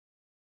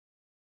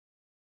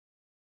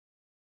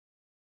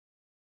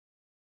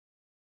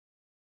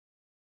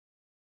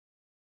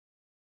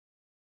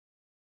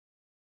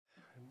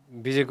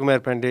विजय कुमार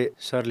पाण्डे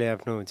सरले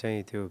आफ्नो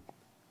चाहिँ त्यो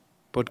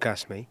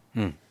पोडकास्टमै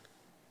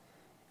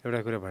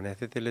एउटा कुरा भनेको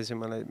थियो, त्यसले चाहिँ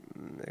मलाई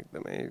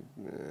एकदमै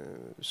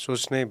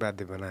सोच्नै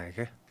बाध्य बनायो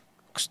क्या।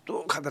 कस्तो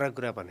खतरा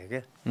कुरा भने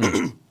क्या,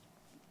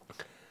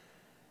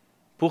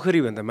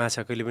 पोखरीभन्दा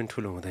माछा कहिले पनि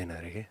ठुलो हुँदैन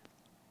अरे क्या।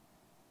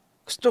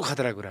 कस्तो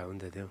खतरा कुरा हो नि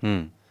त त्यो।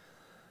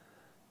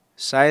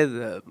 सायद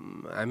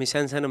हामी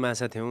सानो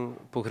माछा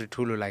थियौँ, पोखरी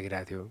ठुलो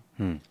लागिरहेको थियो,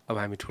 अब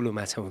हामी ठुलो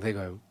माछा हुँदै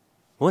गयौँ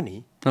हो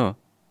नि।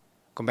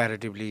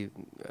 कम्प्यारेटिभली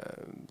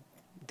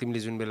तिमीले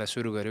जुन बेला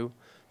सुरु गर्यौ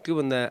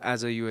त्योभन्दा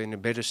आज you in a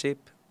better shape,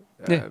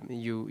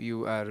 you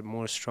are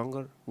more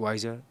stronger,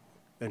 visor,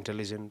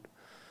 intelligent,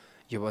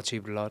 you have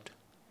achieve lot.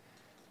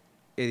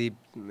 यदि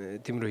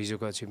तिम्रो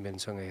हिजोको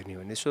अचिभमेन्टसँग हेर्ने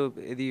हो भने, सो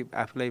यदि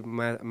आफूलाई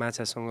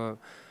माछासँग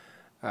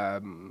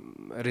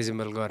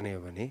रिजेम्बल गर्ने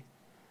हो भने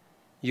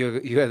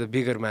यु आर द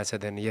बिगर माछा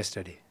देन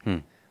यस्टरडे।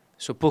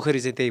 सो पोखरी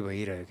चाहिँ त्यही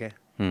भइरह्यो क्या।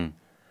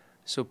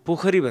 सो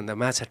पोखरीभन्दा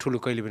माछा ठुलो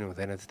कहिले पनि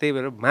हुँदैन। त्यही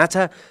भएर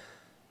माछा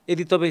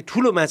यदि तपाईँ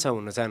ठुलो माछा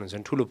हुन चाहनुहुन्छ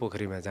भने ठुलो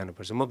पोखरीमा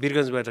जानुपर्छ। म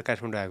वीरगन्जबाट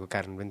काठमाडौँ आएको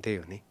कारण पनि त्यही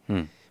हो नि।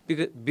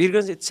 Because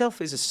Birgunj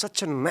itself is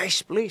such a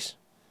nice place.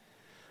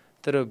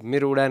 तर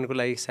मेरो उडानको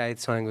लागि सायद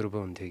स्वाङ्गुरुप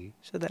हुन्थ्यो कि,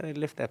 so that I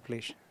left that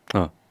place.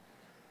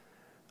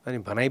 अनि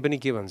भनाइ पनि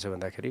के भन्छ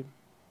भन्दाखेरि,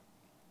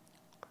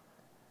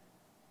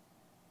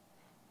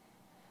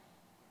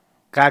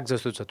 काग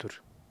जस्तो चतुर,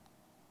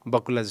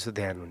 बकुल्ला जस्तो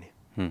ध्यान हुने,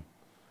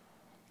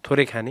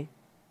 थोरै खाने,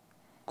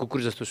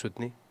 कुकुर जस्तो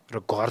सुत्ने र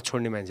घर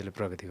छोड्ने मान्छेले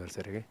प्रगति गर्छ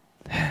अरे क्या।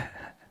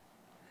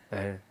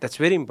 द्याट्स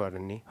भेरी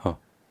इम्पोर्टेन्ट नि।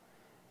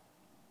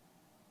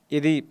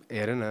 यदि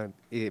हेर न,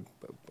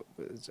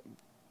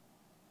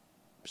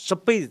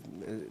 सबै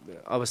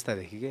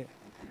अवस्थादेखि के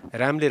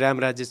रामले राम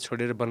राज्य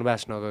छोडेर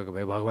वनवास नगएको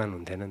भए भगवान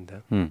हुन्थेन नि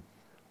त,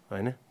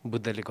 होइन?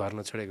 बुद्धले घर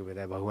नछोडेको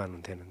भए भगवान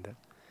हुन्थेन नि त।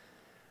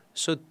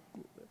 सो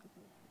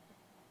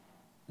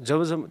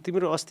जब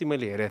तिम्रो अस्ति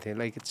मैले हेरेको थिएँ,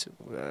 लाइक इट्स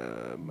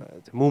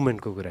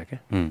मुभमेन्टको कुरा क्या।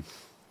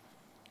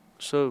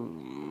 So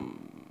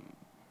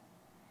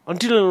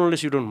until and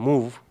unless you don't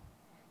move,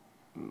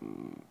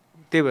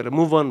 त्यही भएर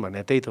मुभ अन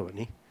भने त्यही त हो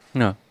नि।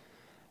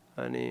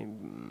 अनि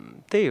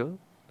त्यही हो,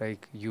 लाइक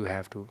यु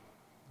हेभ टु।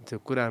 त्यो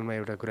कुरानमा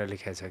एउटा कुरा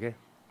लेखेको छ क्या,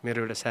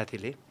 मेरो एउटा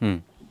साथीले।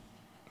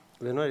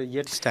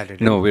 Yet started.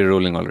 No, we're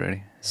rolling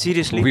already.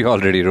 Seriously? We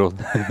already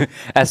rolled.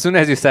 As soon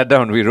as you sat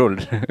down, we rolled.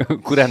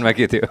 Quranma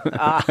ke थियो?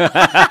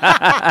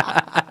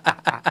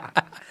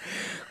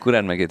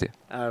 Quranma ke थियो?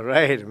 All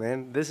right,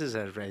 man. This is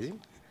surprising.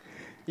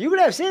 You would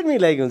have said me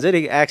like हुन्छ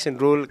नि, action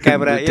roll,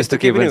 camera. त्यस्तो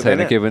के पनि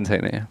छैन.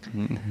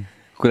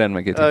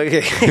 Quranma ke थियो?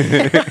 Okay.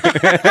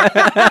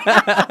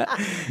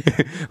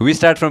 We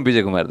start from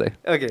Vijay Kumar Dai.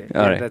 Okay.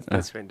 All right.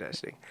 That's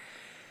fantastic.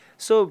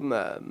 So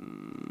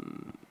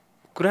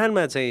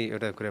कुरानमा चाहिँ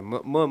एउटा कुरा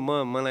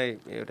मलाई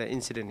एउटा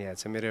इन्सिडेन्ट याद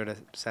छ। मेरो एउटा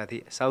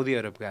साथी साउदी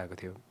अरब गएको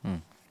थियो,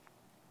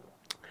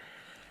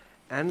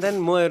 एन्ड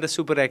देन म एउटा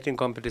सुपर एक्टिङ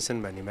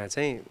कम्पिटिसन भन्नेमा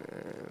चाहिँ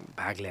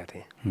भाग लिएको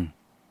थिएँ,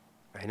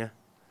 होइन?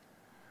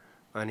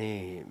 अनि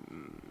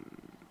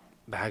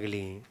भाग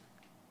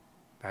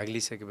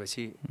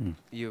लिइसकेपछि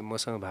यो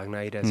मसँग भाग्न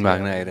आइरहेछ।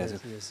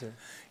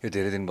 यो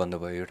धेरै दिन बन्द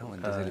भयो यो ठाउँ,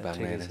 अनि त्यसरी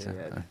भाग्न आइरहेछ।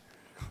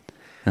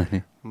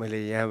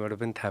 मैले यहाँबाट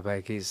पनि थाहा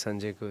पाएँ कि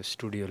सञ्जयको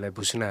स्टुडियोलाई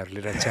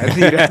भुसुनाहरूले रक्षा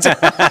दिइरहेछ।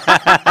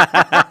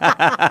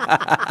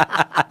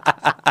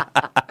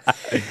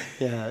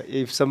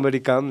 इफ समबडी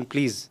कम,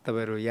 प्लिज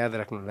तपाईँहरू याद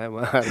राख्नु होला,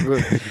 उहाँहरूको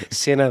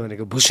सेना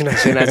भनेको भुसुना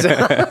सेना छ।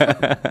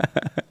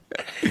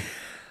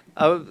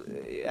 अब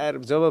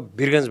यार जब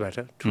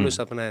वीरगन्जबाट ठुलो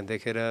सपना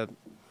देखेर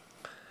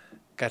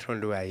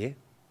काठमाडौँ आएँ,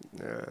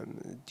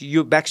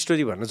 यो ब्याक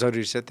स्टोरी भन्न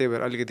जरुरी छ, त्यही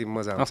भएर अलिकति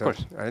मजा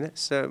आउँछ, होइन?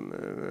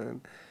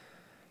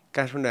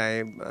 काठमाडौँ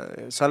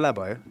आएँ, सल्लाह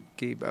भयो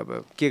कि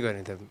अब के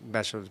गर्ने त,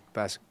 ब्याचलर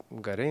पास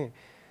गरेँ,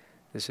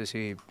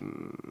 त्यसपछि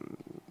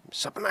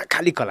सपना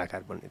खालि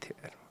कलाकार बन्ने थियो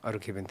यार,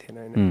 अरू केही पनि थिएन,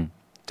 होइन?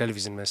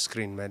 टेलिभिजनमा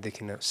स्क्रिनमा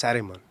देखिन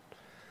साह्रै मन।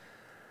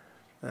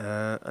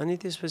 अनि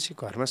त्यसपछि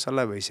घरमा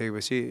सल्लाह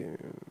भइसकेपछि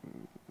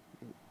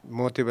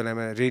म त्यो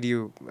बेलामा रेडियो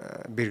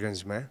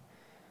वीरगन्जमा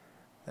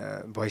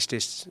भोइस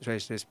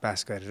टेस्ट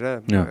पास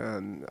गरेर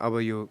अब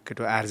यो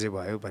केटो आरजे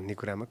भयो भन्ने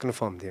कुरामा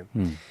कन्फर्म थियो।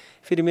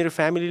 फेरि मेरो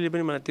फ्यामिलीले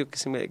पनि मलाई त्यो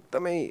किसिमको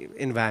एकदमै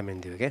इन्भाइरोमेन्ट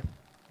थियो क्या।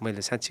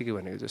 मैले साँच्चीकै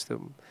भनेको जस्तो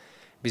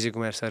विजय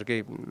कुमार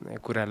सरकै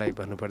कुरालाई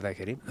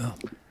भन्नुपर्दाखेरि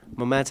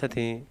म माछा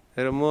थिएँ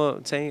र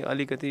म चाहिँ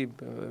अलिकति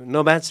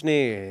नबाँच्ने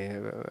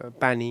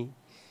पानी,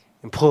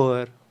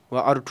 फोहोर वा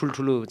अरू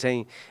ठुल्ठुलो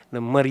चाहिँ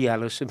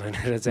मरिहालोस्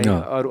भनेर चाहिँ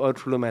अरू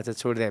ठुलो माछा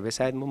छोडिदिए भए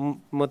सायद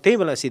म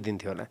त्यही बेला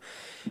सिद्धिन्थ्यो होला।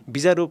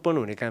 बिजारोपण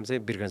हुने काम चाहिँ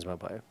वीरगन्जमा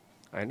भयो,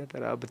 होइन?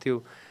 तर अब त्यो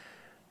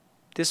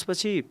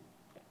त्यसपछि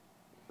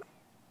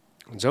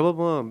जब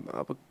म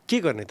अब के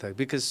गर्ने त,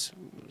 बिकज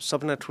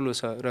सपना ठुलो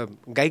छ र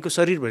गाईको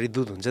शरीरभरि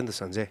दुध हुन्छ नि त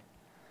सञ्जय,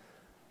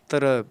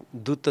 तर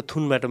दुध त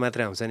थुनबाट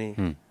मात्रै आउँछ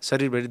नि।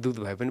 शरीरभरि दुध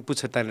भए पनि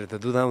पुच्छर तानेर त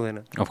दुध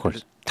आउँदैन,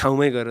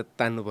 ठाउँमै गएर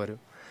तान्नु पर्यो।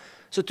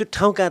 सो त्यो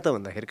ठाउँ कहाँ त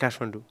भन्दाखेरि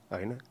काठमाडौँ,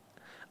 होइन?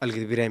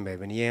 अलिकति बिरामी भयो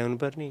भने यहीँ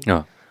आउनुपर्ने,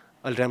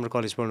 अलिक राम्रो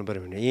कलेज पढ्नु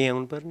पऱ्यो भने यहीँ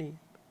आउनुपर्ने,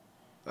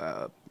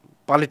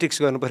 पोलिटिक्स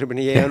गर्नु पऱ्यो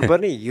भने यहीँ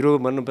आउनुपर्ने, हिरो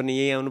बन्नुपर्ने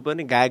यहीँ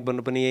आउनुपर्ने, गायक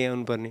बन्नुपर्ने यहीँ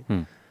आउनुपर्ने।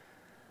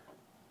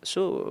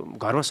 सो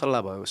घरमा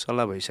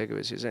सल्लाह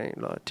भइसकेपछि चाहिँ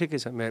ल ठिकै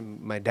छ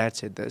माई ड्याड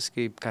सेड दिस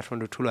कि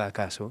काठमाडौँ ठुलो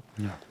आकाश हो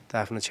त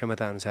आफ्नो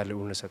क्षमता अनुसारले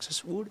उड्न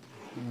सक्छस् उड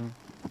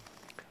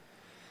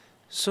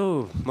सो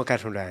म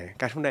काठमाडौँ आएँ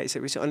काठमाडौँ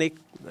आइसकेपछि अनेक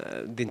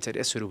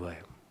दिनचर्या सुरु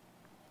भयो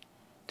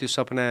त्यो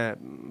सपना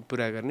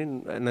पुरा गर्ने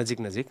नजिक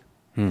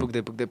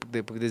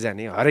पुग्दै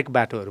जाने हरेक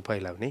बाटोहरू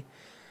फैलाउने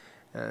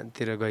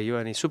तिर गयो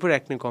अनि सुपर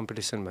एक्टिङ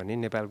कम्पिटिसन भन्ने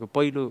नेपालको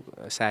पहिलो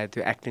सायद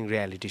त्यो एक्टिङ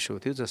रियालिटी सो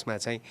थियो जसमा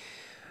चाहिँ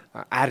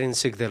आर्यन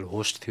सिग्देल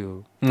होस्ट थियो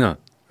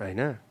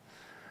होइन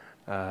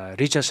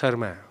रिचा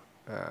शर्मा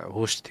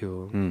होस्ट थियो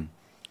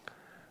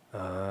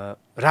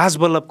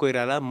राजवल्लभ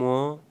कोइराला म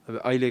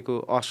अहिलेको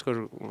अस्कर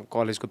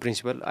कलेजको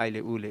प्रिन्सिपल अहिले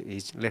उसले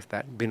his left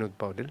that Vinod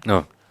Paudel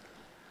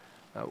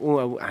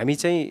हामी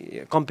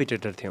चाहिँ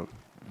कम्पिटिटर थियौँ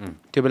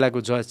त्यो बेलाको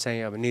जज चाहिँ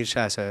अब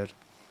निरसा सर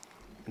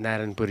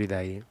नारायण पुरी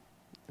दाई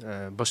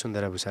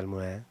वसुन्धरा भुषाल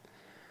मुवा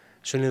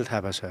सुनिल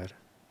थापा सर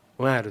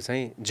उहाँहरू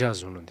चाहिँ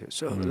जज हुनुहुन्थ्यो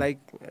so like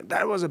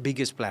that was a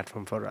biggest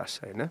platform for us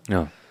होइन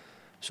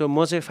सो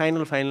म चाहिँ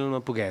फाइनलमा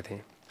पुगेको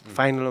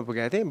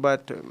थिएँ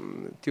बट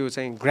त्यो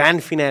चाहिँ ग्रान्ड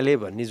फिनाले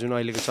भन्ने जुन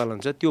अहिलेको चलन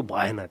छ त्यो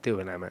भएन त्यो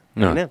बेलामा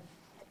होइन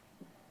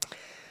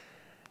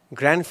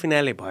ग्रान्ड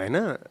फिनाले भएन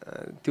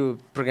त्यो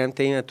प्रोग्राम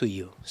त्यहीमा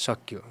तुइयो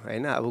सक्यो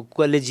होइन अब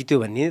कसले जित्यो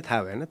भन्ने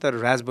थाहा भएन तर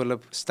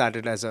Rajballabh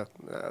started as a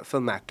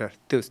film actor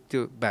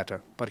त्योबाट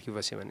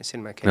पर्खिबस्यो भने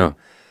सिनेमा खेल्यो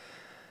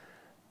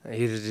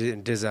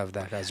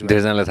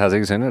धेरैजनालाई थाहा छ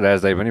कि छैन राज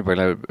दाई पनि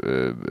पहिला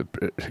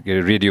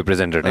रेडियो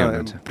प्रेजेन्टर नै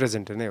हुनुहुन्छ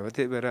प्रेजेन्टर नै हो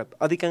त्यही भएर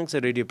अधिकांश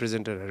रेडियो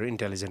प्रेजेन्टरहरू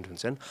इन्टेलिजेन्ट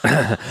हुन्छन्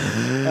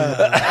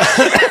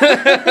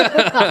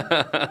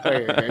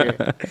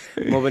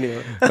म पनि हो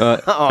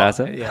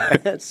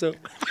सो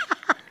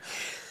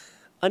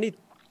अनि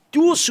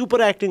त्यो सुपर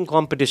एक्टिङ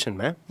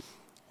कम्पिटिसनमा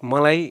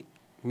मलाई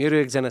मेरो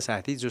एकजना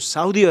साथी जो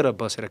साउदी अरब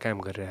बसेर काम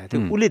गरिरहेको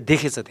थियो उसले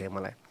देखेछ त्यहाँ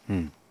मलाई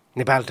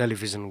नेपाल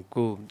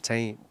टेलिभिजनको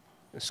चाहिँ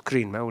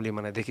स्क्रिनमा उसले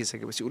मलाई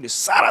देखिसकेपछि उसले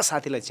सारा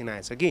साथीलाई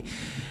चिनाएछ कि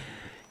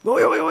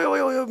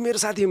यो मेरो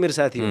साथी हो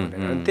भनेर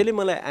अनि त्यसले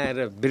मलाई आएर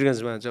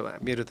वीरगन्जमा जब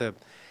मेरो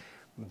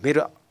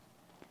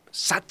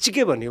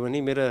साँच्चीकै भन्यो भने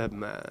मेरो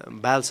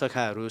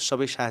बालसखाहरू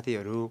सबै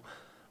साथीहरू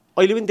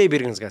अहिले पनि त्यही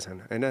वीरगन्जका छन्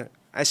होइन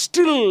आई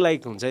स्टिल लाइक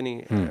हुन्छ नि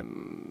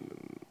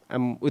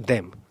आम विथ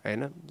देम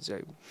होइन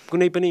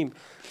कुनै पनि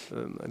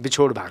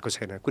बिछोड भएको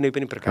छैन कुनै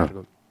पनि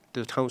प्रकारको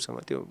त्यो ठाउँसँग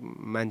त्यो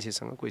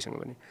मान्छेसँग कोहीसँग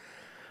पनि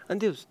अनि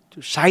त्यो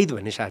साहिद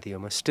भन्ने साथी हो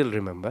म स्टिल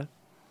रिमेम्बर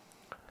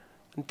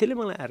अनि त्यसले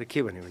मलाई आएर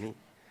के भन्यो भने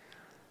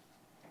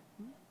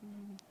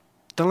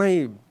तँलाई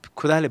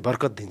खुदाले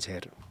बर्कत दिन्छ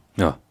हेर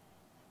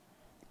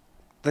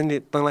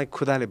तँलाई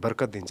खुदाले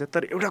बर्कत दिन्छ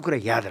तर एउटा कुरा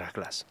याद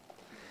राख्लास्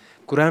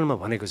कुरानमा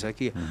भनेको छ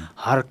कि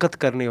हरकत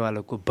करने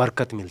वालों को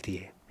बरकत मिलती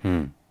है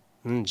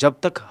जब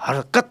तक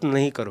हरकत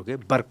नहीं करोगे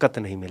बरकत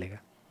नहीं मिलेगा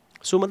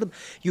सो मतलब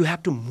यू हैव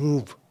टू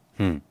मूव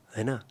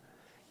हैन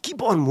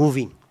keep on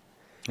moving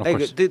like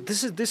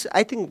this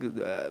I think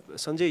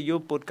Sanjay यो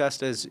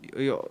पोडकास्ट इज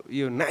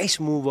यो नाइस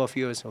मुभ अफ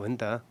योर्स हो नि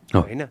त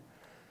हैन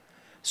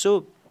सो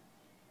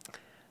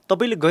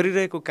तपाईले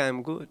गरिरहेको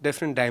कामको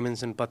डिफ्रेन्ट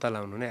डाइमेन्सन पत्ता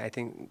लगाउनु नै आई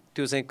थिंक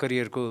त्यो चाहिँ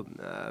करियरको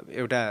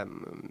एउटा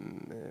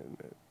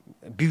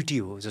ब्युटी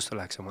हो जस्तो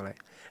लाग्छ मलाई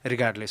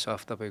रिगार्डलेस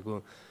अफ तपाईको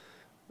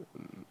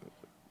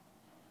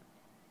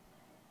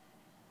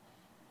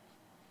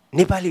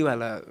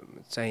नेपालीवाला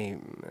चाहिँ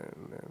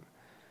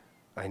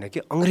हैन कि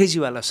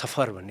अंग्रेजीवाला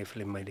सफर भन्ने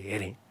फिल्म मैले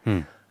हेरेँ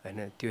हैन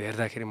त्यो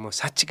हेर्दाखेरि म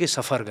साच्चीकै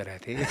सफर गरेको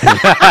थिएँ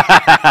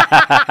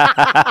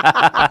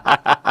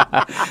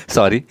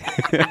sorry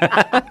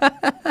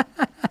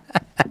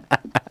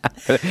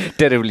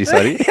terribly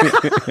sorry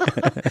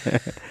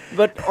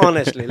but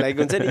honestly like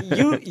हुन्छ नि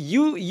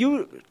you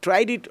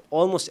tried it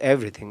almost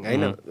everything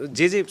हैन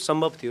जे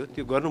सम्भव थियो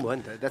त्यो गर्नुभयो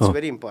नि त that's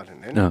very important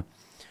हैन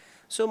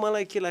सो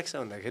मलाई के लाग्छ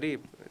भन्दाखेरि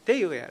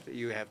त्यही हो यार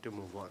you have to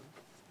move on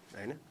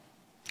हैन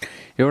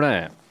एउटा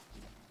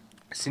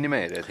सिनेमा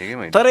हेरेको थिएँ कि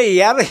मैले तर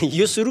यार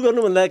यो सुरु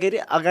गर्नुभन्दाखेरि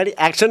अगाडि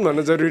एक्सन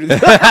भन्नु जरुरी छ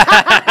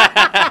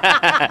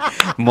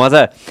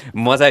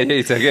मजा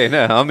यही छ कि हैन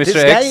mister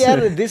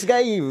x this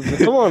guy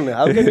come on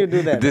how can you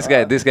do that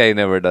this guy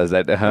never does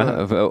that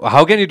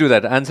how can you do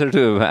that answer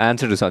to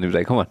Sandeep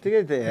bhai come on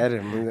ठिकै छ यार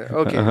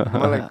ओके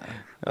मलाई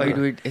I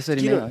do it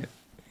यसरी नै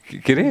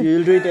के रे you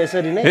will do it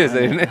यसरी नै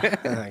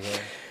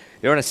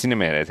एउटा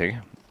सिनेमा हेरेको थिएँ कि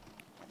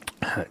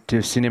त्यो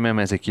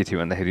सिनेमामा चाहिँ के थियो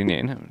भन्दाखेरि नि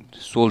हैन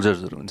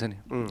सोल्जर्सहरू हुन्छ नि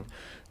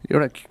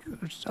एउटा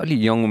अलि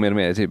यङ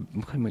उमेरमै हेरेको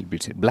थिएँ खै मैले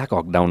बिर्सेँ ब्ल्याक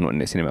हक डाउन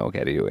भन्ने सिनेमा हो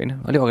क्यारे यो होइन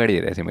अलिक अगाडि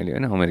हेरेको थिएँ मैले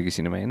होइन अमेरिकी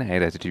सिनेमा होइन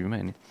आइरहेको थियो टिभीमा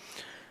होइन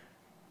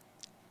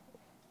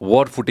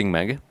वार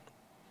फुटिङमा क्या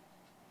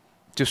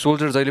त्यो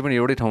सोल्जर जहिले पनि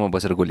एउटै ठाउँमा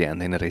बसेर गोली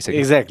हान्दैन रहेछ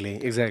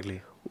एक्ज्याक्टली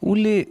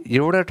उसले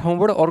एउटा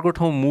ठाउँबाट अर्को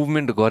ठाउँ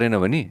मुभमेन्ट गरेन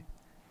भने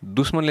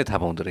दुश्मनले थाहा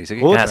पाउँदो रहेछ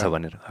कि कहाँ छ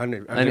भनेर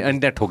अनि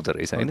त्यहाँ ठोक्दो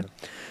रहेछ होइन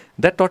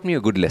that taught me a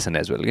good lesson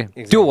as well क्या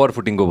त्यो वार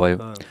फुटिङको भयो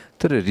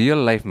तर रियल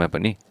लाइफमा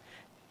पनि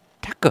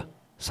ठ्याक्क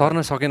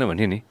सर्न सकेन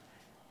भने नि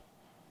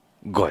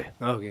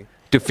गयो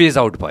त्यो फेज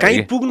आउट भयो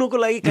कहीँ पुग्नुको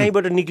लागि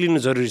कहीँबाट निक्लिनु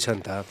जरुरी छ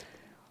नि त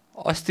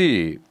अस्ति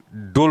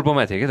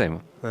डोल्पोमा थिएँ क्या म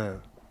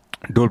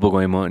डोल्पो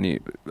गएँ म अनि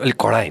अलिक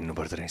कडा हिँड्नु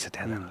पर्दो रहेछ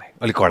त्यहाँ जानलाई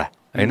अलिक कडा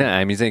होइन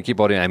हामी चाहिँ के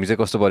पऱ्यो हामी चाहिँ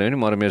कस्तो पऱ्यो भने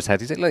म र मेरो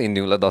साथी चाहिँ ल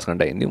हिँड्यौँ ल 10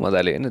 घन्टा हिँड्यौँ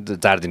मजाले होइन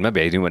 4 दिनमा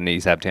भ्याइदिउँ भन्ने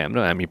हिसाब थियो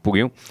हाम्रो हामी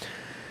पुग्यौँ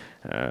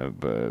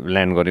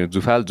ल्यान्ड गऱ्यौँ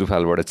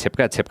जुफालबाट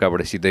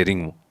छेप्काबाट सिधै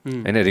रिङ्मो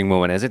होइन रिङ्मो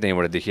भने चाहिँ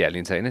त्यहीँबाट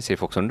देखिहालिन्छ होइन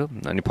सेफोक्सन्डो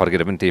अनि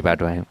फर्केर पनि त्यही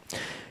बाटो आयौँ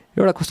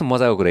एउटा कस्तो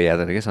मजाको कुरा याद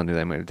आयो क्या सन्दीप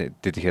दाइ मैले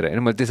त्यतिखेर होइन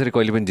मैले त्यसरी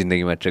कहिले पनि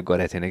जिन्दगीमा ट्रेक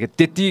गरेको थिएन कि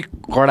त्यति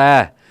कडा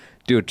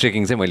त्यो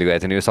ट्रेकिङ चाहिँ मैले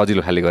गरेको थिएन यो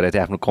सजिलो खाले गरेको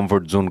थिएँ आफ्नो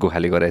कम्फर्ट जोनको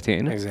खाले गरेको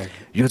थिएँ होइन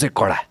यो चाहिँ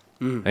कडा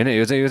होइन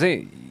यो चाहिँ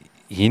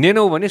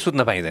हिँडेनौ भने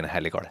सुत्न पाइँदैन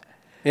खाले कडा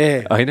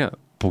होइन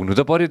पुग्नु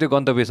त पऱ्यो त्यो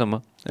गन्तव्यसम्म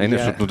होइन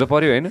सुत्नु त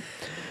पऱ्यो होइन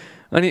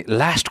अनि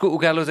लास्टको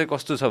उकालो चाहिँ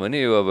कस्तो छ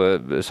भने यो अब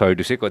सय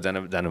टु सेक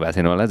जानु भएको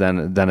छैन होला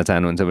जान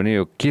चाहनुहुन्छ भने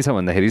यो के छ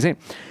भन्दाखेरि चाहिँ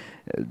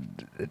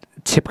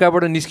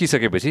छेप्काबाट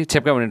निस्किसकेपछि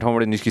छेप्का भन्ने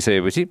ठाउँबाट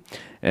निस्किसकेपछि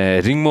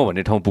रिङ्मो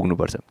भन्ने ठाउँ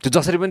पुग्नुपर्छ त्यो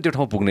जसरी पनि त्यो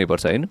ठाउँ पुग्नै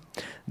पर्छ होइन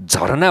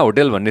झरना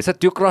होटेल भन्ने छ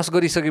त्यो क्रस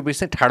गरिसकेपछि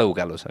चाहिँ ठाडो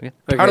उकालो छ क्या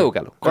ठाडो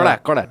उकालो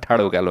कडा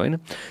ठाडो उकालो होइन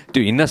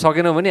त्यो हिँड्न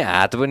सकेन भने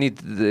हात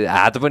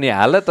पनि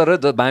हाल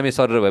तर बामे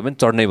सरेर भए पनि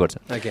चढ्नै पर्छ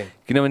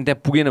किनभने त्यहाँ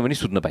पुगेन भने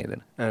सुत्न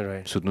पाइँदैन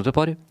सुत्नु त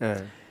पऱ्यो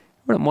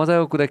एउटा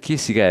मजाको कुरा के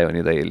सिकायो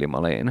भने त यसले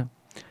मलाई होइन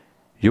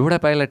एउटा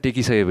पाइला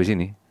टेकिसकेपछि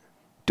नि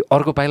त्यो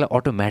अर्को पाइला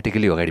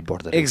अटोमेटिकली अगाडि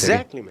बढ्छ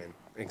एक्ज्याक्टली म्यान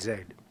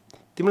एक्ज्याक्टली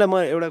तिमीलाई म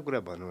एउटा कुरा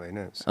भनौँ होइन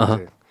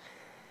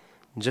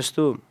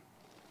जस्तो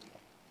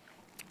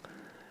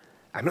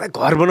हामीलाई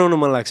घर बनाउनु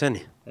मन लाग्छ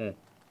नि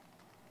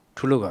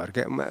ठुलो घर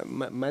क्या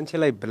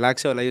मान्छेलाई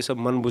लाग्छ होला यो सब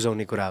मन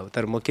बुझाउने कुरा हो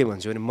तर म के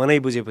भन्छु भने मनै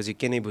बुझेपछि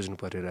के नै बुझ्नु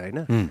पऱ्यो र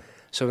होइन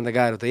सबभन्दा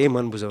गाह्रो त यही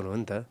मन बुझाउनु हो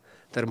नि त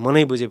तर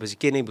मनै बुझेपछि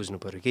के नै बुझ्नु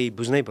पऱ्यो केही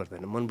बुझ्नै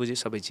पर्दैन मन बुझे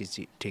सबै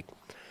चिज ठिक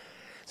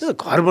जस्तो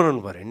घर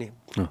बनाउनु पऱ्यो नि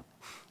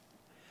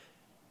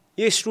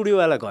यो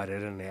स्टुडियोवाला घर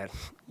हेर न यार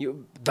यो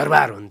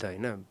दरबार हो नि त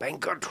होइन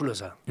भयङ्कर ठुलो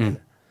छ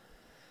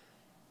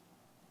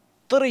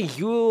तर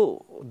यो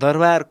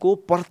दरबारको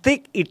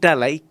प्रत्येक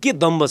इँटालाई के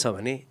दम्ब छ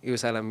भने यो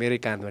साला मेरै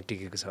काँधमा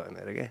टिकेको छ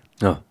भनेर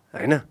क्या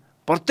होइन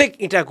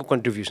प्रत्येक इँटाको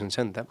कन्ट्रिब्युसन छ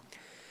नि त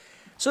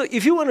so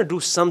if you want do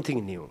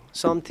something new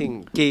something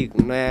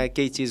केही नयाँ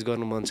केही चिज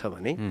गर्नु मन छ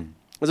भने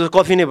जस्तो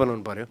कफी नै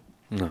बनाउनु पऱ्यो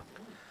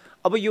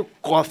अब यो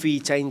कफी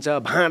चाहिन्छ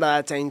भाँडा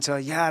चाहिन्छ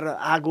यार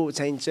आगो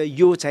चाहिन्छ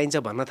यो चाहिन्छ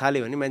भन्न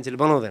थाल्यो भने मान्छेले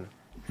बनाउँदैन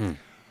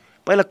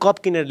पहिला कप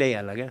किनेर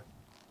ल्याइहाल क्या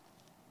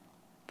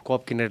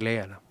कप किनेर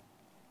ल्याइहाल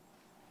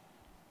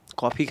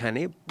कफी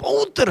खाने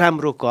बहुत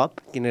राम्रो कप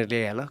किनेर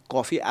ल्याइहाल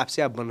कफी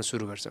आफसे आफ बन्न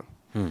सुरु गर्छ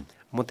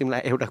म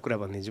तिमीलाई एउटा कुरा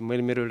भनिदिन्छु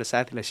मैले मेरो एउटा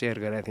साथीलाई सेयर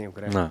गरेको थिएँ यो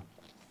कुरा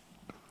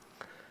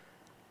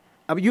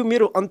अब यो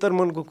मेरो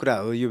अन्तर्मनको कुरा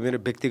हो यो मेरो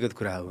व्यक्तिगत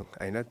कुरा हो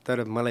होइन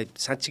तर मलाई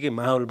साँच्चीकै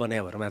माहौल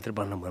बनायो भएर मात्रै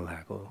बन्न मन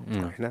लागेको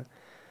होइन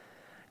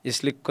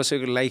यसले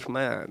कसैको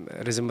लाइफमा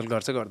रिजेम्बल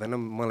गर्छ गर्दैन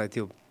मलाई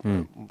त्यो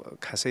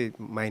खासै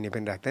माइने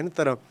पनि राख्दैन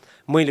तर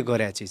मैले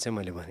गरेको चिज चाहिँ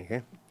मैले भनेँ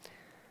क्या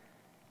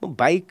म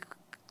बाइक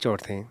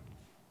चढ्थेँ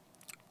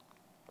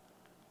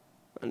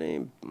अनि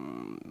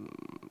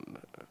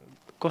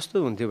कस्तो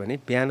हुन्थ्यो भने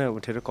बिहान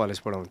उठेर कलेज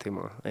पढाउँथेँ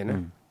म होइन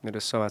मेरो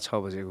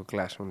 6:15 बजेको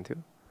क्लास हुन्थ्यो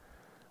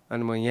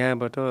अनि म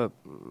यहाँबाट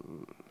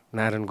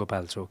नारायण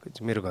गोपाल चोक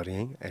मेरो घर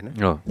यहीँ होइन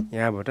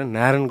यहाँबाट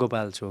नारायण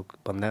गोपाल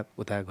चोकभन्दा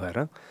उता गएर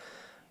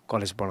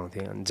कलेज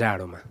पढाउँथेँ अनि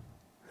जाडोमा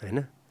होइन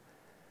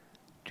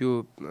त्यो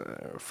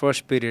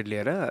फर्स्ट पिरियड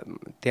लिएर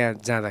त्यहाँ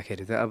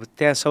जाँदाखेरि त अब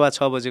त्यहाँ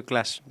 6:15 बजे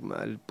क्लास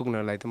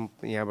पुग्नलाई त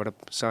यहाँबाट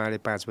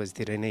 5:30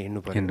 बजीतिर नै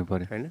हिँड्नु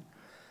पऱ्यो होइन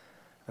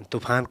अनि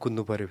तुफान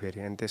कुद्नु पऱ्यो फेरि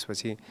अनि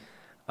त्यसपछि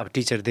अब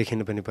टिचर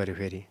देखिनु पनि पऱ्यो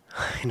फेरि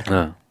होइन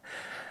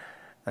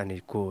अनि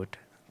कोट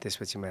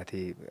त्यसपछि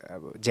माथि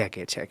अब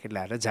ज्याकेट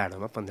लाएर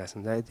जाडोमा पन्जा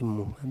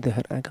मुखमा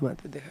देखाएर आँखा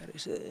मात्रै देखाएर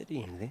यसरी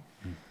हिँड्दै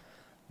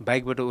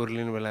बाइकबाट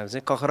ओर्लिनु बेलामा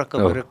चाहिँ कखरक्क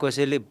भएर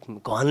कसैले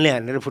घनले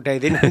हानेर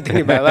फुटाइदिनु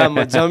नि बाबा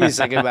म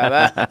जमिसकेँ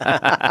बाबा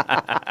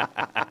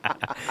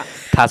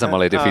थाहा छ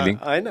मलाई त्यो फिलिङ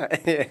होइन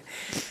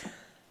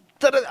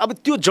तर अब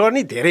त्यो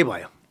जर्नी धेरै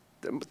भयो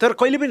तर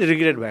कहिले पनि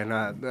रिग्रेट भएन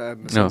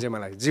सन्चै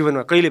मलाई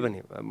जीवनमा कहिले पनि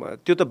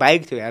त्यो त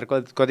बाइक थियो यार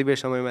कतिपय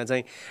समयमा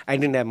चाहिँ I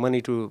didn't have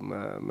money to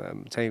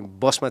चाहिँ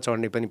बसमा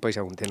चढ्ने पनि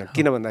पैसा हुन्थेन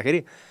किन भन्दाखेरि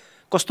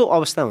कस्तो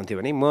अवस्था हुन्थ्यो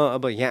भने म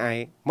अब यहाँ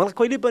आएँ मलाई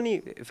कहिले पनि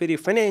फेरि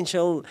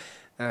फाइनेन्सियल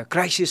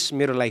क्राइसिस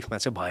मेरो लाइफमा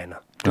चाहिँ भएन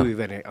टु बी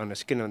भेरी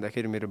अनेस्ट किन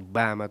भन्दाखेरि मेरो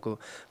बाआमाको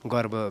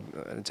गर्व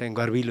चाहिँ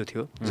गर्विलो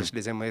थियो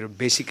जसले चाहिँ मेरो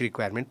बेसिक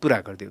रिक्वायरमेन्ट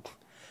पुरा गरिदियो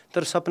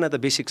तर सपना त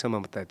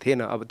बेसिकसम्म त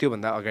थिएन अब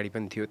त्योभन्दा अगाडि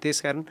पनि थियो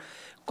त्यसकारण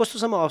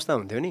कस्तोसम्म अवस्था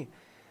हुन्थ्यो नि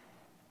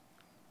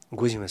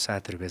गोजीमा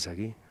 7 रुपियाँ छ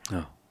कि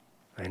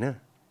होइन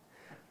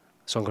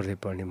शङ्करदेव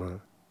पढ्ने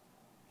म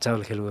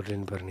चावल खेल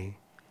ओर्लिनु पर्ने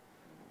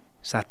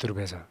 7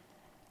 रुपियाँ छ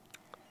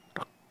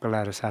टक्क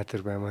लाएर 7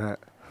 रुपियाँमा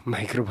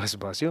माइक्रो बस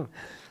बस्यो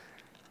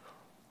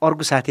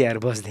अर्को साथी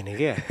आएर बस्दिने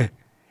क्या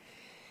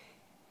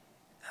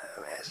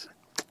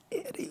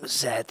यो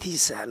साथी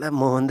साला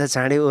मभन्दा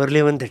चाँडै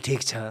ओर्ल्यो भने त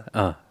ठिक छ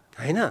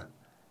होइन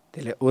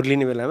त्यसले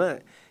ओर्लिने बेलामा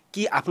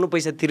कि आफ्नो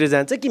पैसा तिरेर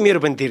जान्छ कि मेरो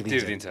पनि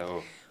तिर्दिन्छ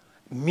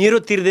मेरो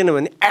तिर्दैन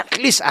भने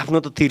एटलिस्ट आफ्नो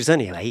त तिर्छ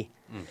नि भाइ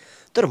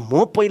तर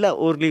म पहिला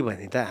ओर्ली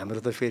भने त हाम्रो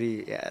त फेरि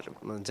यार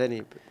हुन्छ नि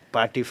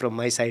पार्टी फ्रम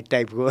माई साइड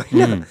टाइपको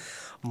होइन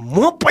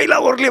म पहिला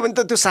ओर्ल्यो भने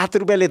त त्यो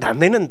 7 रुपियाँले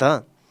धान्दैन नि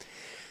त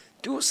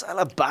त्यो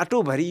साला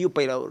बाटोभरि यो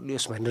पहिला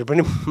ओर्लियोस् भनेर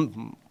पनि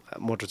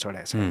मोटर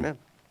चढाएको छ होइन,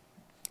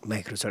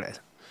 बाइकहरू चढाएको छ।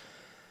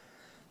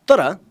 तर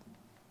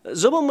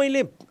जब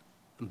मैले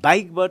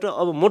बाइकबाट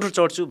अब मोटर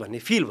चढ्छु भन्ने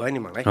फिल भयो नि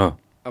मलाई,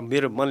 अब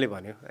मेरो मनले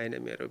भन्यो होइन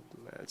मेरो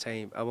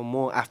चाहिँ अब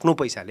म आफ्नो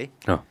पैसाले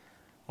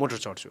मोटर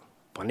चढ्छु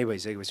भन्ने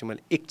भइसकेपछि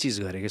मैले एक चिज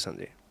गरेँ कि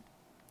सञ्जय,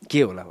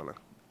 के होला भन,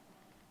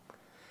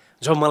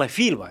 जब मलाई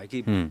फिल भयो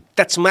कि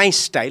द्याट्स माई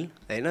स्टाइल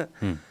होइन,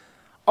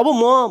 अब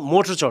म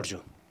मोटर चढ्छु,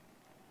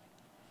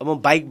 अब म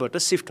बाइकबाट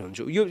सिफ्ट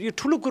हुन्छु। यो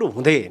ठुलो कुरो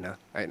हुँदै होइन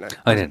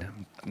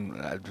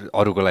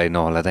अरूको लागि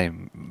नहोला चाहिँ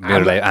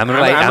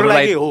हाम्रो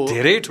लागि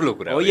धेरै ठुलो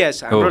कुरा हो।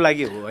 यस, हाम्रो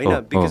लागि हो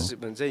होइन, बिकज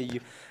भन्छ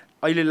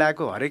अहिले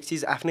लगाएको हरेक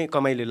चिज आफ्नै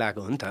कमाइले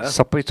लगाएको हो नि त,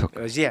 सबै थोक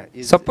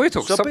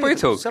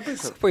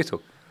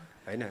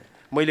होइन।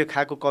 मैले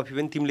खाएको कफी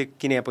पनि तिमीले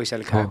किनेको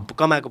पैसाले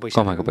कमाएको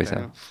पैसा।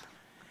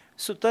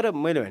 सो तर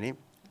मैले भने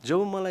जब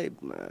मलाई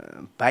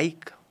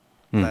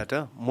बाइकबाट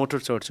मोटर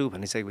चढ्छु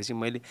भनिसकेपछि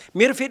मैले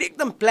मेरो फेरि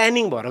एकदम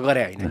प्लानिङ भएर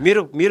गरेँ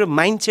होइन, मेरो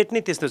माइन्ड सेट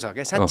नै त्यस्तो छ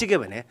क्या साँच्चीकै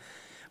भने।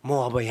 म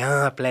अब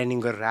यहाँ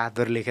प्लानिङ गरेर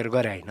रातभर लेखेर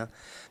गरेँ होइन,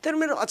 तर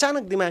मेरो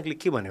अचानक दिमागले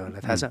के भन्यो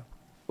होला थाहा छ?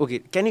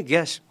 ओके, क्यान यु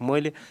ग्यास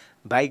मैले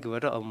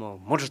बाइकबाट अब म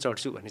मोटर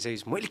चढ्छु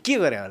भनिसकेपछि मैले के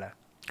गरेँ होला?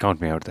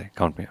 Count me out.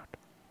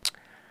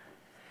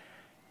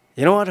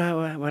 You know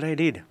what I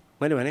did?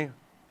 मैले भने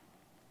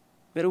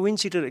मेरो विन्ड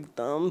सिटर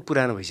एकदम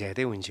पुरानो भइसकेको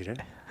थियो विन्ड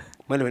सिटर।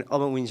 मैले भने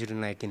अब विन्ड सिटर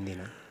नयाँ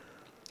किन्दिनँ,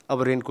 अब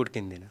रेनकोट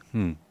किन्दिनँ।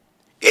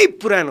 यही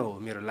पुरानो हो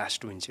मेरो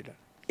लास्ट विन्ड सिटर,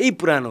 यही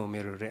पुरानो हो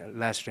मेरो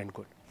लास्ट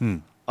रेनकोट।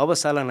 अब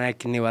साला नयाँ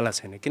किन्नेवाला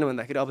छैन, किन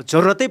भन्दाखेरि अब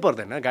जरुरतै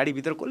पर्दैन,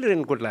 गाडीभित्र कसले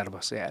रेनकोट लाएर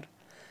बस्छ यार।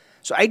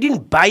 So I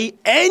didn't by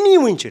any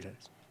wind seater,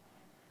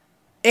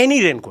 any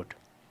raincoat.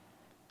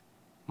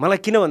 मलाई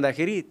किन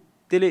भन्दाखेरि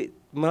त्यसले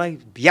मलाई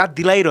याद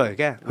दिलाइरह्यो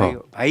क्या,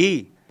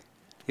 भाइ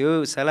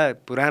यो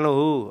साला पुरानो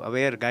हो, अब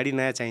यार गाडी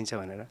नयाँ चाहिन्छ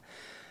भनेर।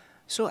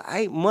 सो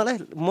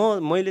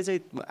मैले चाहिँ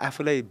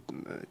आफूलाई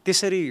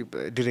त्यसरी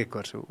डिरेक्ट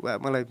गर्छु,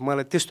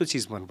 मलाई त्यस्तो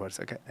चिज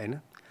मनपर्छ क्या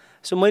होइन।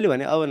 सो मैले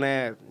भने अब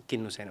नयाँ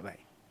किन्नु छैन भाइ,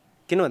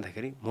 किन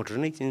भन्दाखेरि मोटर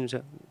नै किन्नु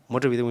छ,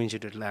 मोटरभित्र विन्ड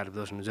सिटर लाएर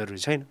बस्नु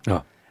जरुरी छैन,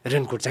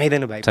 रेनकोट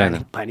चाहिँदैन भाइ,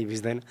 पानी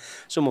भिज्दैन।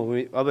 सो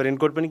म अब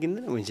रेनकोट पनि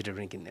किन्दैन, विन्ड सिटर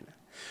पनि किन्दैन।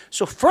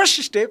 सो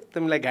फर्स्ट स्टेप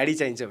तिमीलाई गाडी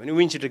चाहिन्छ भने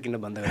विन्ड सिटर किन्न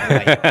बन्द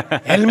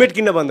गरिदेऊ, हेलमेट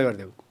किन्न बन्द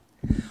गरिदेऊ।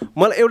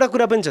 मलाई एउटा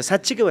कुरा पनि छ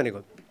साँच्चीकै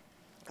भनेको,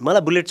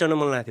 मलाई बुलेट चढ्न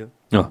मन लाग्थ्यो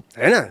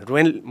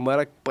होइन।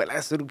 मलाई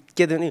पहिला सुरु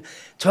के थियो नि,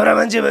 छोरा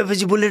मान्छे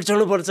भएपछि बुलेट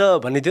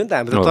चढ्नुपर्छ भन्ने थियो नि त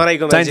हाम्रो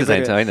तराईको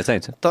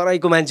मान्छे।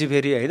 तराईको मान्छे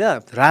फेरि होइन,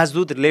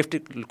 राजदूत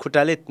लेफ्ट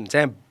खुट्टाले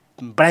चाहिँ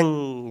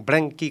ब्राङ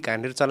ब्राङ किक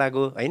हानेर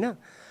चलाएको होइन,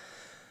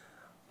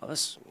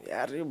 हस्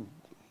यार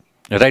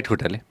राइट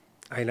खुट्टाले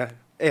होइन,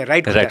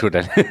 राइट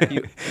खुट्टाले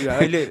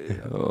अहिले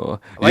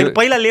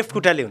पहिला लेफ्ट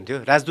खुट्टाले हुन्थ्यो,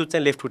 राजदूत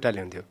चाहिँ लेफ्ट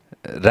खुट्टाले हुन्थ्यो।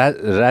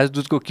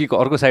 राजदूतको किक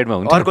अर्को साइडमा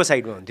हुन्थ्यो, अर्को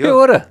साइडमा हुन्थ्यो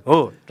हो।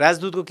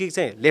 राजदूतको किक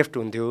चाहिँ लेफ्ट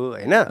हुन्थ्यो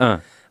होइन,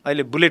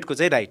 अहिले बुलेटको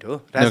चाहिँ राइट हो।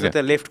 राजदूत त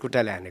लेफ्ट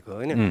खुट्टाले हानेको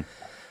होइन,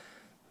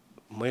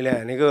 मैले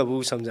हानेको अब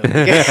ऊ सम्झाउँ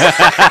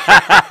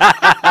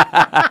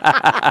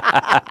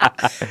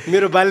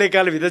मेरो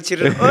बाल्यकालभित्र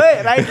छिरेर ओए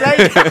राइट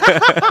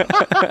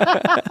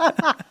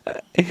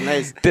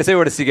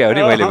त्यसैबाट सिकायो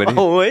नि मैले पनि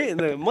हो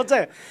है, मजा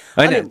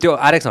होइन त्यो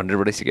RX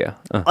 100बाट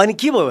सिकायो। अनि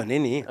के भयो भने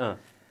नि,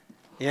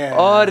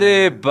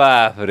 अरे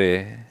बाफ रे,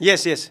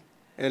 यस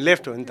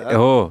लेफ्ट हो नि त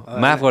हो,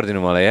 माफ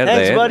गरिदिनु मलाई यार,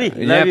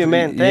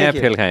 यहाँ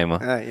फेल खाएँ म,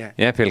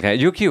 यहाँ फेल खाएँ।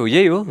 यो के हो?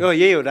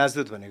 यही हो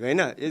राजदूत भनेको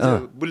होइन,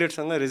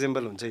 बुलेटसँग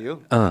रिजेम्बल हुन्छ यो,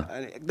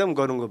 एकदम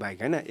गरुङको बाइक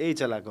होइन, यही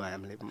चलाएको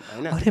हामीले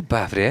होइन। अरे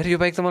बाफ रे यार, यो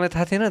बाइक त मलाई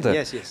थाहा थिएन त।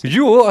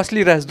 यो हो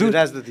असली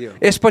राजदूत यो।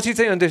 यसपछि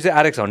चाहिँ अनि त्यसपछि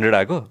RX 100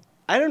 आएको?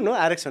 आई डोन्ट नो,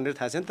 RX 100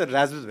 थाहा छैन, तर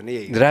राजदूत भने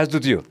यही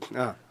राजदूत यो।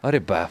 अरे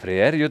बाफ रे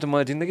यार, यो त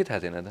मलाई जिन्दगी थाहा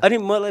थिएन त। अनि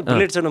मलाई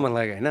बुलेट चढ्न मन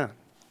लाग्यो होइन,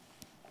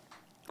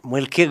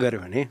 मैले के गरेँ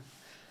भने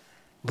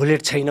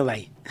बुलेट छैन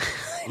भाइ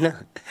होइन,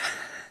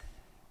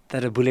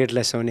 तर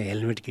बुलेटलाई सुहाउने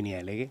हेलमेट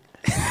किनिहालेँ कि।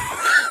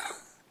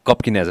 कप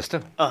किने जस्तो,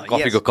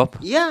 कफीको कप।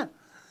 या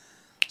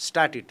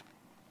start it,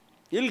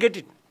 you'll get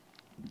it.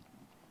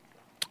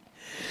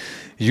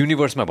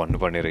 युनिभर्समा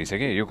भन्नुपर्ने रहेछ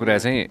कि यो कुरा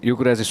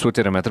चाहिँ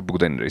सोचेर मात्र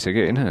पुग्दैन रहेछ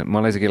कि होइन।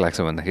 मलाई चाहिँ के लाग्छ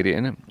भन्दाखेरि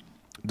होइन,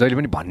 जहिले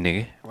पनि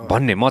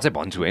भन्ने म चाहिँ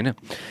भन्छु होइन,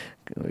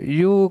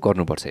 यो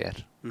गर्नुपर्छ यार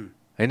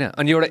होइन।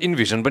 अनि एउटा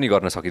इन्भिजन पनि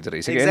गर्न सकिँदो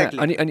रहेछ कि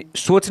होइन। अनि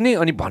सोच्ने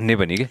अनि भन्ने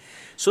पनि के,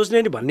 सोच्ने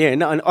अनि भन्ने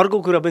होइन। अनि अर्को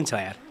कुरा पनि छ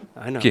यार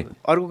होइन,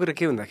 अर्को कुरा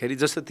के भन्दाखेरि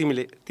जस्तो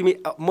तिमी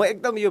म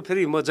एकदम यो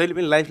फेरि म जहिले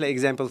पनि लाइफलाई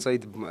इक्जाम्पल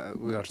सहित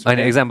गर्छु होइन,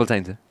 इक्जाम्पल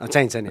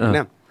चाहिन्छ नि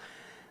होइन।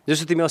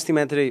 जस्तो तिमी अस्ति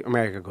मात्रै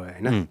अमेरिका गयो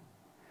होइन,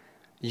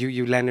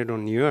 यु ल्यान्डेड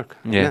अन न्युयोर्क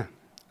होइन,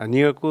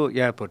 न्युयोर्कको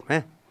एयरपोर्टमा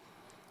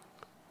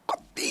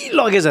कति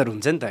लगेजहरू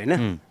हुन्छ नि त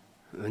होइन,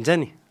 हुन्छ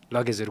नि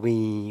लगेजहरू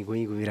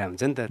घुमिरहेको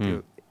हुन्छ नि त त्यो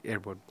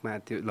एयरपोर्टमा,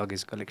 त्यो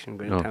लगेज कलेक्सन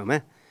गर्ने ठाउँमा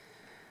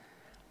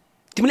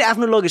तिमीले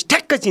आफ्नो लगेज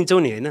ठ्याक्क चिन्छौ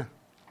नि होइन,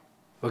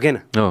 हो कि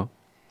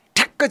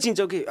ठ्याक्क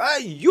चिन्छौ कि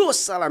यो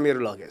साला मेरो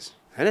लगेज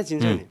होइन,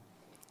 चिन्छौ नि।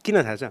 किन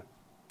थाहा छ?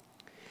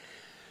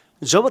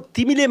 जब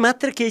तिमीले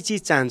मात्र केही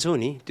चिज चाहन्छौ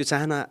नि, त्यो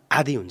चाहना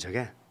आधी हुन्छ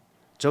क्या।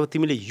 जब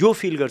तिमीले यो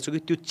फिल गर्छौ कि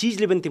त्यो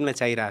चिजले पनि तिमीलाई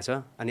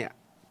चाहिरहेछ अनि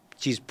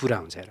चिज पुरा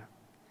हुन्छ हेर।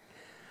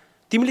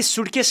 तिमीले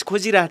सुटकेस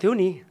खोजिरहेको थियौ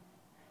नि,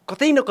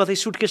 कतै न कतै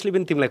सुटकेसले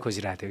पनि तिमीलाई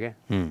खोजिरहेको थियो क्या।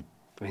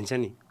 भन्छ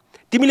नि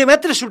तिमीले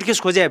मात्र सुटकेस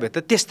खोजे भए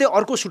त त्यस्तै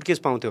अर्को सुटकेस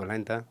पाउँथ्यो होला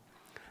नि त।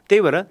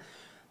 त्यही भएर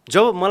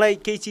जब मलाई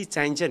केही चिज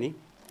चाहिन्छ नि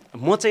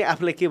म चाहिँ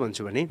आफूलाई के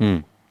भन्छु भने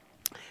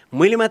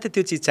मैले मात्र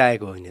त्यो चिज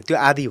चाहेको होइन, त्यो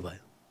आदि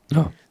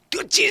भयो,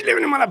 त्यो चिजले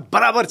पनि मलाई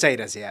बराबर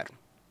चाहिरहेछ यार,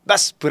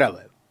 बस पुरा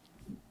भयो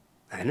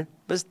होइन,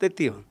 बस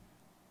त्यति हो।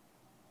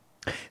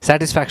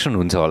 सेटिस्फ्याक्सन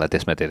हुन्छ होला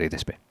त्यसमा धेरै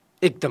त्यसमा।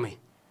 एकदमै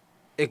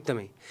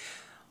एकदमै।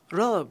 र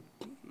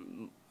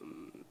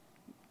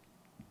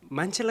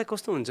मान्छेलाई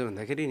कस्तो हुन्छ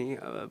भन्दाखेरि नि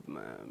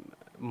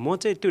म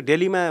चाहिँ त्यो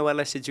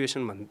डेलीमावाला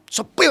सिचुएसन भन्नु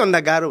सबैभन्दा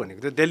गाह्रो भनेको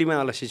त्यो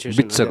डेलीमावाला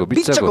सिचुएसन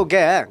बिचको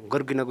क्या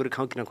गरौँ कि नगरौँ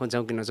खाउँ कि नखाउँ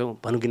जाउँ कि नजाउँ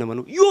भनौँ कि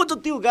नभनौँ यो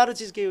त त्यो गाह्रो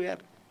चिज के हो यार।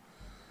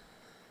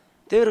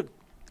 त्यही भएर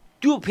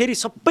त्यो फेरि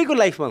सबैको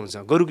लाइफमा हुन्छ,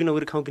 गरौँ कि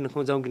नगरौँ खाउँ कि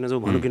नखाउँ जाउँ कि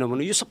नजाउँ भनौँ कि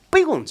नभनौँ यो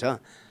सबैको हुन्छ।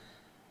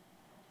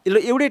 यसले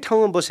एउटै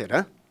ठाउँमा बसेर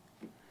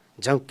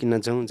जाउँ कि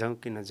नजाउँ जाउँ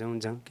कि नजाउँ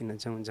जाउँ कि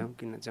नजाउँ जाउँ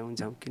कि नजाउँ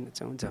जाउँ कि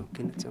नजाउँ जाउँ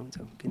कि नजाउँ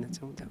जाउँ कि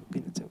नजाउँ जाउँ कि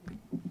नजाउँ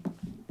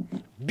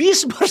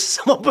 20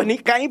 वर्षसम्म पनि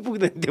कहीँ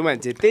पुग्दैन त्यो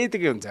मान्छे, त्यही त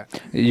के हुन्छ।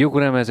 यो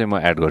कुरामा चाहिँ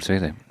म एड गर्छु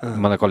है,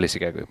 मलाई कसले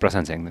सिकाएको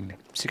प्रशान्त स्याङ्दनले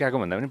सिकाएको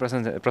भन्दा पनि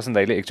प्रशान्त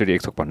दाइले एकचोटि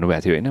एक थोक भन्नुभएको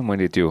थियो होइन,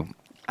 मैले त्यो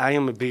I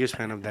am biggest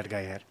fan of that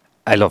guy यार,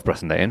 आई लभ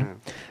प्रशान्त दाई होइन।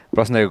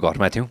 प्रशान्त दाईको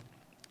घरमा थियौँ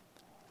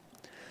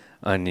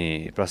अनि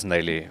प्रशान्त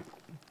दाईले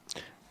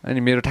अनि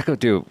मेरो ठ्याक्क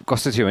त्यो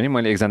कस्तो थियो भने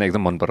मैले एकजना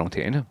एकदम मन पराउँथेँ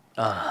होइन,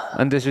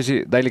 अनि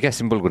त्यसपछि दाइले क्या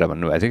सिम्पल कुरा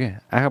भन्नुभएको थियो कि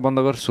आँखा बन्द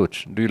गर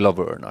सोच do you love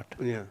or not.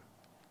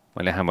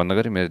 मैले आँखा बन्द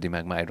गरेँ, मेरो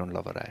दिमागमा आई डोन्ट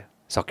लभ अर आयो,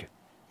 सक्यो,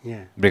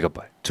 ब्रेकअप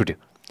भयो, छुट्यो।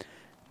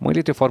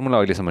 मैले त्यो फर्मुला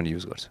अहिलेसम्म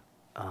युज गर्छु।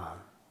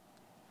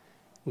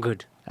 गुड।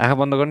 आँखा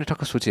बन्द गर्ने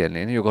ठक्क सोचिहाल्ने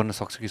होइन यो गर्न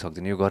सक्छु कि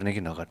सक्दिनँ, यो गर्ने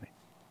कि नगर्ने,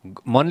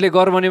 मनले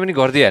गर भने पनि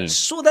गरिदिइहाल्ने।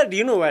 So that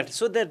you know what,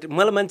 so that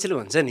मलाई मान्छेले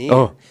भन्छ नि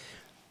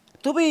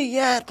तपाईँ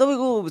या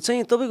तपाईँको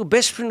चाहिँ तपाईँको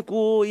बेस्ट फ्रेन्ड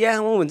को या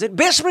भन्छ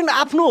बेस्ट फ्रेन्ड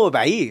आफ्नो हो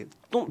भाइ,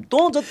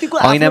 तँ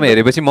जतिको ऐनामा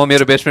हेरेपछि म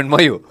मेरो बेस्ट फ्रेन्ड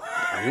मै हो।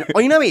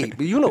 ऐनामै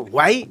you know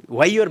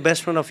why your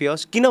best friend of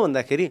yours, किन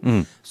भन्दाखेरि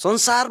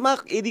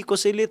संसारमा यदि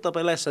कसैले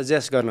तपाईँलाई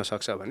सजेस्ट गर्न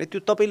सक्छ भने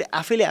त्यो तपाईँले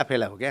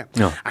आफैलाई हो क्या।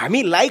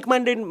 हामी लाइक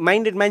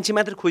माइन्डेड मान्छे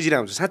मात्र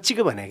खोजिरहेको हुन्छ,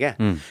 साँच्चीको भने क्या।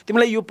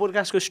 तिमीलाई यो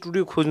पोडकास्टको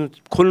स्टुडियो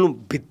खोल्नु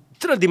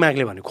भित्र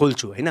दिमागले भने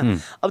खोल्छु होइन।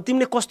 अब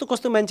तिमीले कस्तो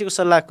कस्तो मान्छेको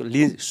सल्लाह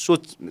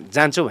सोच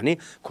जान्छौ भने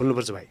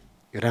खोल्नुपर्छ भाइ,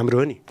 यो राम्रो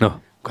हो नि,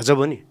 गजब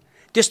हो नि,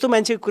 त्यस्तो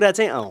मान्छेको कुरा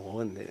चाहिँ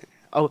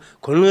अब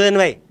खोल्नु हुँदैन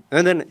भाइ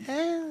हुँदैन,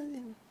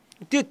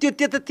 त्यो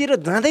त्यतातिर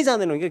जाँदै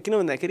जाँदैनौँ क्या।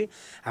 किन भन्दाखेरि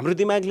हाम्रो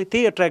दिमागले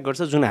त्यही एट्र्याक्ट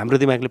गर्छ जुन हाम्रो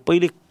दिमागले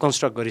पहिले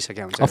कन्स्ट्रक्ट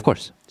गरिसकेको हुन्छ।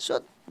 अफकोर्स।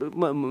 सो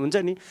हुन्छ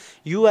नि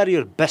you are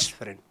your best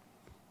friend.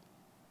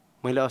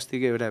 मैले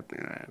अस्तिको एउटा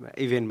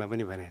इभेन्टमा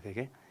पनि भनेको थिएँ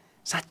क्या,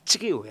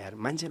 साँच्चीकै हो यार,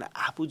 मान्छेलाई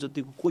आफू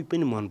जतिको कोही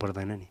पनि मन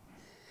पर्दैन नि,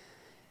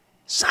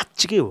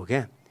 साँच्चीकै हो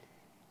क्या।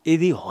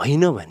 यदि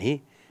होइन भने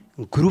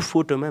ग्रुप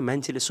फोटोमा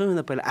मान्छेले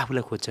सबैभन्दा पहिला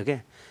आफूलाई खोज्छ क्या,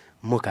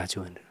 म कहाँ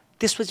छु भनेर,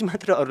 त्यसपछि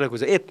मात्र अरूलाई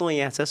खोज्छ तँ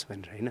यहाँ छस्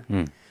भनेर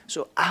होइन। सो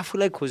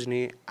आफूलाई खोज्ने,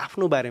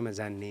 आफ्नो बारेमा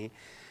जान्ने,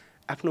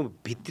 आफ्नो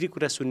भित्री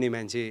कुरा सुन्ने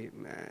मान्छे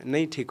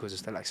नै ठिक हो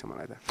जस्तो लाग्छ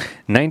मलाई त।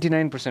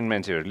 99%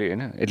 मान्छेहरूले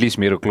होइन एटलिस्ट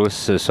मेरो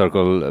क्लोज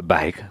सर्कल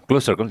बाहेक,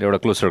 क्लोज सर्कल एउटा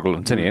क्लोज सर्कल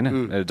हुन्छ नि होइन,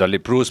 जसले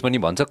प्रोस पनि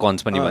भन्छ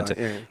कन्स पनि भन्छ,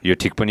 यो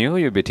ठिक पनि हो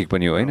यो बेठिक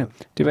पनि हो होइन,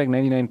 त्यो बाहेक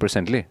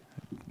 99%ले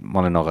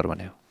मलाई नगर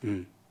भने हो।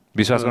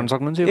 विश्वास गर्न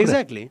सक्नुहुन्छ?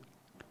 एक्ज्याक्टली।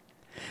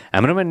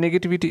 हाम्रोमा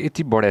नेगेटिभिटी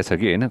यति बढाएको छ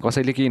कि होइन,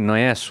 कसैले केही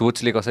नयाँ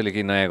सोचले कसैले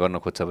केही नयाँ गर्न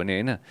खोज्छ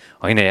भने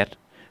होइन यार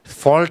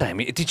फल्ट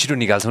हामी यति छिटो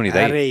निकाल्छौँ नि त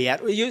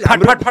यार, यो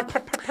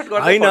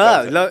होइन।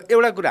 ल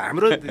एउटा कुरा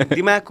हाम्रो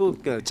दिमागको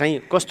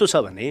चाहिँ कस्तो छ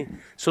भने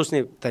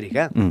सोच्ने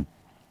तरिका,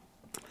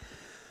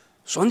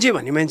 सञ्जय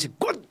भन्ने मान्छे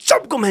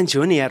गजबको मान्छे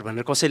हो नि यार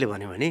भनेर कसैले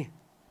भन्यो भने,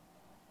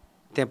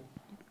 त्यहाँ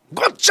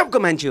गजबको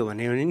मान्छे हो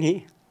भने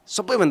नि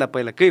सबैभन्दा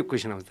पहिला के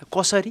क्वेसन आउँछ,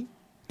 कसरी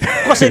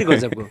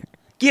गजबको,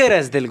 के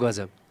गरेछ त्यसले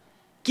गजब,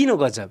 किन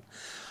गजब,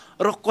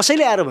 र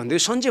कसैले आएर भन्दै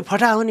सञ्जय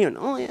फटा हो नि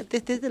यहाँ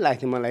त्यस्तै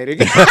लाग्थ्यो मलाई रे।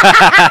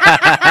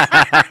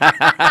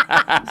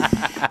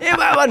 ए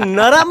बाबा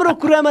नराम्रो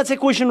कुरामा चाहिँ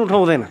क्वेसन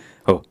उठाउँदैन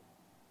हो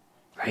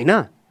होइन,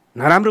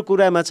 नराम्रो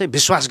कुरामा चाहिँ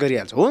विश्वास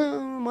गरिहाल्छ, हो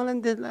मलाई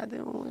पनि त्यस्तो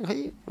लाग्थ्यो खै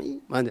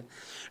भन्छ।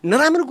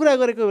 नराम्रो कुरा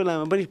गरेको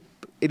बेलामा पनि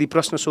यदि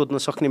प्रश्न सोध्न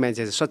सक्ने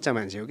मान्छे चाहिँ सच्चा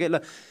मान्छे हो कि ल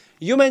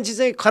यो मान्छे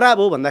चाहिँ खराब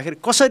हो भन्दाखेरि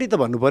कसरी त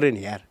भन्नु पऱ्यो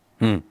नि यार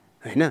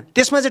होइन,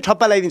 त्यसमा चाहिँ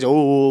ठप्पा लगाइदिन्छ।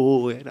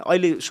 हो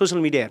अहिले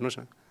सोसियल मिडिया हेर्नुहोस्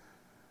न,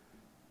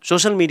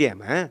 सोसियल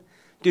मिडियामा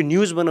त्यो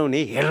न्युज बनाउने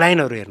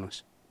हेडलाइनहरू हेर्नुहोस्,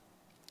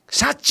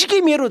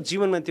 साँच्चीकै मेरो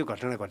जीवनमा त्यो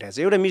घटना घटेको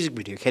छ। एउटा म्युजिक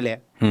भिडियो खेले,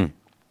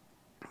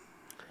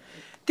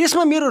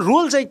 त्यसमा मेरो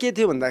रोल चाहिँ के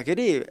थियो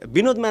भन्दाखेरि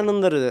विनोद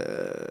मानन्दर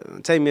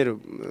चाहिँ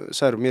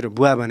मेरो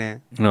बुवा बने,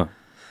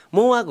 म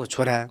उहाँको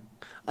छोरा,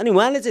 अनि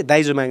उहाँले चाहिँ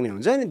दाइजो माग्ने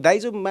हुन्छ, अनि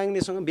दाइजो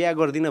माग्नेसँग बिहा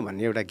गर्दिनँ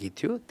भन्ने एउटा गीत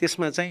थियो,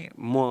 त्यसमा चाहिँ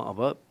म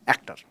अब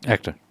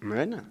एक्टर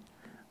होइन,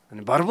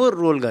 अनि भरभर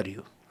रोल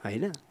गरियो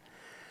होइन।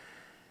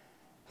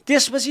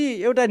 त्यसपछि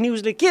एउटा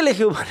न्युजले के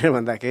लेख्यो भनेर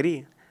भन्दाखेरि,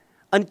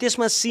 अनि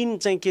त्यसमा सिन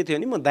चाहिँ के थियो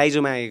भने म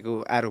दाइजो मागेको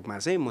आरोपमा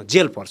चाहिँ म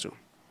जेल पर्छु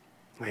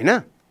होइन।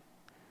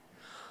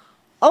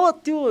 अब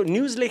त्यो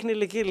न्युज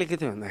लेख्नेले के लेखेको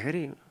थियो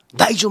भन्दाखेरि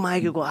दाइजो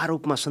मागेको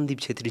आरोपमा सन्दीप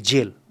छेत्री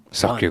जेल,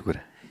 सक्यो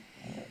कुरा।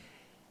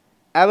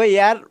 अब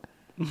यार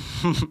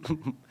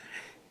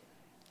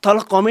तल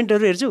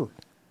कमेन्टहरू हेर्छु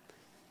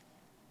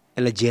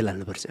यसलाई जेल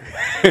हाल्नुपर्छ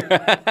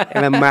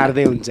यसलाई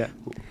मार्दै हुन्छ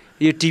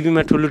यो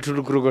टिभीमा ठुलो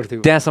ठुलो कुरो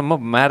गर्थ्यो त्यहाँसम्म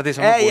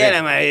मार्दैसम्म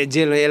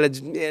जेल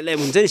यसलाई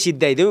हुन्छ नि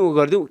सिद्धाइदिउँ ऊ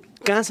गरिदिउँ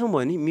कहाँसम्म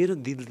भयो नि मेरो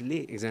दिदीले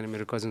एकजना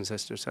मेरो कजन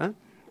सिस्टर छ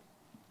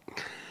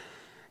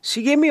she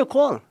gave me a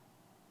call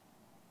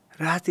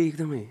राति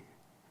एकदमै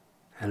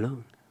हेलो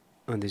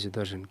अन्त चाहिँ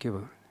दर्शन के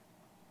भयो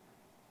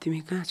तिमी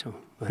कहाँ छौ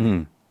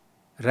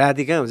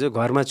राति कहाँ हुन्छ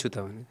घरमा छु त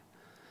भने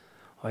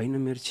होइन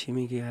मेरो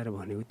छिमेकी आएर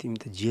भनेको तिमी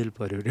त जेल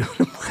पऱ्यो रे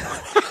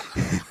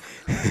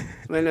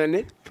मैले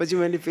भने पछि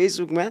मैले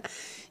फेसबुकमा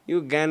यो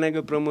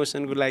गानाको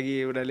प्रमोसनको लागि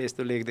एउटाले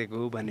यस्तो लेखिदिएको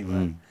हो भन्ने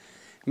भयो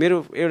मेरो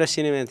एउटा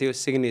सिनेमा थियो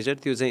सिग्नेचर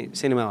त्यो चाहिँ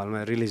सिनेमा हलमा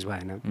रिलिज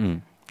भएन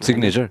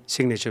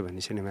सिग्नेचर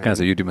भन्ने सिनेमा कहाँ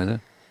छ युट्युबमा छ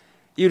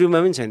युट्युबमा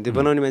पनि छैन त्यो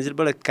बनाउने मान्छेले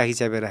बडा काखी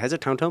चापेर राखेको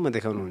छ ठाउँ ठाउँमा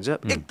देखाउनुहुन्छ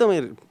एकदमै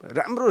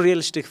राम्रो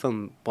रियलिस्टिक फिल्म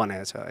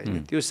बनाएको छ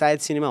होइन त्यो सायद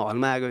सिनेमा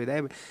हलमा आएको हुँदा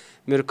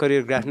मेरो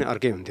करियोग्राफ नै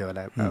अर्कै हुन्थ्यो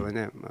होला होइन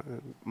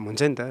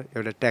हुन्छ नि त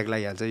एउटा ट्याग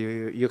लागिहाल्छ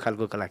यो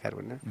खालको कलाकार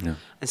भनेर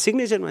अनि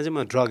सिग्नेचरमा चाहिँ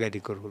म ड्रग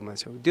एडिक्टको रोलमा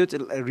छु त्यो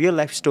चाहिँ रियल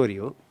लाइफ स्टोरी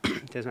हो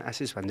त्यसमा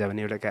आशिष भन्जा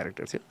भन्ने एउटा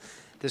क्यारेक्टर थियो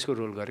त्यसको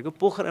रोल गरेको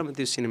पोखरामा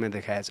त्यो सिनेमा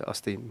देखाएको छ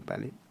अस्ति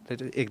पालि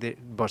 1-2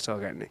 वर्ष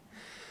अगाडि नै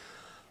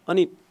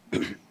अनि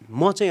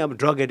म चाहिँ अब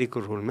ड्रग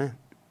एडिक्टको रोलमा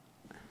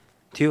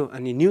थियो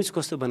अनि न्युज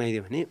कस्तो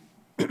बनाइदियो भने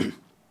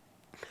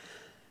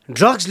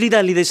ड्रग्स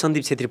लिँदै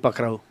सन्दीप छेत्री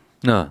पक्राउ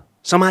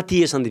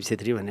समातिए सन्दीप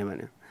छेत्री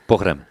भन्यो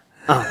पोखरामा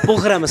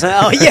पोखरामा छ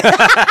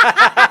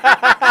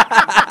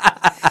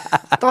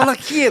तल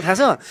के थाहा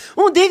छ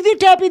देख्दै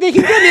ट्यापी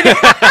देखिन्छ नि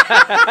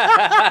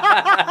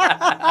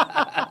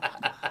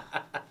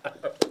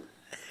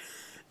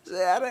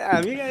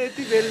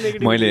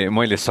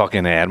मैले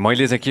सकेन यार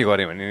मैले चाहिँ के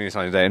गरेँ भने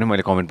सजिता होइन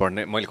मैले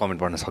कमेन्ट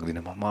पढ्न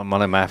सक्दिनँ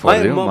मलाई माफ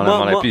गरिदिनु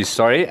मलाई प्लिज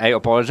सरी आई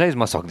अपोलोजाइज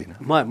म सक्दिनँ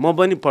म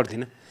पनि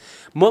पढ्दिनँ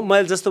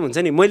मैले जस्तो हुन्छ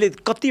नि मैले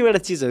कतिवटा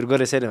चिजहरू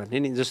गरेको छैन भने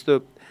नि जस्तो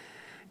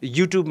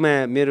युट्युबमा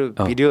मेरो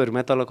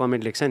भिडियोहरूमा तल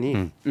कमेन्ट लेख्छ नि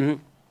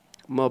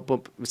म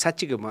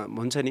साँच्चीको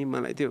हुन्छ नि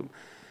मलाई त्यो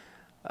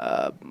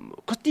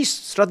कति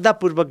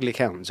श्रद्धापूर्वक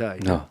लेखा हुन्छ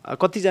होइन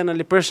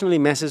कतिजनाले पर्सनली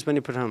मेसेज पनि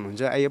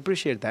पठाउनुहुन्छ आई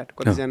एप्रिसिएट द्याट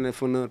कतिजनाले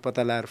फोन नम्बर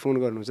पत्ता लगाएर फोन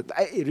गर्नुहुन्छ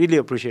आई रियली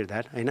एप्रिसिएट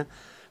द्याट होइन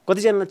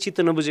कतिजनालाई चित्त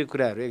नबुझेको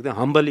कुराहरू एकदम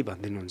हम्बली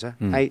भनिदिनुहुन्छ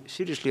आई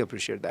सिरियसली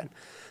एप्रिसिएट द्याट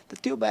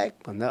त त्यो बाहेक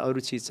भन्दा अरू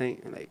चिज चाहिँ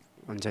लाइक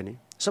हुन्छ नि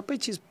सबै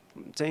चिज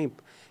चाहिँ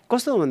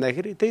कस्तो हो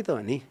भन्दाखेरि त्यही त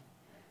हो नि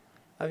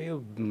अब यो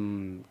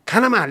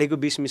खानामा हालेको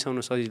विष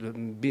मिसाउन सजिलो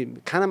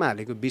खानामा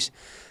हालेको विष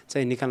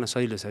चाहिँ निकाल्न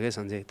सजिलो छ क्या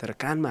सञ्जय तर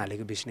कानमा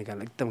हालेको विष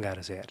निकाल्न एकदम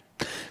गाह्रो छ यार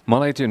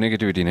मलाई त्यो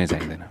नेगेटिभिटी नै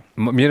चाहिँदैन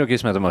मेरो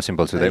केसमा त म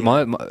सिम्पल छु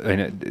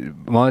होइन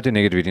मलाई त्यो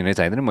नेगेटिभिटी नै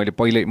चाहिँदैन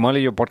मैले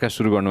यो पडकास्ट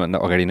सुरु गर्नुभन्दा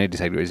अगाडि नै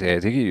डिसाइड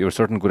गरिसकेको थिएँ कि यो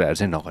सर्टन कुराहरू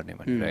चाहिँ नगर्ने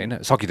भनेर होइन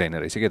सकिँदैन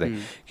रहेछ क्या त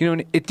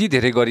किनभने यति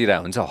धेरै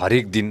गरिरहेको हुन्छ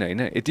हरेक दिन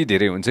होइन यति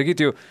धेरै हुन्छ कि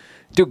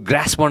त्यो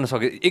ग्रास पर्न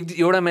सक्यो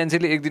एउटा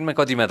मान्छेले एक दिनमा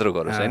कति मात्र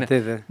गरोस् होइन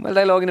मैले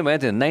दाइले अघि नै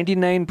भएको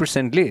थियो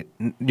 99%ले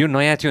यो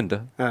नयाँ थियो नि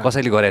त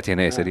कसैले गरेको थिएन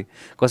यसरी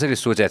कसैले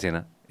सोचेको थिएन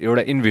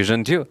एउटा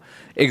इन्भिजन थियो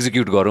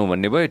एक्जिक्युट गरौँ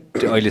भन्ने भयो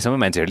अहिलेसम्म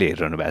मान्छेहरूले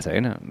हेरिरहनु भएको छ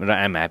होइन र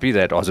आइएम ह्याप्पी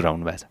द्याट हजुर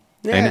आउनु भएको छ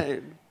होइन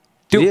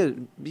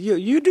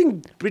यु डुइङ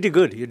प्रिटी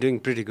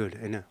गुड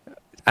होइन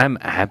I am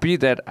happy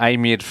that I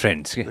made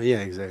friends के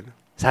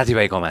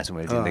साथीभाइ कमाएको छु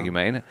मैले जिन्दगीमा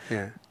होइन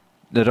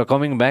र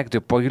कमिङ ब्याक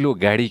त्यो पहिलो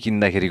गाडी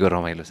किन्दाखेरिको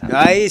रमाइलो छ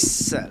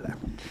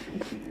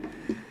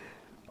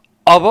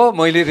अब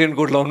मैले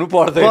रेनकोट लाउनु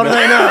पर्दैन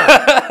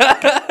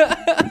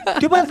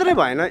त्यो मात्रै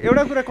भएन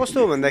एउटा कुरा कस्तो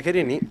हो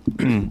भन्दाखेरि नि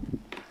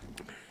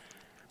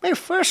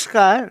फर्स्ट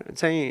कार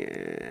चाहिँ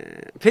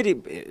फेरि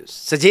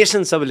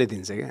सजेसन सबैले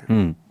दिन्छ क्या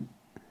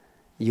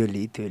यो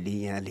लि त्यो लि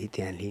यहाँ लि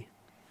त्यहाँ लि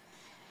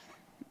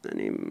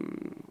अनि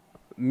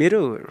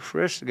मेरो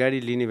फर्स्ट गाडी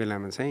लिने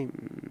बेलामा चाहिँ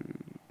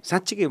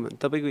साँच्चीकै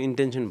तपाईँको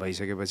इन्टेन्सन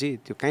भइसकेपछि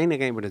त्यो काहीँ न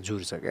काहीँबाट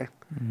जुर्छ क्या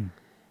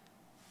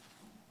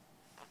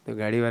त्यो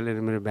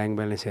गाडीवालाले मेरो ब्याङ्क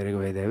ब्यालेन्स हेरेको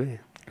भइदियो भए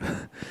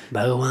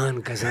भगवान्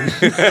कसम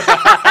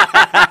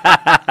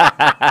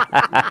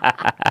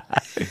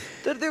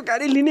तर त्यो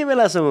गाडी लिने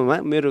बेलासम्ममा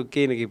मेरो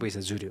केही न केही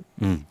पैसा जुर्यो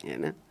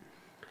होइन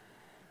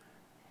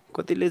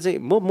कतिले चाहिँ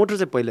म मोटर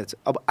चाहिँ पहिला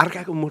अब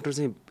अर्काको मोटर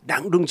चाहिँ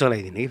डाङडुङ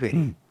चलाइदिने कि फेरि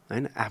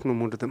होइन आफ्नो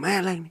मोटर त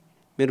माया लाग्ने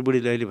मेरो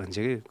बुढीले अहिले भन्छ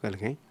कि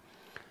कहिलेकाहीँ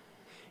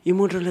यो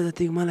मोटरले त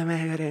त्यो मलाई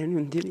माया गरे नि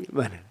हुन्थ्यो नि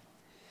भनेर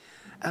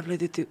आफूलाई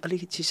त्यो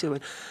अलिकति चिसो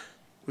भयो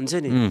हुन्छ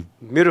नि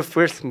मेरो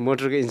फर्स्ट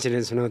मोटरको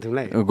इन्सिडेन्ट सुनाउ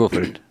तिमीलाई गो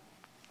फर इट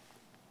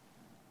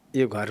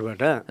यो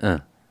घरबाट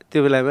त्यो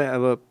बेलामा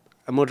अब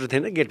मोटर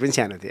थिएन गेट पनि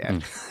सानो थियो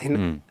होइन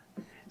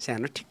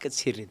सानो ठिक्क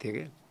छिर्ने थियो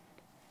क्या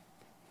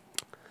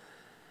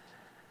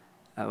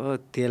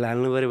अब तेल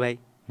हाल्नु पऱ्यो भाइ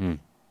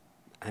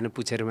होइन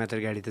पुछेर मात्र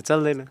गाडी त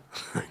चल्दैन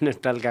होइन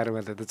टल्काएर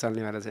मात्र त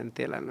चल्नेवाला छैन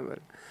तेल हाल्नु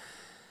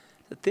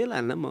पऱ्यो तेल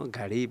हाल्न म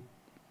गाडी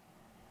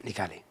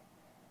निकालेँ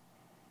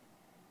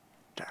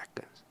ट्याक्क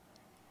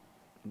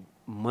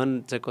मन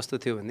चाहिँ कस्तो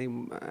थियो भने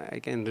I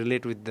can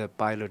relate with the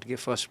pilot के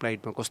फर्स्ट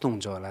फ्लाइटमा कस्तो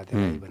हुन्छ होला त्यो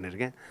भनेर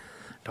क्या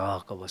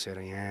ढक्क बसेर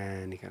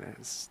यहाँ निकालेर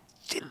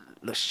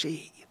चिल्लो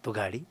सेतो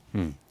गाडी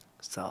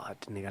सट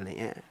निकालेँ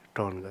यहाँ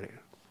टर्न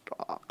गरेको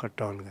टक्क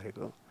टर्न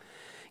गरेको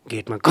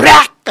गेटमा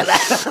क्र्याक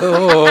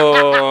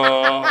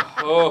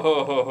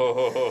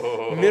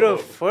मेरो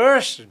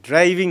first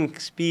driving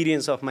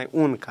experience of my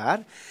own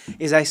car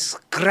is I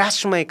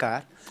scratch my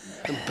car,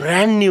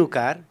 brand new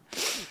car,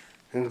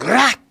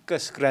 ग्राक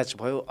scratch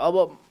भयो। अब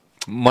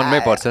मनमै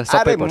पर्छ,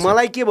 सबै पर्छ।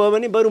 मलाई के भयो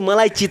भने बरु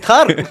मलाई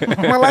चिथर,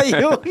 मलाई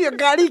यो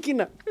गाडी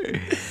किन।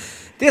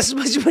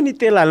 त्यसपछि पनि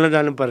तेल हाल्न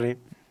जानुपर्ने।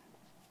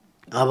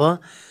 अब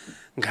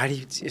गाडी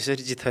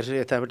यसरी चिथर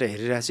यताबाट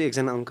हेरिरहेको छु,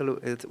 एकजना अङ्कल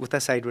उता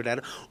साइडबाट आएर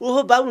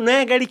ओहो बाबु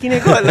नयाँ गाडी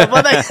किनेको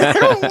बधाई,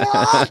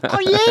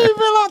 यही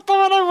बेला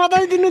तपाईँलाई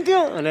बधाई दिनु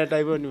थियो भनेर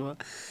टाइप पनि भयो।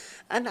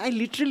 And I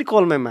literally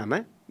call my मामा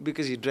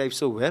because he drive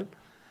so well.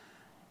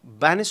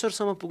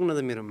 बानेश्वरसम्म पुग्न त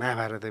मेरो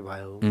महाभारतै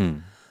भयो।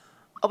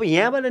 अब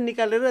यहाँबाट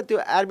निकालेर त्यो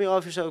आर्मी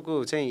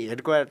अफिसरको चाहिँ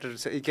हेड क्वार्टर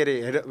के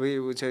अरे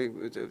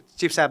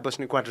चिफ साहब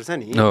बस्ने क्वार्टर छ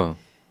नि,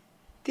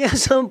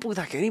 त्यहाँसम्म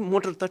पुग्दाखेरि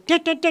मोटर त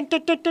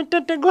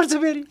टेट गर्छ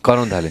फेरि,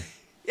 कराउन थाले।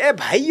 ए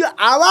भाइ यो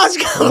आवाज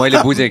मैले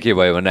बुझेँ के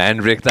भयो भने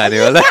ह्यान्ड ब्रेक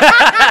तान्यो होला।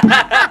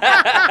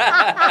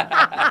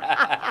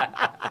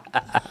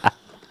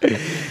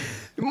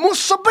 म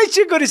सबै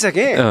चेक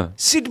गरिसकेँ,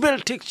 सिट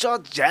बेल्ट ठिक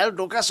छ, झ्याल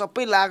ढोका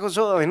सबै लगाएको छ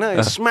होइन,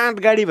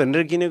 स्मार्ट गाडी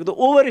भनेर किनेको त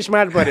ओभर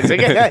स्मार्ट परेछ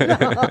क्या।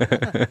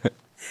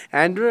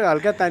 ह्यान्ड ब्रेक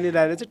हल्का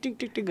तानिरहेर चाहिँ टिक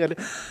टिक टिक गरेर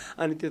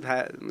अनि त्यो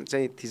थाहा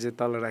चाहिँ थिचेर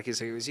तल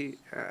राखिसकेपछि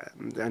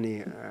अनि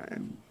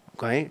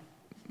गएँ।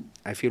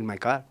 आई फिल माई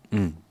कार,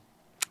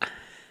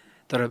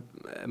 तर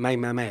my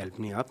mama help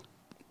me up.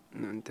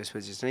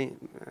 त्यसपछि चाहिँ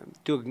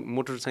त्यो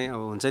मोटर चाहिँ अब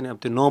हुन्छ नि, अब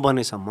त्यो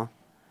नबनेसम्म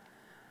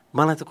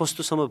मलाई त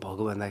कस्तोसम्म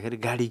भएको भन्दाखेरि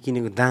गाडी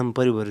किनेको दाम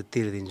परिबरु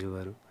तिर्दिन्छु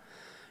बरु,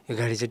 यो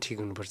गाडी चाहिँ ठिक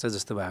हुनुपर्छ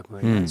जस्तो भएको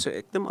होइन। सो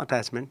एकदम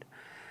अट्याचमेन्ट।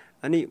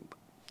 अनि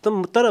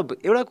तर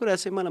एउटा कुरा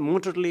चाहिँ मलाई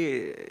मोटरले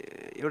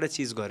एउटा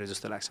चिज गर्यो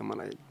जस्तो लाग्छ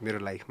मलाई मेरो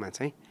लाइफमा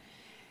चाहिँ,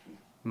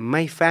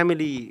 my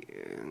family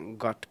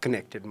got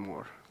connected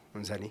more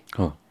हुन्छ नि।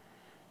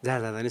 जहाँ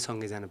जाँदा नि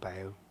सँगै जानु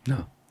पायो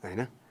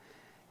होइन,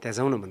 त्यहाँ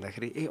जाउँ न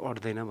भन्दाखेरि ए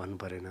अट्दैन भन्नु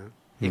परेन,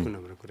 एक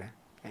नम्बर कुरा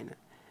होइन।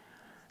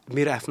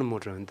 मेरो आफ्नो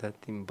मोटर हो नि त,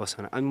 तिमी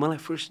बस न। अनि मलाई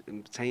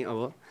फर्स्ट चाहिँ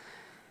अब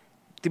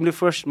तिमीले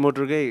फर्स्ट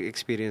मोटरकै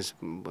एक्सपिरियन्स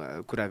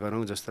कुरा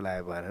गरौँ जस्तो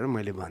लाग्यो भनेर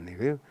मैले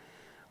भनिदिएको यो।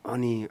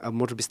 अनि अब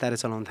मोटर बिस्तारै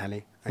चलाउन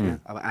थालेँ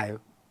होइन, अब आयो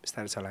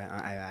बिस्तारै चलाएँ,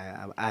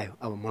 आयो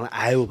अब मलाई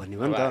आयो भन्ने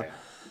भयो नि त।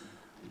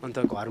 अन्त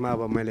घरमा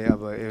अब मैले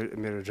अब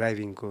मेरो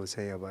ड्राइभिङको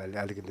चाहिँ अब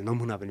अलिकति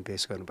नमुना पनि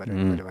पेस गर्नु पऱ्यो।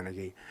 मैले भने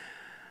कि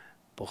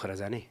पोखरा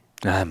जाने,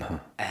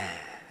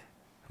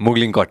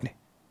 मुगलिङ कट्ने,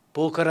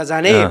 पोखरा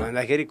जाने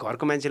भन्दाखेरि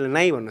घरको मान्छेले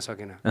नाइ भन्न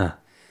सकेन,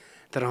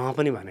 तर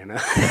पनि भनेन।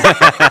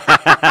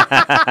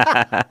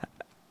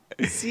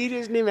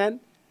 सिरियसली म्यान,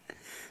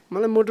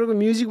 मलाई मोटरको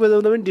म्युजिक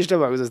बजाउँदा पनि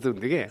डिस्टर्ब भएको जस्तो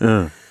हुन्थ्यो क्या।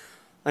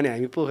 अनि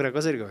हामी पोखरा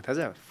कसरी गएको थाहा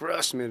छ?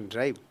 फर्स्ट मेरो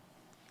ड्राइभ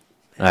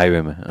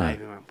हाइवेमा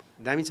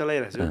दामी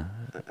चलाइरहेको छु।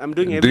 आम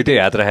डुइङ दुईटै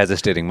हात राखेको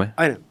स्टेरिङमा,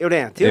 होइन एउटै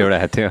हात थियो, एउटा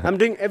हात थियो। आम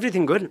डुइङ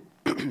एभ्रिथिङ गुड,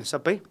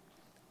 सबै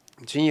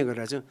चाहिँ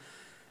गरिरहेको छु।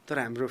 तर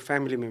हाम्रो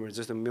फ्यामिली मेम्बर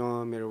जस्तो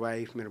म, मेरो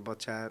वाइफ, मेरो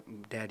बच्चा,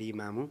 ड्याडी,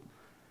 मामु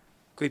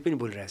कोही पनि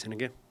बोलिरहेको छैन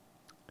क्या।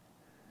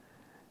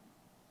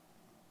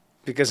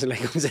 बिकज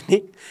लाइक हुन्छ नि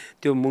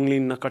त्यो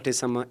मुङ्लिङ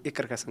नकटेसम्म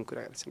एकअर्कासँग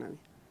कुरा गर्छन् हामी,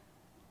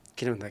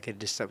 किन भन्दाखेरि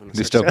डिस्टर्ब हुन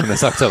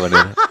सक्छ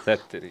भनेर।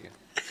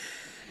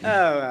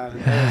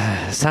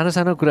 सानो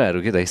सानो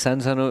कुराहरू के दाइ,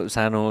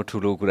 सानो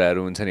ठुलो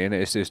कुराहरू हुन्छ नि होइन,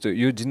 यस्तो यस्तो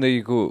यो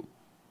जिन्दगीको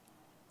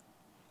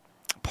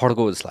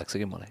फड्को जस्तो लाग्छ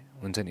कि मलाई,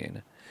 हुन्छ नि होइन।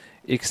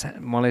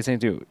 मलाई चाहिँ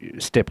त्यो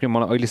स्टेप के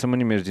मलाई अहिलेसम्म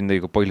नि मेरो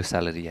जिन्दगीको पहिलो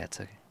स्यालेरी याद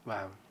छ कि,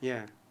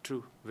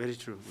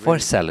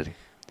 फर्स्ट स्यालेरी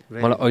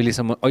मलाई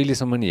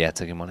अहिलेसम्म नि याद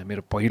छ कि मलाई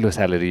मेरो पहिलो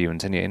स्यालेरी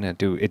हुन्छ नि होइन,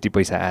 त्यो यति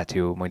पैसा आएको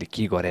थियो, मैले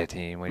के गरेको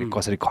थिएँ, मैले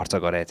कसरी खर्च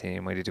गरेको थिएँ,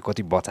 मैले त्यो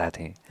कति बचाएको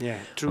थिएँ,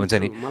 हुन्छ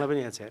नि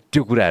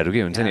त्यो कुराहरू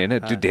के हुन्छ नि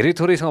होइन। त्यो धेरै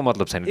थोरैसँग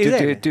मतलब छैन,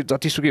 त्यो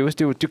जतिसुकै होस्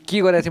त्यो के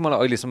गरेको थिएँ मलाई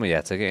अहिलेसम्म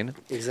याद छ कि होइन।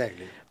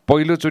 एक्ज्याक्टली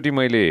पहिलोचोटि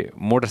मैले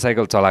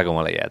मोटरसाइकल चलाएको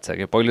मलाई याद छ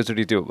कि,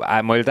 पहिलोचोटि त्यो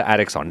मैले त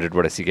RX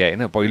 100बाट सिकेँ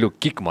होइन। पहिलो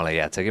किक मलाई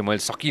याद छ कि,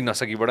 मैले सकि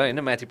नसकीबाट होइन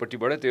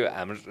माथिपट्टिबाट त्यो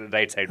हाम्रो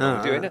राइट साइडमा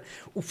हुन्थ्यो होइन,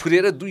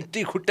 उफ्रेर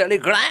दुइटै खुट्टाले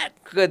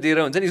गडाक्क दिएर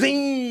हुन्छ नि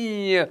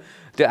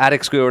त्यो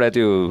RX को एउटा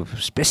त्यो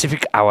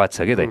स्पेसिफिक आवाज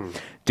छ कि दाइ,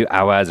 त्यो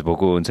आवाज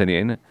भएको हुन्छ नि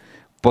होइन।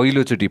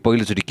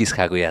 पहिलोचोटि किस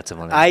खाएको याद छ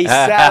मलाई।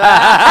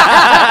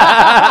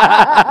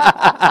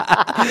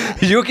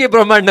 यो के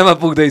ब्रह्माण्डमा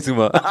पुग्दैछु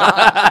म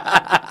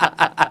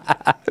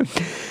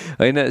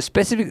होइन।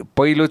 स्पेसिफिक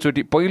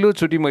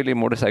पहिलोचोटि मैले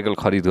मोटरसाइकल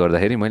खरिद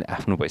गर्दाखेरि मैले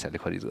आफ्नो पैसाले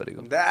खरिद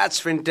गरेको।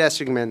 That's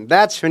fantastic man,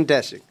 that's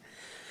fantastic.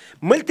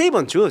 मैले त्यही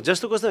भन्छु,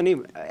 जस्तो कस्तो नि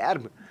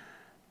यार,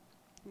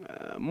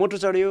 मोटर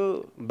चढ्यो,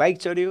 बाइक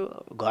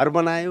चढ्यो, घर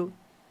बनायो,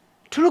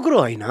 ठुलो कुरो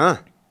होइन।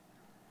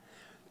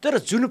 तर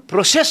जुन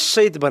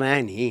प्रोसेससहित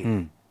बनायो नि,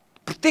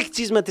 प्रत्येक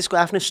चिजमा त्यसको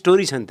आफ्नो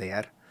स्टोरी छ नि त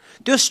यार।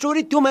 त्यो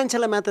स्टोरी त्यो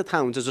मान्छेलाई मात्र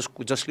थाहा हुन्छ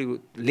जसले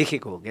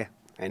लेखेको हो क्या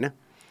होइन।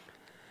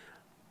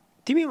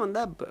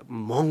 तिमीभन्दा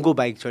महँगो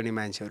बाइक चढ्ने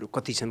मान्छेहरू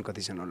कति छन्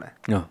होला,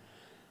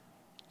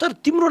 तर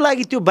तिम्रो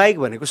लागि त्यो बाइक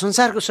भनेको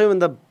संसारको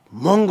सबैभन्दा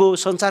महँगो,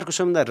 संसारको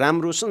सबैभन्दा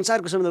राम्रो,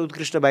 संसारको सबैभन्दा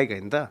उत्कृष्ट बाइक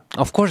होइन त?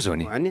 अफकोर्स हो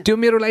नि, त्यो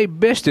मेरो लागि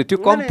बेस्ट थियो। त्यो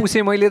कम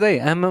पुसेँ मैले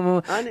दाइ, आमामा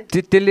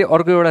त्यसले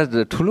अर्को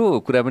एउटा ठुलो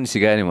कुरा पनि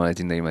सिकायो नि मलाई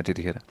जिन्दगीमा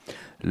त्यतिखेर।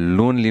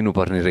 लोन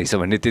लिनुपर्ने रहेछ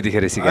भन्ने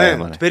त्यतिखेर सिकायो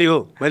मलाई। फेरि हो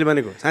मैले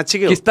भनेको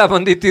साँच्चीकै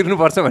किस्ताबन्दी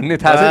तिर्नुपर्छ भन्ने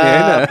थाहा छ नि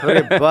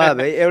होइन।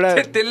 एउटा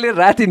त्यसले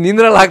राति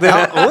निन्द्रा लाग्दैन।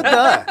 हो त,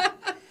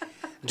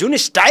 जुन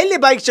स्टाइलले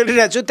बाइक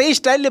चलिरहेको छु त्यही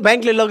स्टाइलले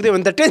ब्याङ्कले लगिदियो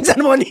भने त टेन्सन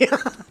भयो नि,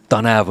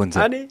 तनाव हुन्छ।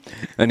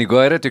 अनि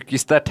गएर त्यो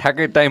किस्ता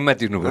ठ्याक्कै टाइममा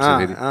तिर्नुपर्छ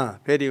फेरि।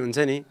 फेरि हुन्छ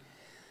नि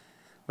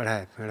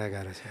बडा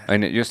गाह्रो छ।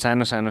 होइन यो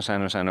सानो सानो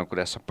सानो सानो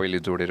कुरा सबैले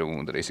जोडेर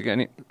हुँदो रहेछ कि।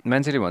 अनि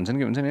मान्छेले भन्छन्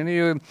कि हुन्छ नि होइन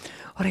यो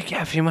अरे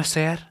क्या फेमस छ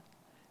यार,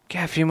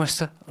 क्या फेमस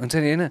छ हुन्छ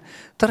नि होइन,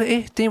 तर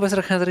त्यहीँ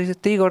बसेर खाँदो रहेछ,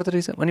 त्यही गर्दो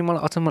रहेछ। अनि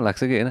मलाई अचम्म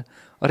लाग्छ कि होइन,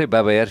 अरे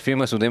बाबा यार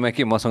फेमस हुँदैमा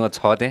के मसँग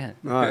छ त्यहाँ?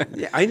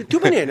 होइन त्यो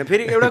पनि होइन।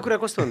 फेरि एउटा कुरा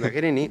कस्तो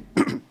भन्दाखेरि नि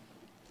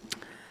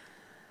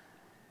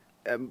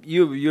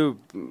यो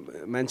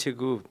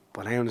मान्छेको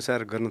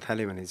भनाइअनुसार गर्न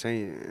थाल्यो भने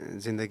चाहिँ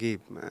जिन्दगी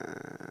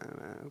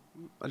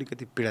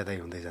अलिकति पीडादायी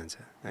हुँदै जान्छ,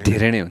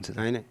 धेरै नै हुन्छ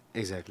होइन।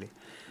 एक्ज्याक्टली।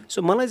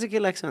 सो मलाई चाहिँ के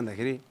लाग्छ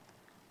भन्दाखेरि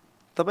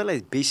तपाईँलाई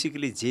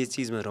बेसिकली जे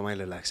चिजमा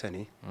रमाइलो लाग्छ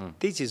नि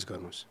त्यही चिज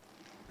गर्नुहोस्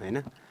होइन।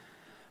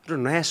 र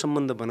नयाँ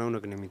सम्बन्ध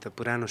बनाउनको निमित्त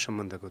पुरानो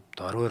सम्बन्धको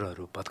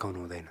धरोहरहरू भत्काउनु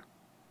हुँदैन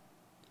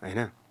होइन।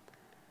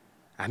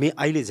 हामी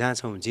अहिले जहाँ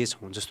छौँ जे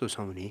छौँ जस्तो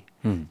छौँ नि,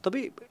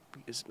 तपाईँ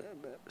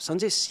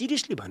सञ्जय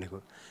सिरियसली भनेको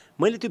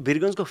मैले त्यो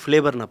वीरगन्जको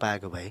फ्लेभर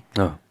नपाएको भए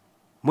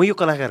म यो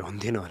कलाकार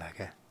हुन्थेन होला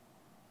क्या,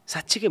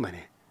 साँच्चीकै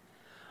भने।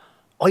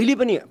 अहिले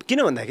पनि किन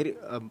भन्दाखेरि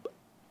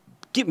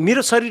के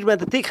मेरो शरीरमा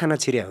त त्यही खाना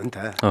छिर्या हो नि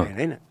त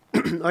होइन।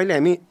 अहिले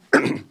हामी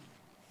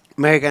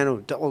म्यागानो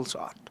डबल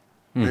सर्ट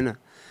होइन,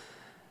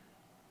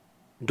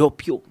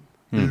 डोपियो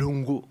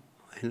लुङ्गो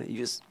होइन,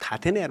 यो थाहा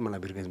थिएन यार मलाई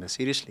वीरगन्जमा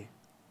सिरियसली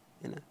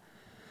होइन।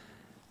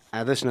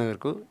 आदर्श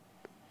नगरको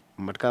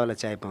मटकावाला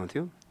चाय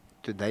पाउँथ्यो,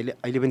 त्यो दाइले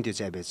अहिले पनि त्यो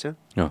चाय बेच्छ।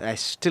 I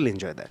still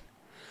enjoy that.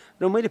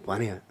 र मैले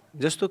भने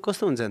जस्तो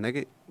कस्तो हुन्छ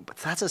भन्दाखेरि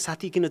साँच्चै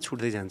साथी किन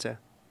छुट्दै जान्छ,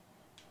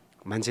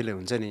 मान्छेले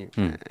हुन्छ नि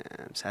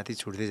साथी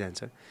छुट्दै जान्छ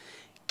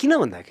किन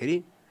भन्दाखेरि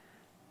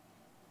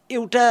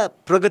एउटा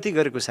प्रगति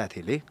गरेको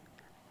साथीले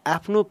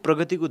आफ्नो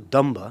प्रगतिको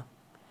दम्भ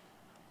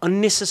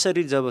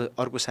अननेसेसरी जब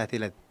अर्को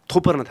साथीलाई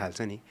थोपर्न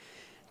थाल्छ नि,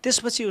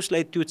 त्यसपछि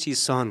उसलाई त्यो चिज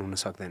सहन हुन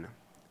सक्दैन।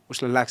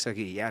 उसलाई लाग्छ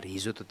कि यार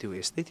हिजो त त्यो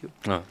यस्तै थियो।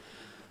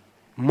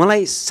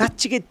 मलाई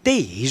साँच्चीकै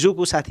त्यही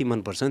हिजोको साथी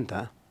मनपर्छ नि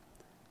त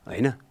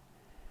होइन।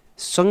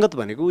 सङ्गत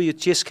भनेको यो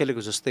चेस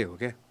खेलेको जस्तै हो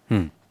क्या।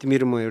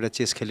 तिमीहरू म एउटा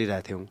चेस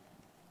खेलिरहेको थियौँ,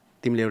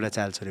 तिमीले एउटा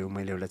चाल चल्यौ,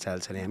 मैले एउटा चाल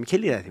चलेँ, हामी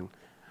खेलिरहेको थियौँ।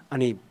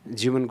 अनि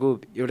जीवनको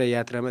एउटा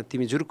यात्रामा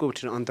तिमी जुरुक्क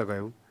उठेर अन्त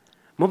गयौ,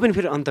 म पनि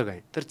फेरि अन्त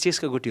गएँ, तर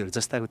चेसका गोटीहरू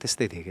जस्ताको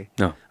त्यस्तै थिएँ कि।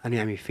 अनि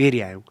हामी फेरि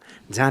आयौँ,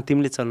 जहाँ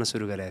तिमीले चल्न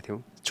सुरु गरेका थियौ,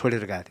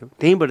 छोडेर गएको थियौ,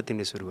 त्यहीँबाट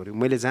तिमीले सुरु गर्यौ,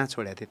 मैले जहाँ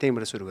छोडेको थिएँ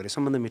त्यहीँबाट सुरु गरेँ।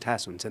 सम्बन्ध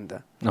मिठास हुन्छ नि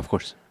त,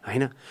 अफकोर्स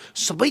होइन।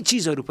 सबै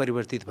चिजहरू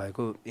परिवर्तित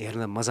भएको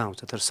हेर्न मजा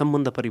आउँछ, तर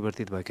सम्बन्ध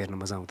परिवर्तित भएको हेर्न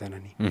मजा आउँदैन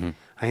नि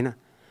होइन।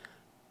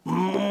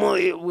 म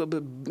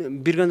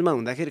वीरगन्जमा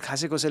हुँदाखेरि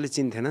खासै कसैले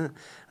चिन्थेन,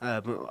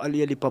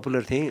 अलिअलि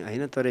पपुलर थिएँ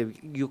होइन, तर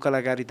यो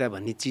कलाकारिता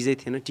भन्ने चिजै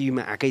थिएन,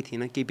 टिभीमा आएकै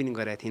थिएन, केही पनि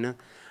गरेको थिइनँ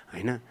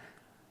होइन।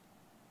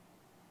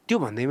 त्यो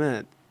भन्दैमा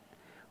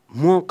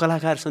म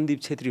कलाकार सन्दीप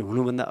छेत्री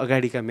हुनुभन्दा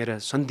अगाडिका मेरा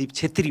सन्दीप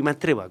छेत्री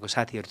मात्रै भएको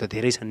साथीहरू त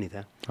धेरै छन् नि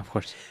त।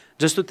 अफकोर्स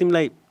जस्तो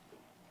तिमीलाई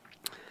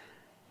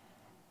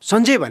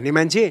सञ्जय भन्ने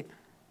मान्छे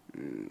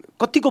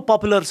कतिको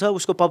पपुलर छ,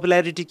 उसको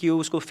पपुलारिटी के हो,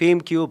 उसको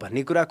फेम के हो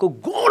भन्ने कुराको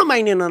गोड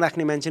माइने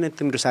नराख्ने मान्छे नै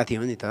तिम्रो साथी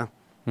हो नि त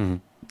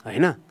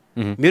होइन।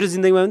 मेरो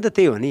जिन्दगीमा पनि त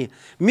त्यही हो नि।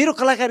 मेरो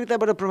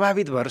कलाकारिताबाट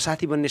प्रभावित भएर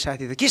साथी बन्ने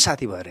साथी त के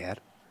साथी भएर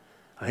यार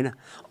होइन।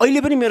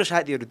 अहिले पनि मेरो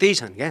साथीहरू त्यही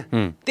छन् क्या,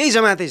 त्यही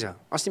जमातै छ।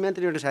 अस्ति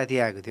मात्रै एउटा साथी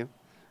आएको थियो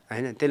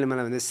होइन, त्यसले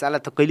मलाई भन्दा साला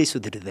त कहिल्यै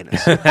सुध्रिँदैन।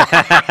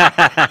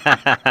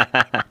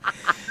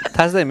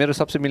 थाहा छ मेरो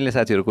सबसे मिल्ने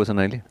साथीहरू को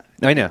छन् अहिले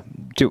होइन।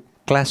 त्यो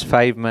क्लास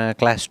 5 मा,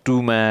 क्लास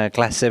 2 मा,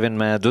 क्लास 7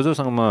 मा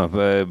जोसँग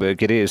म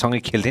के अरे सँगै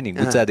खेल्थेँ नि,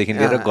 गुच्चादेखि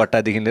लिएर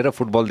गट्टादेखि लिएर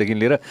फुटबलदेखि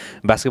लिएर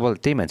बास्केटबल,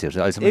 त्यही मान्छेहरू छ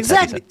अहिलेसम्म।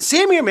 Exactly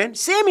same here man,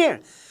 same here.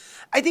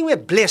 I think we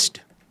are blessed.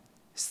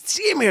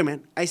 Same here man.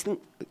 I think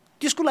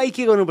त्यसको लागि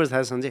के गर्नुपर्छ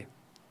थाहा Sanjay,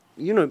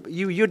 you know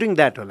you doing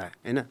that होला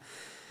होइन।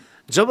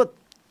 जब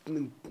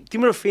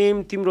तिम्रो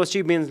फेम, तिम्रो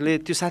अचिभमेन्ट्सले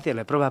त्यो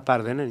साथीहरूलाई प्रभाव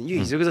पार्दैन नि। यो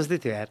हिजोको जस्तै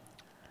थियो यार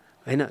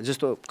होइन।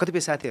 जस्तो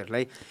कतिपय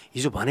साथीहरूलाई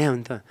हिजो भने हो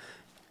नि त,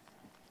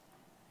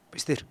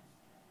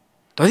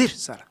 तदिर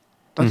साला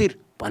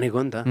तदिर भनेको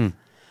हो नि त।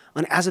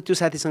 अनि आज त्यो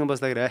साथीसँग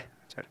बस्दाखेरि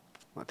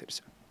म तिर्छ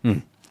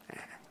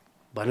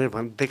भनेर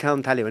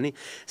देखाउन थाल्यो भने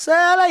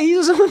साला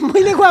हिजोसम्म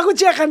मैले खुवाएको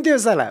चिया खान्थ्यो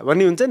साला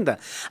भन्ने हुन्छ नि त।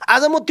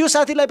 आज म त्यो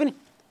साथीलाई पनि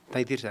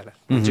तैतिर साला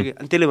हुन्छ कि,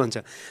 अनि त्यसले भन्छ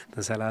त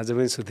साला आज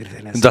पनि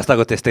सुध्रिँदैन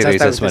जस्ताको त्यस्तै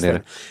रहेछ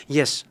भनेर।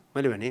 यस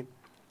मैले भने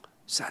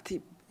साथी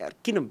यार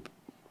किन,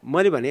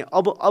 मैले भने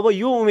अब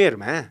यो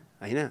उमेरमा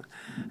होइन,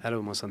 हेलो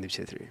म सन्दीप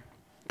छेत्री,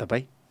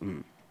 तपाईँ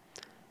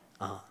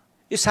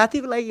यो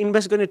साथीको लागि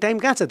इन्भेस्ट गर्ने टाइम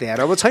कहाँ छ त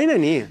यार, अब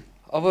छैन नि।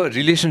 अब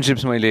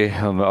रिलेसनसिप्स मैले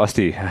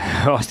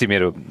अस्ति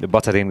मेरो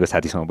बच्चादेखिको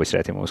साथीसँग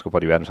बसिरहेको थिएँ, म उसको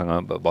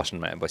परिवारसँग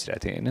बस्नुमा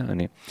बसिरहेको थिएँ होइन।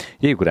 अनि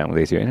यही कुरा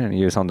हुँदै थियो होइन।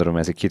 यो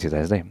सन्दर्भमा चाहिँ के थियो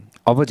थाहा छ,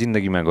 अब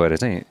जिन्दगीमा गएर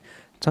चाहिँ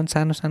झन्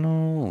सानो सानो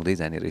हुँदै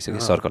जाने रहेछ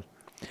कि सर्कल।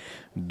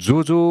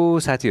 जो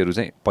साथीहरू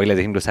चाहिँ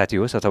पहिलादेखिको साथी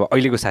होस् अथवा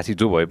अहिलेको साथी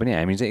जो भए पनि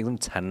हामी चाहिँ एकदम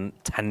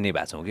छान्ने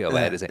भएको छौँ कि अब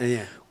आएर चाहिँ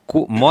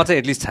म चाहिँ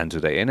एटलिस्ट छान्छु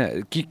त होइन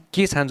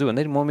के छान्छु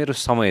भन्दाखेरि म मेरो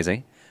समय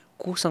चाहिँ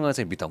कोसँग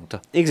चाहिँ बिताउँ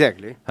त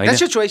exactly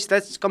that's your choice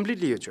that's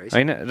completely your choice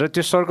होइन र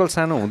त्यो सर्कल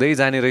सानो हुँदै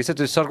जाने रहेछ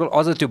त्यो सर्कल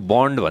अझ त्यो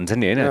बन्ड भन्छ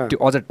नि होइन त्यो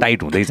अझ टाइट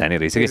हुँदै जाने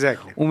रहेछ कि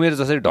उमेर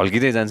जसरी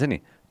ढल्किँदै जान्छ नि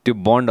त्यो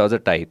बन्ड अझ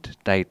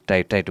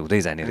टाइट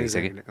हुँदै जाने रहेछ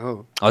कि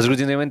हजुरको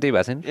जिन्दगीमा पनि त्यही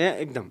भएको छ नि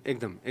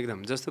एकदम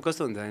जस्तो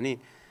कस्तो हुन्छ नि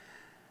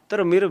तर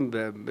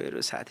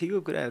मेरो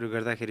साथीको कुराहरू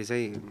गर्दाखेरि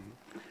चाहिँ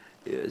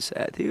यो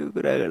साथीको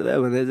कुरा गर्दा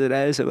भन्दा चाहिँ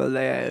रायो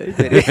सबललाई आयो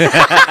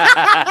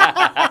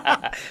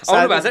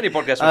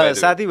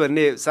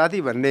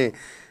साथी भन्ने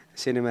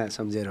सिनेमा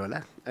सम्झेर होला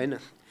होइन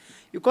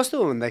यो कस्तो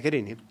हो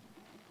भन्दाखेरि नि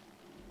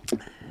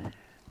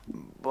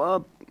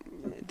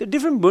त्यो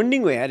डिफ्रेन्ट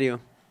बन्डिङ हो यार यो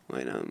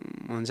होइन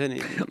हुन्छ नि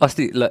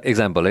अस्ति ल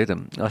एक्जाम्पल है त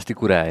अस्ति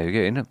कुरा आयो कि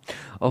होइन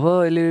अब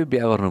अहिले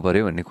बिहा गर्नु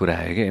पऱ्यो भन्ने कुरा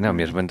आयो कि होइन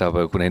मेरो पनि त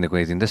अब कुनै न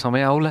कुनै दिन त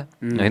समय आउला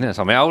होइन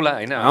समय आउला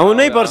होइन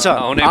आउनै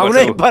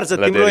पर्छ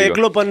तिम्रो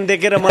एक्लोपन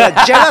देखेर मलाई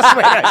जेलस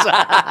भइरहेछ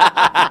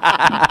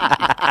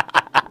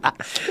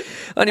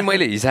अनि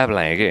मैले हिसाब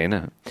लाएँ कि होइन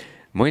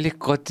मैले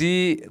कति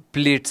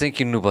प्लेट चाहिँ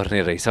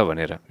किन्नुपर्ने रहेछ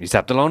भनेर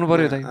हिसाब त लाउनु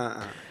पऱ्यो त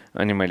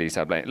अनि मैले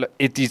हिसाब लाएँ ल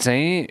यति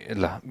चाहिँ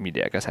ल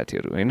मिडियाका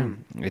साथीहरू होइन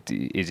यति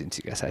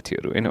एजेन्सीका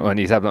साथीहरू होइन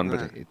अनि हिसाब लाउनु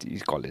पर्छ यति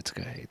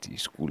कलेजका यति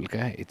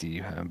स्कुलका यति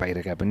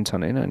बाहिरका पनि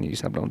छन् होइन अनि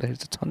हिसाब लाउँदाखेरि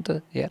त छन्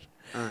त यार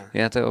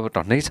यहाँ त अब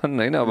टन्नै छन्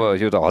होइन अब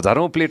यो त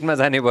हजारौँ प्लेटमा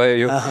जाने भयो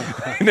यो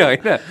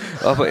होइन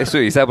अब यसो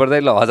हिसाब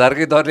गर्दा ल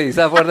हजारकै दरले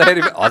हिसाब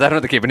गर्दाखेरि हजारमा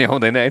त केही पनि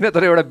आउँदैन होइन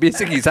तर एउटा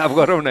बेसिक हिसाब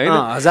गरौँ न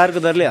होइन हजारको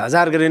दरले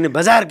हजार गऱ्यो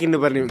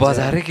भने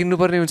बजारै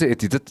किन्नुपर्ने हुन्छ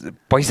यति त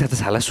पैसा त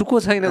छाला सुको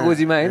छैन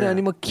गोजीमा होइन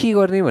अनि म के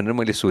गर्ने भनेर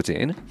मैले सोचेँ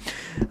होइन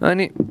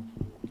अनि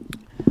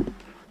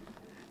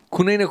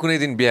कुनै न कुनै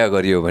दिन बिहा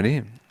गरियो भने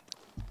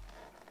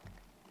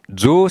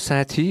जो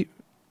साथी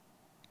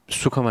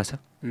सुखमा छ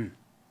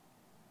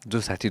जो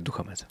साथी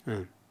दुःखमा छ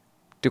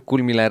त्यो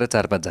कुल मिलाएर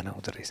 4-5 जना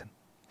हुँदो रहेछन्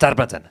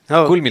 4-5 जना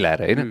कुल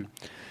मिलाएर होइन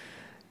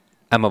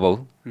आमा बाउ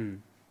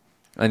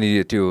अनि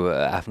त्यो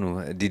आफ्नो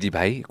दिदी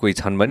भाइ कोही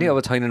छन् भने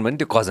अब छैनन् भने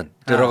त्यो कजन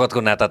त्यो रगतको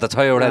नाता त छ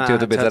एउटा त्यो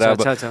त बेचारा अब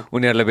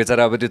उनीहरूलाई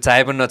बेचारा अब त्यो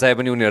चाहे पनि नचाहे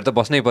पनि उनीहरू त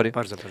बस्नै पर्यो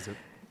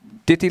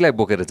त्यतिलाई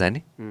बोकेर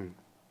जाने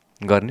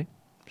गर्ने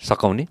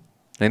सकाउने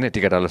होइन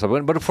टिकटहरूलाई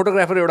सबै बरु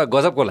फोटोग्राफर एउटा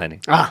गजबको लाने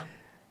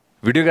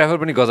भिडियोग्राफर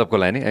पनि गजबको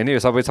लाने होइन यो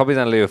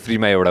सबैजनाले यो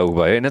फ्रीमा एउटा ऊ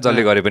भयो होइन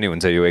जसले गरे पनि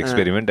हुन्छ यो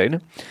एक्सपेरिमेन्ट होइन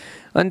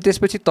अनि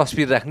त्यसपछि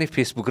तस्बिर राख्ने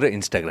फेसबुक र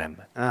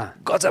इन्स्टाग्राममा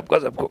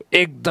गजबको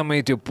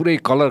एकदमै त्यो पुरै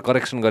कलर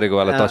करेक्सन गरेको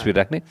वाला तस्बिर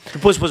राख्ने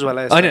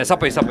होइन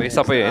सबै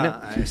होइन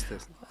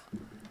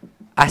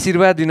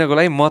आशीर्वाद दिनको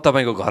लागि म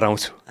तपाईँको घर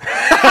आउँछु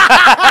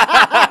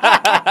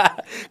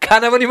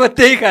खाना पनि म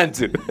त्यही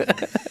खान्छु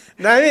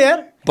यार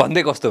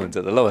भन्दै कस्तो हुन्छ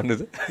त ल भन्नु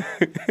त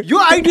यो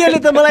आइडियाले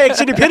त मलाई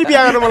एक्चुअली फेरि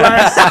बिहा गर्न मन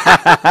लाग्यो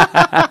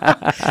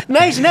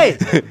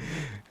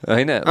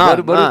होइन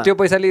बरु त्यो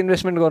पैसाले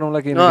इन्भेस्टमेन्ट गरौँला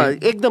कि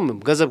एकदम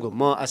गजबको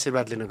म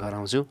आशीर्वाद लिन घर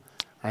आउँछु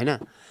होइन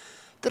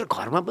तर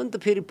घरमा पनि त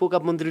फेरि पोका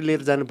मन्त्री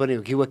लिएर जानुपर्ने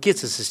हो कि वा के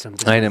छ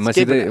सिस्टम होइन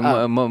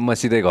म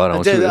सिधै घर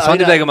आउँछु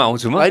सन्धिदाइकोमा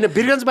आउँछु म होइन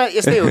वीरगन्जमा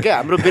यस्तै हो क्या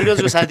हाम्रो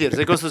वीरगन्जको साथीहरू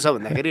चाहिँ कस्तो छ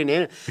भन्दाखेरि नि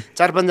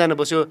 4-5 जना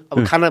बस्यो अब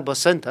खाना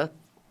बस्छ नि त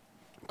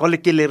कसले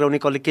के लिएर आउने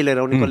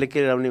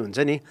हुन्छ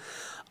नि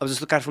अब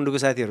जस्तो काठमाडौँको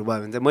साथीहरू भयो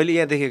भने चाहिँ मैले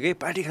यहाँ देखेँ कि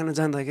पार्टी खान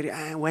जाँदाखेरि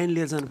वाइन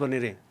लिएर जानुपर्ने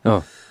रे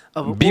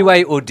अब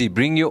BYOD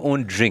bring your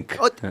own drink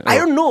I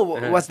don't know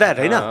what's that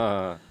होइन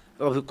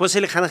अब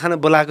कसैले खाना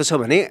बोलाएको छ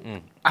भने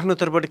आफ्नो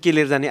तर्फबाट के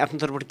लिएर जाने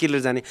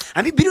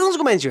हामी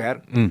वीरगन्जको मान्छे हो यार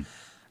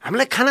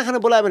हामीलाई खाना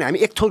बोलायो भने हामी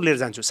एक थोक लिएर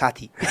जान्छौँ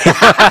साथी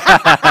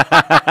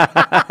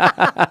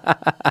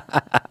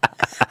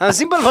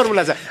सिम्पल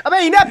फर्मुला छ अब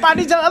हिँड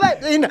पार्टी छ अब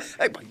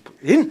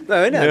हिँड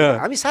होइन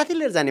हामी साथी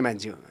लिएर जाने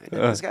मान्छे हो होइन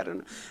त्यस कारण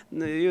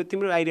यो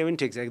तिम्रो आइडिया पनि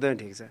ठिक छ एकदमै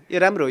ठिक छ यो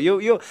राम्रो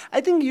यो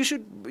आई थिङ्क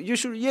यु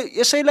सुड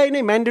यसैलाई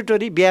नै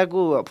म्यान्डेटरी बिहाको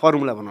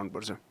फर्मुला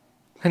बनाउनुपर्छ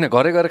होइन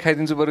घरै गएर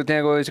खाइदिन्छु बरु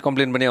त्यहाँ गएपछि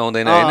कम्प्लेन पनि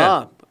आउँदैन होइन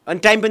अनि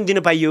टाइम पनि दिन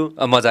पाइयो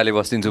मजाले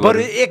बसिदिन्छु बरु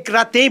एक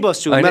रात त्यही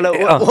बस्छु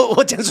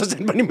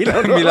ओछ्यान पनि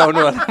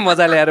मिलाउनु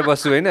मजाले आएर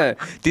बस्छु होइन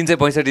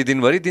 365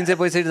 दिनभरि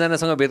 365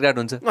 जनासँग भेटघाट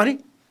हुन्छ अनि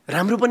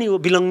राम्रो पनि हो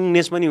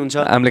बिलोङनेस पनि हुन्छ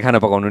हामीले खाना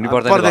पकाउनु नि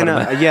पर्दैन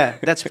या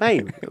द्याट्स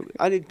फाइन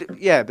अनि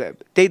या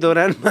त्यही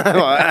दौरान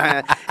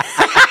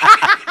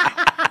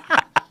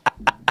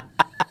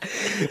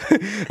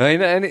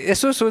होइन अनि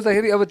यसो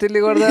सोच्दाखेरि अब त्यसले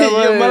गर्दा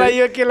मलाई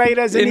यो के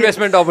लागिरहेछ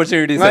इन्भेस्टमेन्ट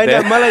अपर्च्युनिटी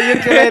छ मलाई यो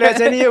के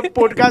लागिरहेछ नि यो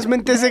पोडकास्ट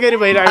पनि त्यसै गरी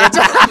भइरहेको छ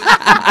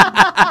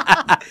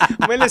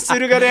मैले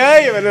सुरु गरेँ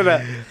है भनेर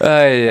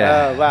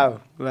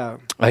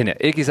होइन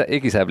एक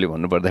हिसाबले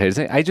भन्नुपर्दाखेरि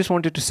चाहिँ I just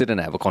wanted to seat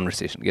and have a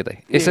conversation के त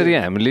यसरी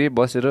हामीले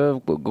बसेर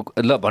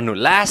ल भन्नु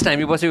लास्ट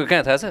हामी बसेको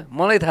कहाँ थाहा छ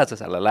मलाई थाहा छ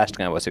साला लास्ट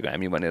कहाँ बसेको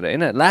हामी भनेर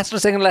होइन लास्ट र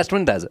सेकेन्ड लास्ट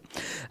पनि थाहा छ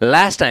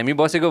लास्ट हामी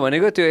बसेको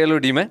भनेको त्यो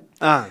एलओडीमा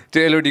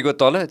त्यो एलओडीको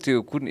तल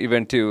त्यो कुन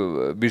इभेन्ट थियो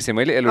बिर्सेँ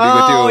मैले एलओडीको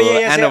त्यो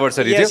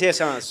एनिभर्सरी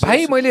थियो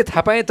भाइ मैले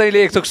थाहा पाएँ तैँले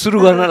एकचोक सुरु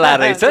गर्न ला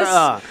रहेछस्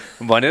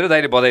भनेर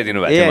दाइले बधाइदिनु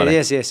भएको थियो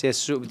मलाई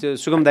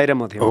सुगम दाइ र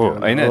म थियो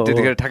होइन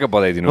त्यतिखेर ठ्याक्कै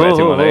बधाइदिनु भएको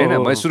थियो मलाई होइन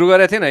मैले सुरु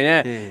गरेको थिएन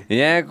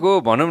यहाँ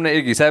त्यहाँको भनौँ न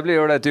एक हिसाबले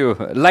एउटा त्यो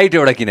लाइट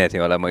एउटा किनेको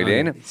थिएँ होला मैले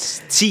होइन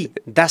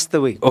द्याट्स द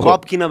वे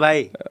कप किन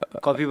भाइ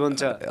कफी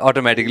बन्छ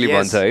अटोमेटिकली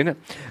बन्छ होइन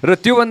र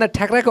त्योभन्दा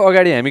ठ्याक्राको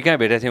अगाडि हामी कहाँ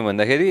भेटेको थियौँ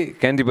भन्दाखेरि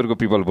क्यान्दिपुरको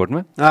पिपल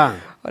बोटमा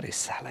अरे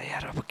साला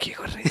यार अब के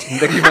गर्ने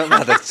जिन्दगीमा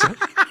मात्र छ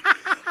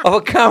अब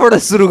कहाँबाट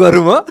सुरु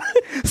गरौँ म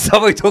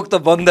सबै थोक त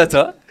बन्द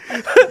छ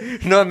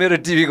न मेरो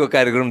टिभीको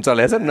कार्यक्रम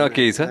चलेको छ न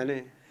केही छ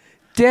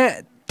त्यहाँ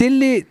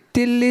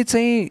त्यसले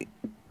चाहिँ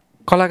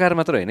कलाकार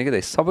मात्र होइन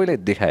कि सबैलाई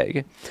देखायो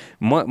कि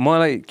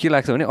मलाई के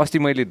लाग्छ भने अस्ति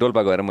मैले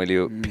डोल्पा गएर मैले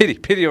यो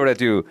फेरि एउटा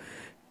त्यो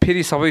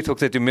फेरि सबै थोक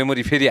चाहिँ त्यो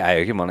मेमोरी फेरि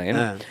आयो कि मलाई होइन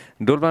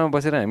डोल्पामा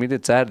बसेर हामीले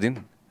 4 दिन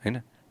होइन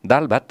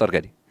दाल भात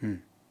तरकारी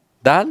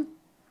दाल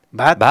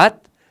भात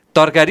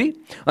तरकारी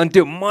अनि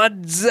त्यो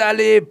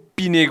मजाले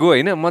पिनेको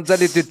होइन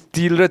मजाले त्यो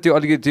तिल र त्यो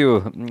अलिकति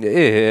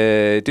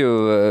त्यो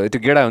त्यो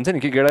गेडा हुन्छ नि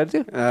के गेडा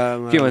त्यो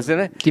के भन्छ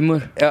त्यसलाई टिमुर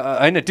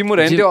होइन टिमुर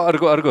होइन त्यो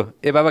अर्को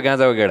ए बाबा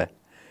गाँजाको गेडा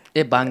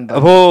ए बाङ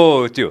हो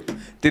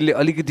त्यसले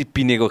अलिकति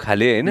पिनेको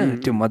खाले होइन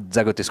त्यो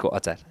मजाको त्यसको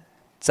अचार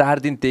 4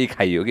 दिन त्यही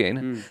खाइयो कि होइन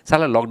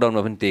साला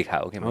लकडाउनमा पनि त्यही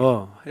खायो कि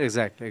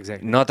एक्ज्याक्ट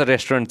न त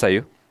रेस्टुरेन्ट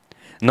चाहियो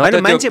न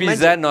त त्यो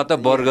पिज्जा न त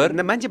बर्गर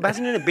मान्छे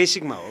बाँच्ने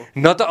बेसिकमा हो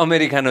न त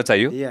अमेरिकानो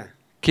चाहियो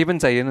केही पनि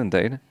चाहिएन नि त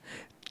होइन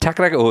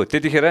ठ्याक्राको हो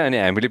त्यतिखेर अनि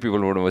हामीले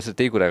पिपल बोर्डमा बसेर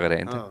त्यही कुरा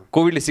गरायो नि त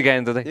कोभिडले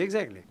सिकायो नि त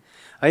एक्ज्याक्टली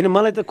होइन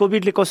मलाई त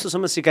कोभिडले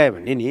कस्तोसम्म सिकायो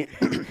भने नि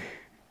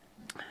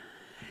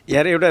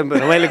यार एउटा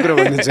रमाइलो कुरो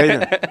भन्नु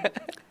छैन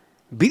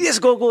विदेश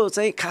गएको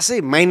चाहिँ खासै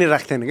माइने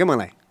राख्थेन क्या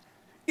मलाई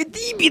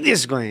यति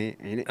विदेश गएँ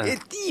होइन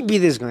यति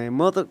विदेश गएँ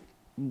म त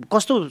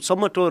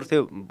कस्तोसम्म टोर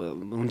थियो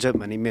हुन्छ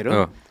भने मेरो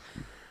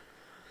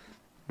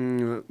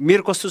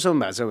कस्तोसम्म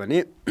भएको छ भने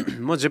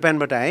म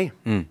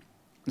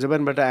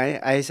जापानबाट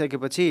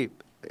आइसकेपछि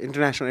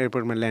इन्टरनेसनल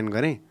एयरपोर्टमा ल्यान्ड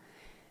गरेँ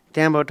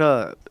त्यहाँबाट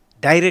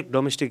डाइरेक्ट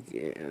डोमेस्टिक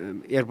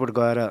एयरपोर्ट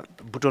गएर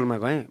बुटोलमा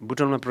गएँ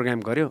बुटोलमा प्रोग्राम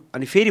गऱ्यो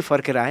अनि फेरि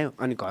फर्केर आयो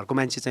अनि घरको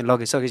मान्छे चाहिँ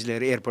लगेज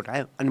लिएर एयरपोर्ट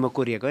आयो अनि म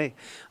कोरिया गएँ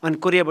अनि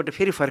कोरियाबाट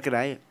फेरि फर्केर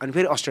आएँ अनि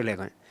फेरि अस्ट्रेलिया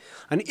गएँ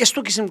अनि यस्तो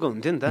किसिमको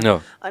हुन्थ्यो नि त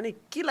अनि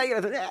के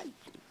लागिरहेको थियो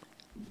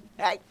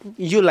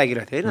यो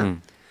लागिरहेको थियो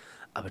होइन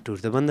अब टुर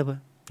त बन्द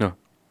भयो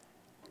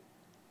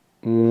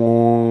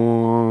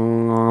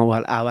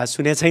आवाज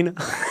सुनेको छैन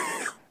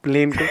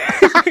प्लेनको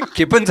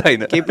के पनि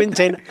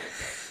छैन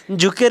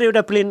झुकेर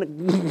एउटा प्लेन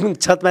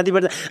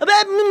छतमाथिबाट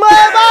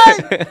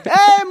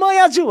म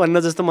यहाँ छु भन्न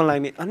जस्तो मलाई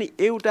लाग्ने अनि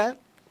एउटा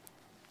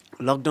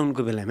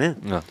लकडाउनको बेलामा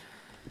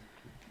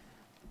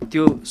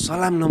त्यो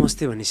सलाम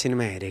नमस्ते भन्ने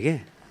सिनेमा हेरेँ क्या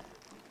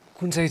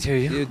कुन चाहिँ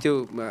थियो त्यो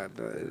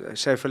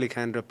सैफ अली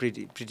खान र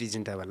प्रिटी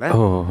जिन्टावाला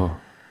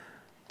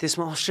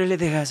त्यसमा अस्ट्रेलिया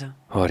देखाएको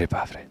छ अरे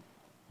बाफ्रे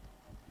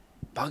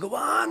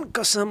भगवान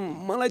कसम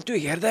मलाई त्यो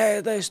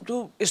हेर्दा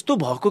यस्तो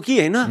भएको कि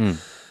होइन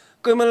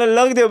कोही मलाई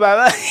लगिदियो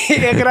बाबा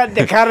एक रात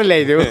देखाएर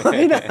ल्याइदियो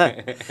होइन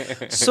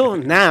so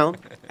now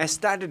I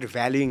started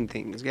भ्याल्युइङ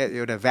things क्या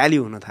एउटा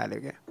भ्याल्यु हुन थाल्यो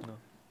क्या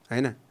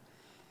होइन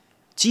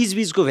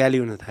चिजबिजको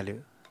भ्याल्यु हुन थाल्यो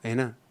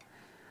होइन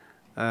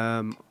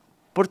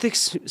प्रत्येक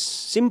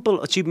सिम्पल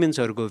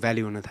अचिभमेन्ट्सहरूको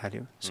भ्याल्यु हुन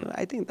थाल्यो so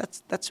I think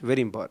that's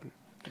very important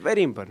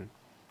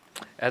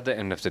at the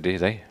and of the day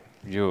है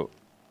यो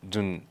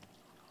जुन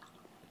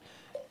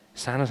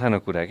सानो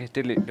कुरा के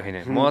त्यसले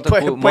होइन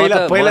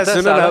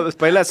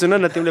पहिला सुन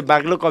न तिमीले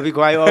बाक्लो कफी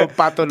खुवायो अब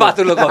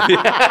पातलो कफी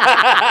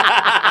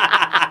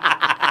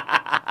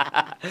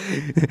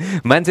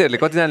मान्छेहरूले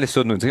कतिजनाले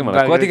सोध्नुहुन्छ कि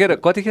मलाई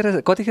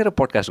कतिखेर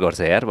पडकास्ट गर्छ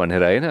यार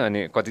भनेर होइन अनि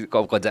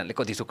कतिजनाले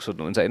कति सोख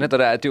सोध्नुहुन्छ होइन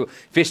तर त्यो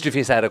फेस टु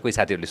फेस आएर कोही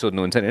साथीहरूले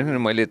सोध्नुहुन्छ नि होइन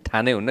मैले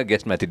थाहा नै हुन्न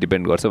गेस्टमाथि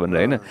डिपेन्ड गर्छ भनेर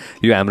होइन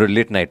यो हाम्रो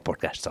लेट नाइट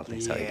पडकास्ट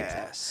चल्दैछ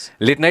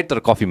लेट नाइट तर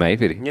कफीमा है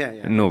फेरि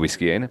नो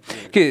विस्की होइन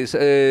के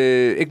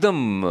एकदम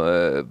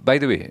by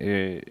the way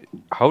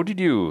how did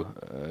you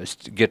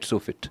get so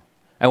fit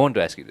I want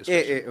to ask you this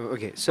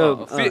okay so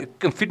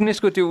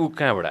फिटनेसको त्यो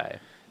कहाँबाट आयो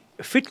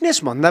फिटनेस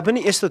भन्दा पनि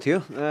यस्तो थियो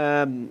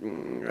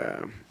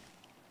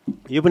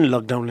यो पनि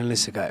लकडाउनले नै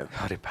सिकायो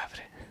अरे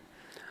बाफ्रे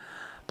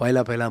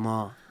पहिला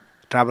म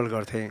ट्राभल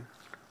गर्थेँ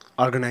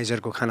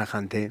अर्गनाइजरको खाना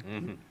खान्थेँ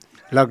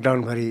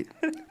लकडाउनभरि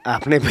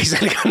आफ्नै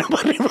पैसाले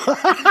खानुपर्ने भयो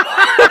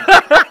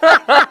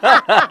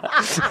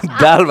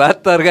दाल भात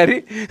तरकारी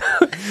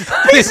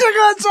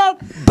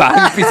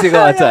पिसेको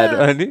अचार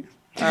अनि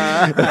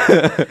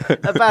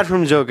अपार्ट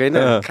फ्रम जोक होइन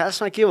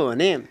खासमा के हो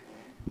भने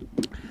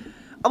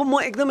अब म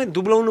एकदमै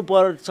दुब्लाउनु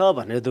पर्छ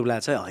भनेर दुब्ला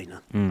चाहिँ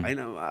होइन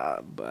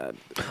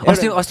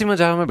अस्तिमा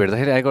जग्गामा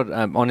भेट्दाखेरि I got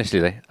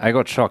honestly I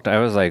got sucked I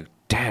was like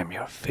dam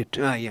you are fit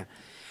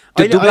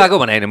त्यो दुब्लाको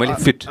भने मैले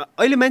फिट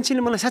अहिले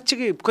मान्छेले मलाई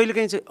साँच्चै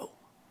कहिलेकाहीँ चाहिँ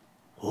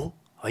हो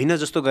होइन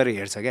जस्तो गरेर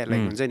हेर्छ क्या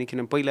लाइक हुन्छ नि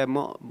किन पहिला म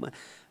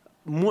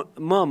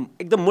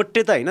एकदम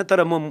मोटे त होइन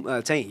तर म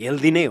चाहिँ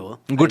हेल्दी नै हो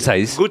गुड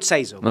साइज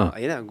हो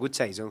होइन गुड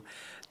साइज हो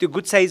त्यो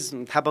गुड साइज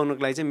थाहा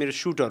पाउनुको लागि चाहिँ मेरो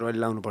सुटहरू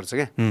अहिले लाउनुपर्छ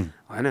क्या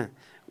होइन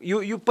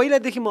यो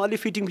पहिलादेखि म अलि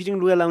फिटिङ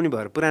लुगा लाउने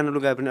भएर पुरानो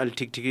लुगा पनि अलिक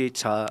ठिकै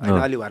छ होइन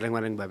अलि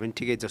वार्लाङ भए पनि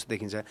ठिकै जस्तो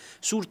देखिन्छ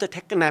सुट त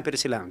ठ्याक्क नापेर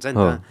सिला हुन्छ नि त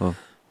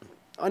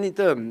अनि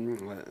त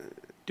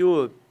त्यो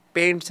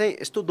पेन्ट चाहिँ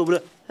यस्तो दोब्रो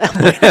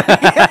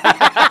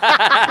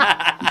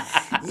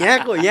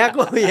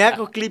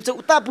यहाँको क्लिप चाहिँ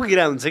उता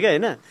पुगिरहेको हुन्छ क्या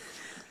होइन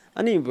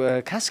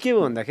अनि खास के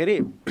हो भन्दाखेरि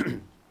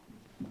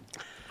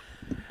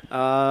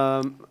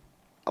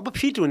अब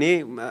फिट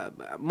हुने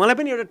मलाई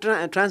पनि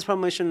एउटा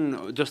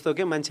ट्रान्सफर्मेसन जस्तो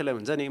के मान्छेलाई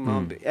हुन्छ नि,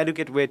 म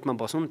एडुकेट वेटमा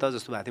बसौँ त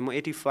जस्तो भएको थियो। म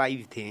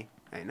 85 थिएँ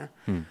होइन,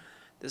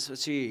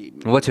 त्यसपछि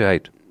What's your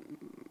height?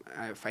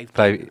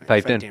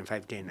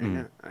 5'10"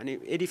 होइन, अनि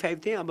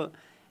 85 थिएँ, अब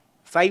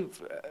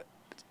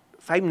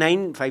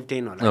 5'9",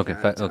 5'10" होला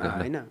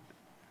होइन,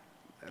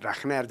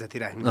 राख्ने यार जति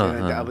राख्नु,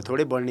 अब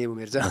थोरै बढ्ने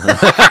उमेर छ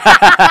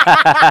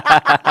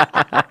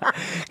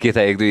के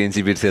था 1-2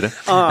 इन्ची बिर्सेर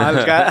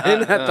हल्का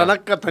होइन,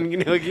 तनक्क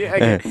तन्किने हो कि।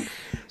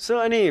 सो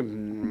अनि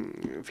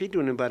फिट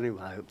हुनुपर्ने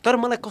भयो। तर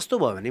मलाई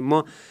कस्तो भयो भने म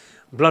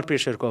ब्लड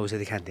प्रेसरको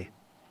औषधि खान्थेँ।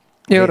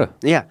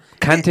 या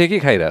खान्थेँ कि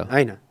खाइरह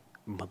होइन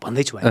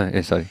भन्दैछु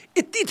सरी,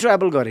 यति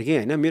ट्राभल गरेँ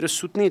कि होइन, मेरो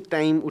सुत्ने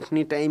टाइम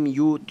उठ्ने टाइम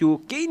यो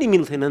त्यो केही नै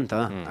मिल्थेन नि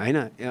त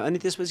होइन। अनि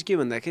त्यसपछि के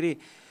भन्दाखेरि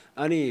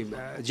अनि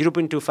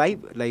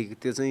 0.25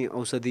 लाइक त्यो चाहिँ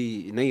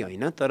औषधि नै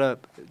होइन,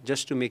 तर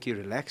just to make you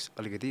relax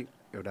अलिकति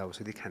एउटा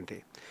औषधि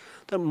खान्थेँ।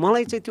 तर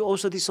मलाई चाहिँ त्यो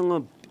औषधिसँग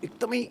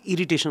एकदमै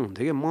इरिटेसन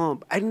हुन्थ्यो क्या। म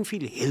I don't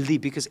feel healthy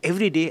because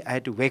every day I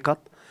head to wake up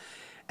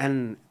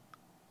and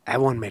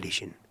have one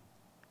medicine.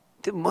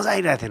 त्यो मजा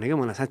आइरहेको थिएन क्या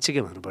मलाई साँच्चै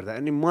भन्नुपर्दा।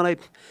 अनि मलाई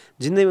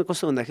जिन्दगीमा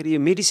कस्तो भन्दाखेरि यो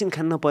मेडिसिन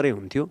खान नपरे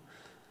हुन्थ्यो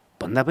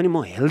भन्दा पनि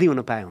म हेल्दी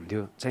हुन पाए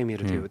हुन्थ्यो चाहिँ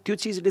मेरो त्यो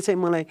चिजले चाहिँ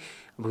मलाई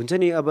हुन्छ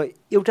नि। अब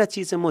एउटा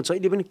चिज चाहिँ म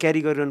जहिले पनि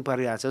क्यारी गरिरहनु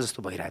परिरहेको छ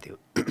जस्तो भइरहेको थियो।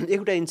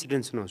 एउटा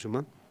इन्सिडेन्ट सुनाउँछु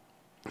म।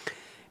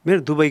 मेरो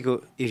दुबईको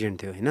एजेन्ट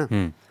थियो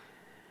होइन,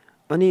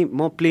 अनि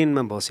म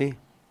प्लेनमा बसेँ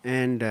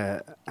एन्ड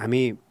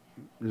हामी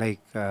लाइक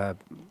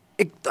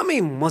एकदमै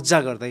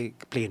मजा गर्दै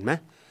प्लेनमा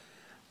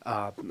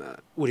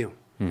उड्यौँ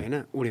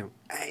होइन, उड्यौँ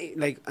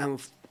लाइक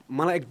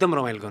मलाई एकदम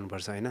रमाइलो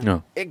गर्नुपर्छ होइन,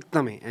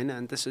 एकदमै होइन।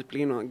 अनि त्यसपछि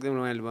प्लेनमा एकदम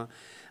रमाइलो भयो।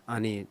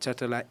 अनि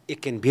चटला एक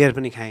क्यान बियर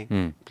पनि खाएँ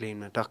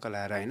प्लेनमा टक्क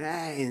लाएर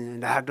होइन,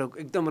 ढाडो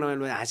एकदम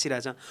रमाइलो भयो,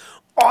 हाँसिरहेछ।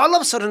 अल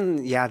अफ सडन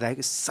याद आयो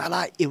कि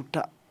साला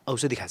एउटा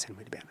औषधि खाएको छैन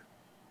मैले बिहान,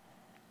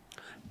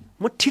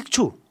 म ठिक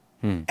छु,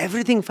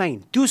 एभ्रिथिङ फाइन।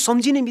 त्यो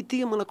सम्झिने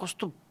बित्तिकै मलाई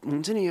कस्तो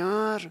हुन्छ नि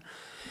यार,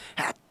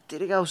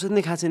 हातेरिका औषधि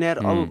नै खाएको छैन यार।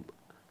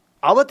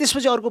 अब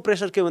त्यसपछि अर्को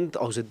प्रेसर के भने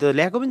औषधि त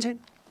ल्याएको पनि छैन,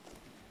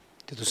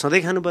 त्यो त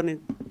सधैँ खानुपर्ने।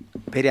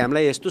 फेरि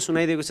हामीलाई यस्तो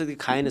सुनाइदिएको छ कि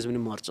खाएनस् भने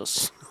मर्छस्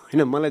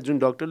होइन। मलाई जुन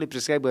डक्टरले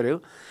प्रिस्क्राइब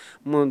गर्यो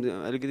म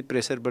अलिकति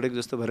प्रेसर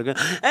बढेको जस्तो भएर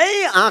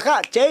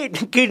आँखा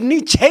चेट, किडनी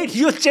चेट,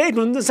 यो चेट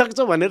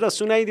हुनसक्छ भनेर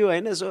सुनाइदियो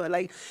होइन। So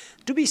like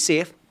to be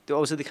safe त्यो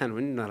औषधि खानु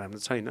पनि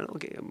नराम्रो छैन।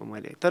 ओके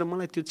मैले, तर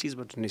मलाई त्यो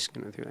चिजबाट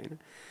निस्किनु थियो होइन।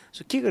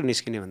 सो के गरेर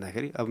निस्किने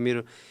भन्दाखेरि अब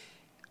मेरो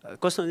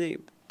कस्तो चाहिँ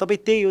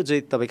तपाईँ त्यही हो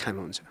जे तपाईँ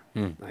खानुहुन्छ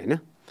होइन।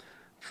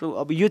 सो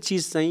अब यो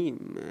चिज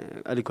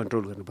चाहिँ अलिक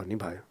कन्ट्रोल गर्नुपर्ने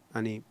भयो।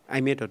 अनि आई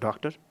मेट अ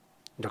डक्टर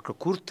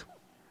कुर्थ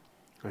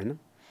होइन।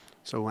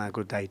 सो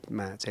उहाँको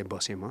डाइटमा चाहिँ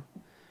बसेँ म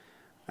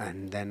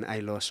and then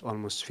I loss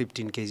almost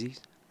 15 kg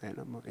होइन।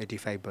 म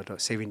 85बाट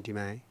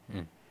 70मा आएँ।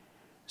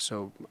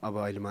 सो अब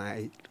अहिले म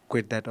आई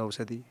क्विट द्याट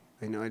औषधि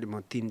होइन। अहिले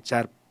म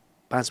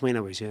 3-4-5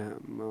 महिना भइसक्यो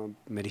म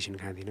मेडिसिन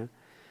खाँदिनँ।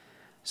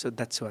 So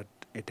that's what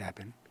it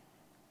happen.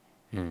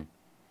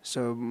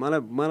 So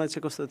मलाई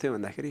चाहिँ कस्तो थियो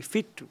भन्दाखेरि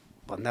फिट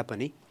भन्दा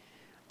पनि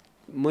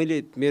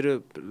मैले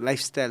मेरो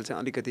लाइफस्टाइल चाहिँ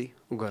अलिकति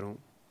गरौँ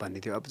भन्ने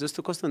थियो। अब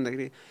जस्तो कस्तो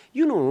भन्दाखेरि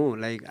यु नो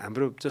लाइक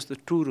हाम्रो जस्तो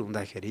टुर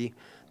हुँदाखेरि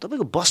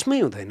तपाईँको बसमै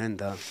हुँदैन नि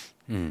त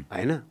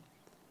होइन।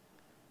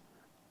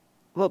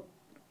 अब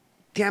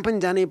त्यहाँ पनि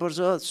जानै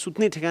पर्छ,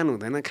 सुत्ने ठेगान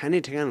हुँदैन, खाने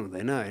ठेगान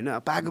हुँदैन होइन।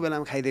 पाएको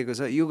बेलामा खाइदिएको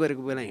छ, यो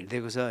गरेको बेला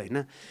हिँडिदिएको छ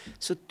होइन।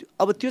 सो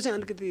अब त्यो चाहिँ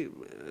अलिकति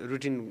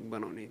रुटिन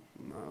बनाउने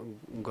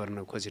गर्न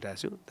खोजिरहेको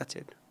छु। That's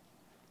it.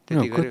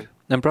 त्यति गऱ्यो।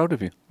 I'm proud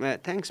of you.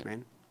 Thanks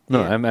man. No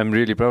I'm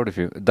really proud of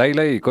you.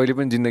 दाइलाई कहिले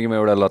पनि जिन्दगीमा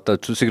एउटा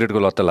लत्त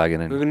सिगरेटको लत्त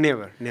लागेन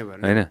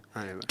नेभर होइन।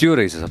 त्यो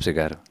रहेछ सबसे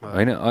गाह्रो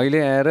होइन।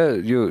 अहिले आएर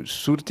यो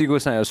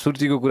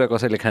सुर्तीको कुरा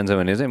कसैले खान्छ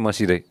भने चाहिँ म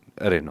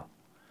सिधै अरे नो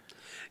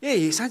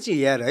ए साँच्ची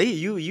यार है।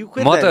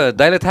 म त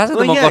दाइलाई थाहा छ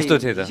त म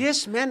कस्तो थिएँ त।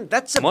 यस म्यान,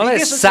 द्याट्स मलाई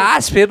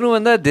सास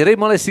फेर्नुभन्दा धेरै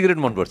मलाई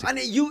सिगरेट मनपर्छ।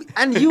 अनि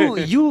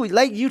you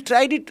like you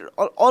tried it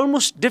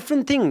almost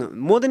different thing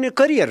more than your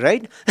career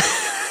right.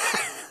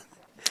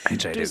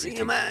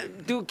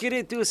 त्यो के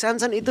अरे त्यो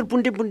सानसानो यत्रो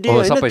पुन्टे होइन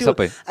त्यो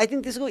आई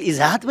थिङ्क त्यसको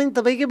इजात पनि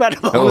तपाईँकैबाट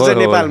भएको छ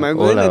नेपालमा।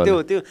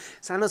 त्यो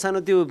सानो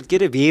त्यो के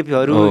अरे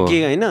भेपहरू के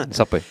होइन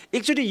सबै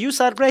एकचोटि you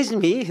surprise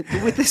me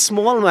with a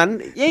small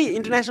one. यही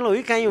इन्टरनेसनल हो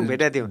कि कहीँ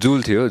भेटाएको थियो।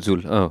 जुल थियो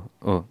जुल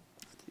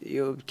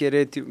यो के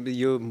अरे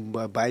यो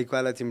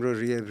बाइकवाला तिम्रो हो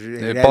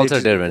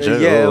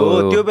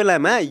त्यो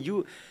बेलामा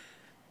यु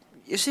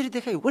यसरी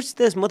देखाइ वाट्स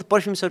दिस। म त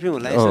पर्फ्युम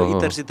होला यसो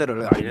इतर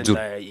सितरहरू होइन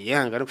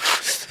यहाँ गरौँ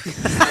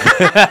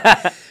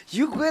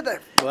you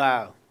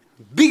wow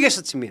biggest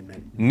achievement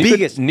man.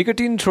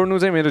 Nicotine छोड्नु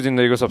चाहिँ मेरो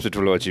जिन्दगीको सबसे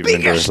ठुलो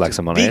अचिभमेन्ट जस्तो लाग्छ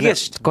मलाई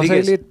होइन।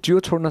 कसैले त्यो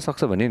छोड्न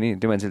सक्छ भने नि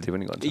त्यो मान्छेले त्यो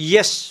पनि गर्छ।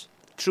 यस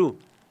true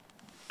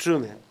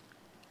man.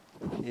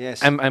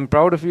 Yes I'm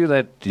proud of you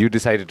that you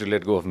decided to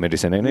let go of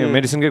medicine होइन। यो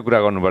मेडिसिनकै कुरा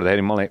गर्नु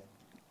पर्दाखेरि मलाई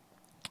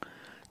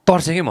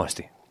तर्सेँ कि म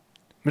अस्ति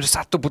मेरो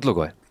सातो पुत्लो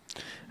गयो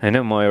होइन।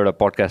 म एउटा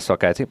पडकास्ट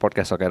सकाएको थिएँ,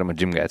 पडकास्ट सकाएर म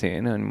जिम गएको थिएँ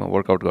होइन। अनि म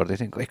वर्कआउट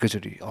गर्दै थिएँ,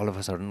 एकैचोटि all of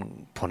a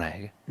sudden phone आयो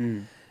क्या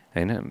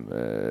होइन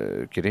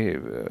के अरे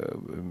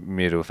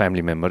मेरो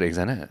फ्यामिली मेम्बर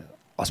एकजना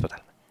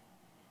अस्पतालमा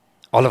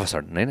अल अफ अ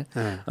सडन होइन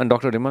अनि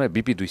डक्टरले मलाई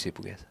बिपी 200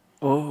 पुगेछ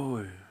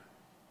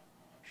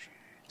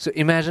सो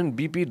इमेजिन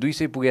बिपी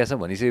 200 पुगेछ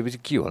भनिसकेपछि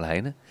के होला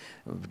होइन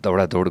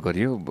दौडादौड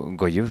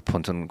गयो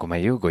फोनसोन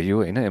घुमाइयो गयो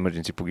होइन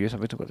इमर्जेन्सी पुग्यो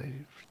सबै थोक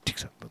गर्दाखेरि ठिक छ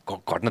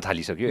घट्न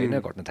थालिसक्यो होइन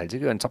घट्न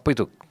थालिसक्यो अनि सबै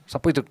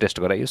थोक टेस्ट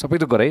गरायो सबै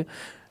थोक गरायो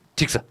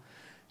ठिक छ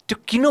त्यो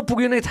किन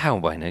पुग्यो नै थाहा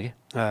भएन कि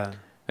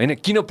होइन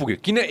किन पुग्यो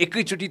किन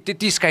एकैचोटि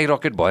त्यति स्काई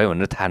रकेट भयो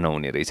भनेर थाहा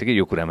नहुने रहेछ कि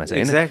यो कुरामा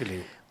चाहिँ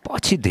होइन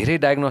पछि धेरै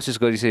डायग्नोसिस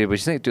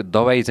गरिसकेपछि चाहिँ त्यो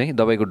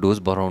दबाईको डोज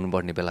बढाउनु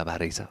पर्ने बेला भए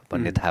रहेछ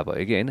भन्ने थाहा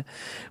भयो कि होइन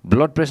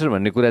ब्लड प्रेसर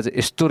भन्ने कुरा चाहिँ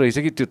यस्तो रहेछ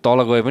कि त्यो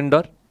तल गयो पनि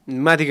डर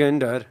माथि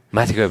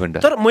गयो पनि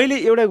डर तर मैले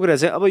एउटा कुरा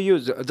चाहिँ अब यो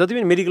जति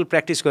पनि मेडिकल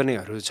प्र्याक्टिस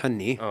गर्नेहरू छन्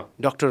नि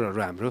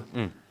डक्टरहरू हाम्रो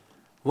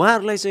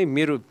उहाँहरूलाई चाहिँ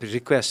मेरो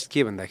रिक्वेस्ट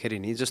के भन्दाखेरि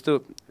नि जस्तो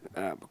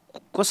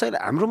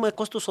कसैलाई हाम्रोमा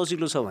कस्तो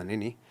सजिलो छ भने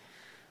नि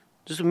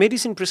जस्तो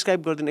मेडिसिन प्रिस्क्राइब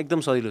गरिदिनु एकदम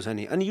सजिलो छ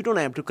नि अनि you don't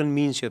have to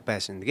convince your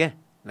patient क्या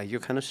लाइक यो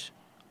खानुहोस्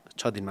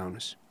 6 दिनमा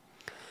आउनुहोस्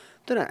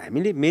तर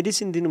हामीले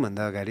मेडिसिन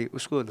दिनुभन्दा अगाडि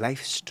उसको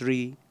लाइफ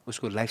स्टोरी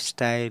उसको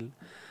लाइफस्टाइल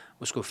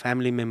उसको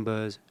फ्यामिली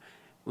मेम्बर्स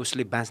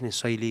उसले बाँच्ने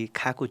शैली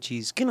खाएको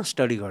चिज किन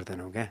स्टडी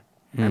गर्दैनौँ क्या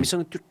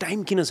हामीसँग त्यो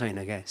टाइम किन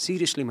छैन क्या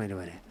सिरियसली मैले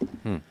भने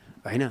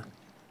होइन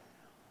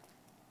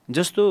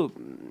जस्तो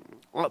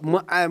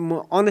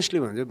म अनेस्टली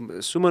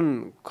भन्छु सुमन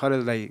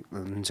खरेल दाइ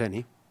हुन्छ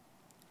नि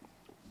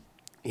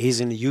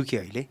हिज इन युके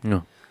अहिले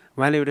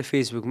उहाँले एउटा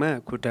फेसबुकमा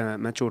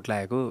खुट्टामा चोट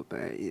लागेको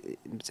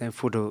चाहिँ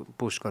फोटो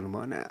पोस्ट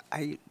गर्नुभयो अनि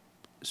I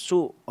so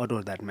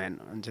adore that man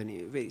हुन्छ नि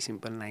भेरी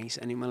सिम्पल नाइस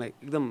अनि मलाई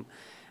एकदम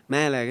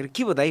माया लागेर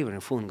के बताइ भनेर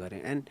फोन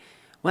गरेँ एन्ड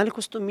उहाँले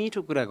कस्तो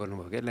मिठो कुरा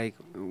गर्नुभयो क्या लाइक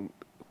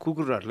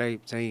कुकुरहरूलाई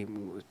चाहिँ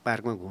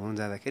पार्कमा घुमाउनु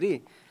जाँदाखेरि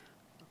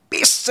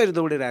बेसरी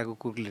दौडेर आएको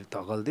कुकुरले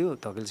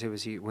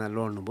धकलिसकेपछि उहाँ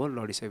लड्नुभयो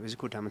लडिसकेपछि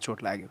खुट्टामा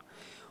चोट लाग्यो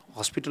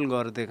हस्पिटल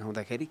गएर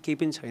देखाउँदाखेरि केही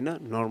पनि छैन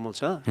नर्मल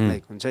छ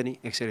लाइक हुन्छ नि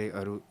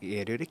एक्सरेहरू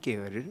हेऱ्यो अरे के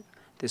हेऱ्यो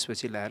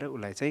त्यसपछि ल्याएर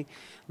उसलाई चाहिँ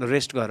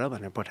रेस्ट गर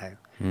भनेर पठायो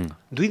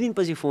 2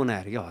 दिनपछि फोन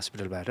आएर क्या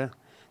हस्पिटलबाट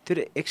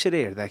त्यो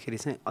एक्सरे हेर्दाखेरि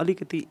चाहिँ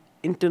अलिकति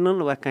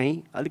इन्टर्नल वा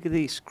काहीँ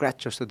अलिकति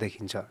स्क्रच जस्तो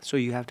देखिन्छ so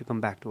you have to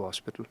come back to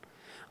hospital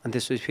अनि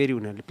त्यसपछि फेरि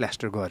उनीहरूले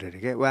प्लास्टर गरेर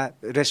क्या वा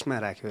रेस्टमा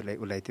राख्यो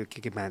उसलाई त्यो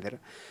के बाँधेर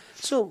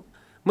सो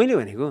मैले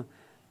भनेको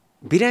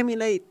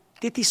बिरामीलाई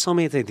त्यति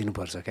समय चाहिँ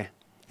दिनुपर्छ क्या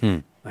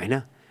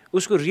होइन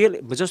उसको रियल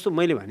जस्तो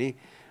मैले भने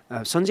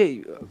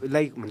सञ्जय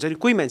लाइक हुन्छ नि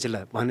कोही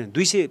मान्छेलाई भने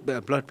 200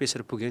 ब्लड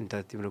प्रेसर पुग्यो नि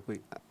त तिम्रो कोही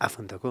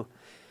आफन्तको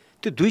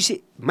त्यो 200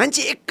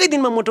 मान्छे एकै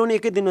दिनमा मोटाउने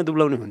एकै दिनमा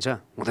दुब्लाउने हुन्छ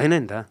हुँदैन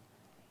नि त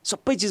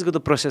सबै चिजको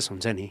त प्रोसेस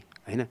हुन्छ नि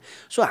होइन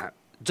सो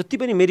जति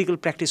पनि मेडिकल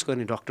प्र्याक्टिस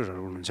गर्ने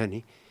डक्टरहरू हुनुहुन्छ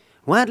नि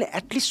उहाँहरूले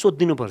एटलिस्ट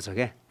सोधिदिनुपर्छ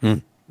क्या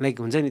लाइक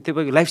हुन्छ नि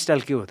तपाईँको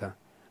लाइफस्टाइल के हो त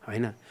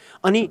होइन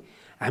अनि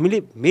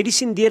हामीले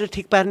मेडिसिन दिएर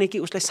ठिक पार्ने कि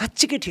उसलाई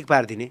साँच्चीकै ठिक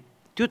पारिदिने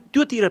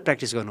त्योतिर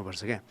प्र्याक्टिस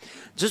गर्नुपर्छ क्या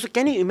जस्तो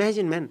can you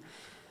imagine man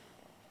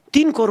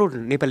 3 crore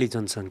Nepali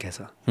जनसङ्ख्या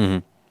छ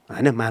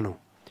होइन मानौ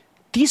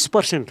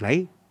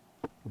 30%लाई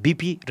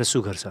बिपी र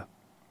सुगर छ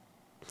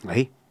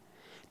है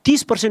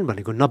 30%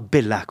 भनेको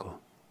 90 लाख हो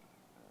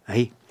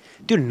है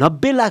त्यो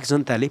 90 लाख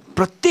जनताले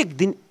प्रत्येक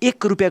दिन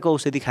 1 रुपियाँको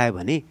औषधि खायो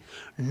भने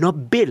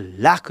 90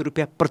 लाख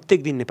रुपियाँ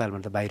प्रत्येक दिन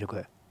नेपालबाट बाहिर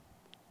गयो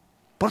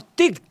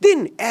प्रत्येक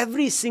दिन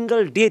एभ्री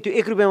सिङ्गल डे त्यो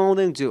 1 रुपियाँमा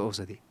आउँदैन त्यो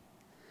औषधि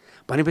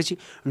भनेपछि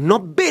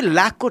 90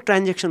 लाखको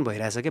ट्रान्जेक्सन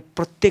भइरहेछ क्या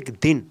प्रत्येक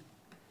दिन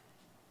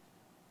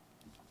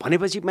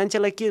भनेपछि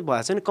मान्छेलाई के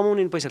भएछ भने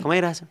कमाउने पैसा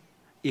कमाइरहेछ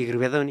 1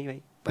 रुपियाँ त हो नि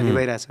भाइ भन्ने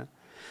भइरहेछ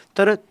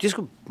तर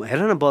त्यसको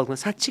हेर न बल्कमा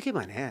साँच्चीकै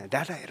भने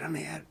डाटा हेर न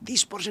यार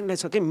 30%लाई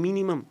छ क्या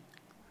मिनिमम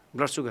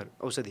ब्लड सुगर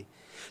औषधि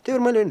त्यही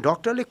भएर मैले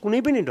डक्टरले कुनै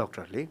पनि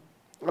डक्टरले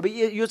अब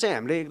यो चाहिँ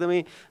हामीले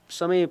एकदमै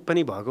समय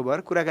पनि भएको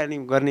भएर कुराकानी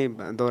गर्ने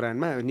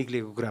दौरानमा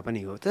निक्लेको कुरा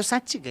पनि हो तर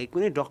साँच्चीकै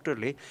कुनै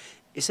डक्टरले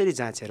यसरी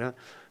जाँचेर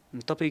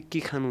तपाईँ के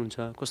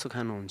खानुहुन्छ कस्तो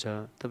खानुहुन्छ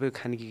तपाईँको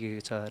खाने के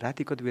छ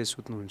राति कति बजी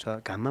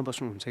सुत्नुहुन्छ घाममा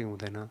बस्नुहुन्छ कि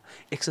हुँदैन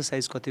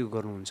एक्सर्साइज कतिको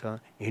गर्नुहुन्छ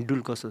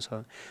हिँडडुल कस्तो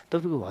छ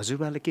तपाईँको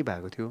हजुरबालाई के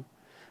भएको थियो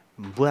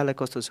बुवालाई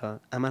कस्तो छ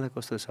आमालाई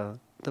कस्तो छ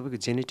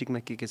तपाईँको जेनेटिकमा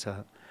के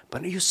छ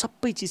भने यो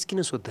सबै चिज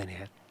किन सोध्दैन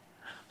यार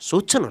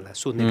सोध्छन् होला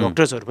सोध्ने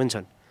डक्टर्सहरू पनि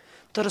छन्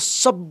तर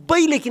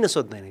सबैले किन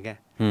सोध्दैन क्या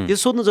यो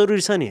सोध्नु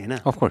जरुरी छ नि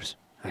होइन अफकोर्स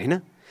होइन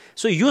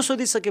सो यो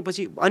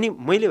सोधिसकेपछि अनि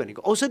मैले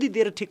भनेको औषधि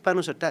दिएर ठिक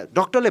पार्नु सट्टा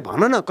डक्टरले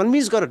भन न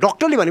कन्भिन्स गर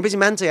डक्टरले भनेपछि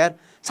मान्छ यार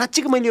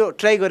साँच्चीको मैले यो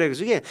ट्राई गरेको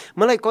छु कि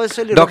मलाई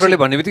कसैले डक्टरले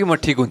भन्ने बित्तिकै म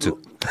ठिक हुन्छु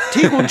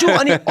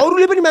अनि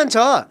अरूले पनि मान्छ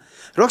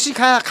रक्सी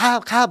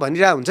खा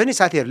भनिरहेको हुन्छ नि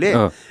साथीहरूले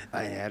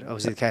यार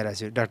औषधि खाइरहेको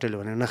छु डक्टरले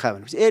भनेर नखा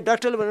भनेपछि ए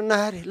डक्टरले भनेर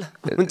नखारे ल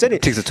हुन्छ नि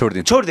ठिक छ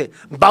छोडिदे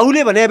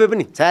बाउले भने अब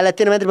पनि साला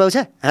तेरो मात्र बाउ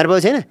छ हार बाउ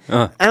छैन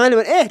आमाले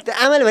भने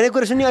आमाले भनेको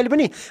कुरा सुन्ने अहिले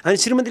पनि अनि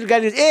श्रीमतीले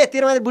गाली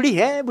तेरो मात्र बुढी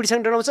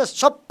बुढीसँग डराउँछ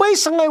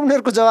सबैसँग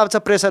उनीहरूको जवाब छ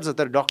प्रेसर छ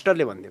तर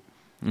डक्टरले भनिदियो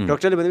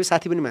डक्टरले भनेपछि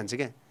साथी पनि मान्छ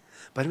क्या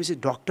भनेपछि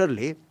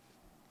डक्टरले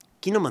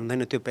किन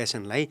भन्दैन त्यो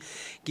पेसेन्टलाई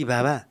कि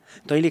बाबा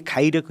तैँले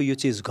खाइरहेको यो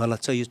चिज गलत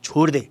छ यो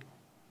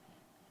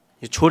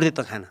छोडिदे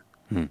त खाना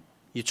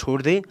यो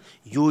छोडिदे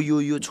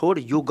यो छोड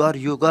यो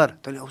गर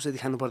तैँले औषधि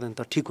खानु पर्दैन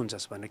त ठिक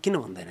हुन्छस् भनेर किन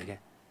भन्दैन क्या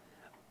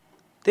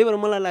त्यही भएर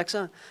मलाई लाग्छ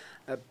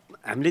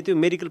हामीले त्यो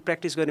मेडिकल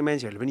प्र्याक्टिस गर्ने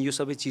मान्छेहरूले पनि यो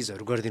सबै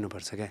चिजहरू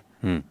गरिदिनुपर्छ क्या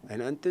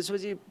होइन अनि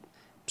त्यसपछि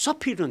सब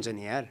फिट हुन्छ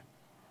नि यार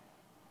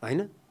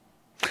होइन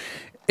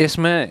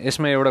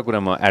यसमा एउटा कुरा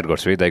म एड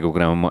गर्छु है दाइको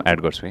कुरामा म एड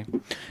गर्छु है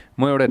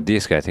म एउटा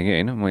देश गएको थिएँ कि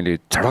होइन मैले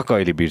झडक्क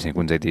अहिले बिर्सेँ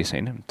कुन चाहिँ देश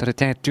होइन तर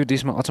त्यहाँ त्यो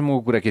देशमा अचम्मको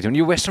कुरा के थियो भने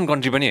यो वेस्टर्न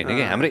कन्ट्री पनि होइन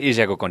कि हाम्रो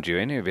एसियाको कन्ट्री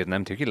होइन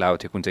भेटनाम थियो कि लाओ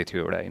थियो कुन चाहिँ थियो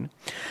एउटा होइन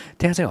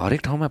त्यहाँ चाहिँ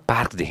हरेक ठाउँमा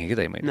पार्क देखेँ कि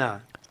दाइ मैले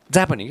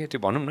जहाँ पनि क्या त्यो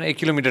भनौँ न 1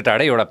 किलोमिटर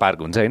टाढै एउटा पार्क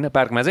हुन्छ होइन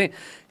पार्कमा चाहिँ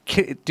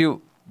त्यो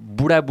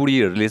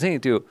बुढाबुढीहरूले चाहिँ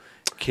त्यो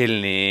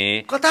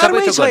खेल्ने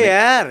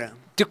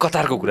त्यो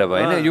कतारको कुरा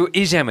भयो होइन यो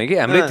एसियामै कि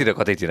हाम्रैतिर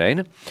कतैतिर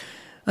होइन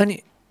अनि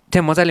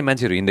त्यहाँ मजाले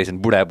मान्छेहरू हिँड्दैछन्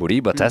बुढाबुढी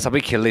बच्चा सबै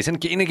खेल्दैछन्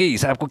केही न केही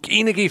हिसाबको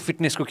केही न केही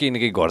फिटनेसको केही न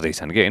केही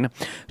गर्दैछन् कि होइन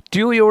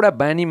त्यो एउटा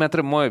बानी मात्र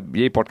म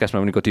यही पडकास्टमा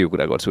पनि कति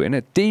कुरा गर्छु होइन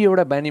त्यही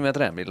एउटा बानी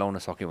मात्र हामीले लाउन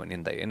सक्यो भने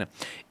नि त होइन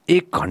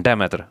 1 घन्टा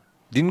मात्र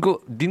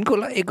दिनको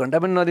ल 1 घन्टा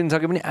पनि नदिन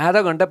सक्यो भने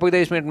आधा घन्टा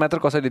 45 मिनट मात्र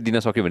कसैले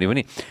दिन सक्यो भने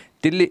पनि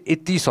त्यसले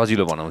यति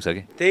सजिलो बनाउँछ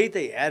कि त्यही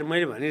त यार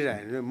मैले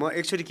भनिरहेको म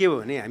एक्चुअली के भयो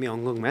भने हामी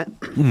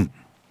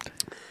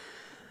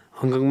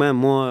हङकङमा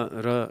म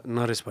र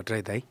नरेश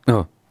भट्टराई दाइ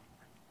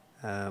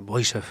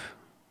भोइस अफ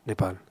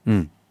नेपाल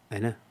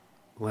होइन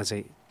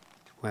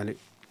उहाँले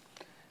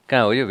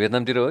कहाँ हो यो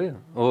भेटनामतिर हो यो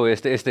हो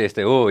यस्तै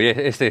हो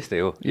यस्तै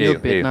हो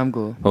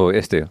भेटनामको हो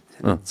यस्तै हो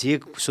जे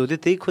सोध्यो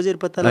त्यही खोजेर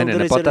पत्ता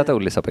लगाउँछ पत्ता त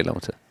उसले सबै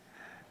लाउँछ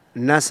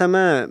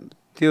नासामा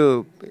त्यो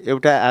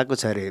एउटा आएको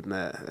छ अरे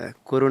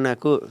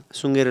कोरोनाको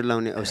सुँगेर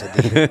लाउने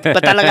औषधि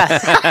पत्ता लगा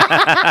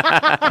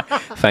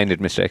फाइन्ड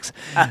इट मिस्टर एक्स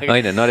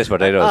होइन नरेश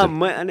भट्टराई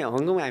अनि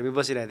हङकङमा हामी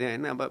बसिरहेको थियौँ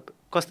होइन अब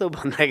कस्तो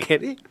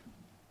भन्दाखेरि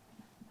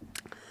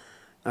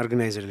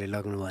अर्गनाइजरले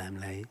लग्नु भयो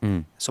हामीलाई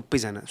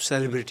सबैजना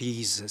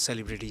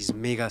सेलिब्रिटिज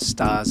मेगा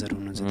स्टार्सहरू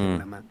हुनुहुन्छ त्यो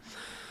बेलामा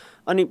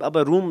अनि अब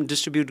रुम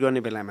डिस्ट्रिब्युट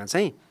गर्ने बेलामा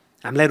चाहिँ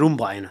हामीलाई रुम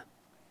भएन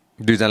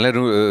दुईजनालाई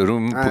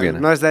रुम पुगेन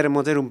नरेश दाइ र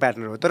म चाहिँ रुम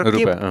पार्टनर हो तर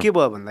के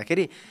भयो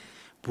भन्दाखेरि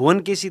भुवन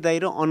केसी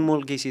दाइ र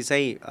अनमोल केसी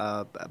चाहिँ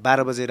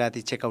 12 बजे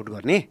राति चेकआउट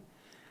गर्ने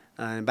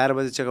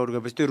 12 बजे चेकआउट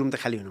गरेपछि त्यो रुम त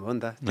खाली हुनुभयो नि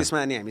त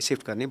त्यसमा अनि हामी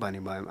सिफ्ट गर्ने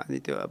भन्ने भयो अनि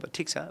त्यो अब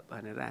ठिक छ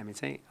भनेर हामी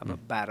चाहिँ अब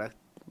 12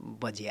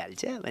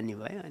 बजिहाल्छ भन्ने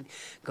भयो अनि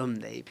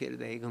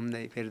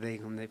घुम्दै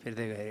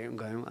फिर्दै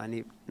गयौँ अनि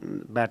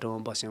बाटोमा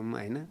बस्यौँ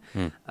होइन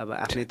अब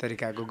आफ्नै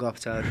तरिकाको गफ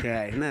छ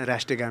त्यहाँ होइन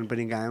राष्ट्रिय गान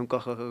पनि गायौँ क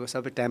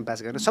सबै टाइम पास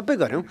गरेर सबै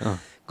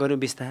गऱ्यौँ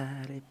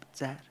बिस्तारै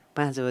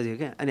 4-5 बज्यो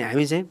क्या अनि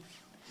हामी चाहिँ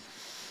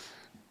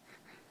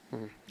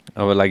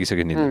अब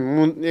लागिसक्यो नि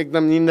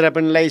एकदम निन्द्रा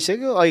पनि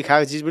लागिसक्यो अघि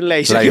खाएको चिज पनि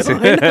लागिसक्यो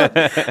होइन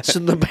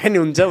सुत्नु पानी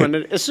हुन्छ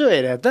भनेर यसो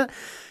हेरेर त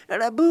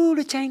एउटा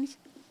बुढो चाइनिज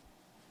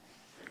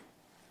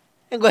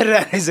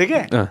गरिरहेको रहेछ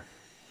क्या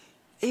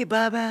ए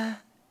बाबा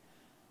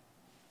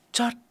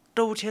चट्ट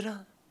उठेर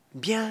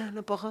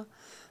बिहान पख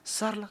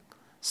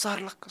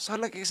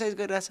सर्लक एक्सर्साइज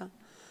गरिरहेछ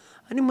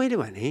अनि मैले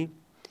भने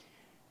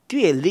त्यो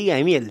हेल्दी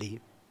हामी हेल्दी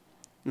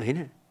होइन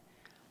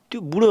त्यो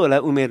बुढो होला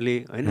उमेरले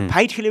होइन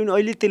फाइट खेल्यो भने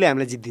अहिले त्यसले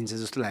हामीलाई जित्दिन्छ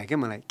जस्तो लाग्यो क्या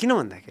मलाई किन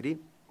भन्दाखेरि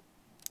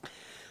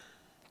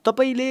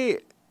तपाईँले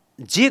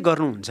जे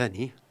गर्नुहुन्छ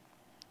नि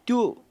त्यो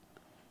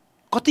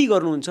कति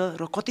गर्नुहुन्छ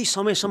र कति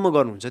समयसम्म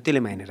गर्नुहुन्छ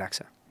त्यसले मायने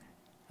राख्छ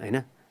होइन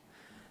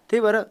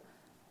त्यही भएर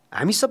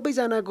हामी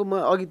सबैजनाको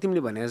म अघि तिमीले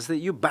भने जस्तै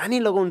यो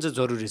बानी लगाउनु चाहिँ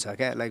जरुरी छ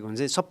क्या लाइक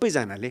हुन्छ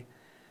सबैजनाले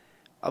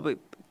अब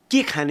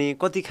के खाने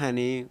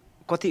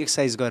कति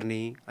एक्सर्साइज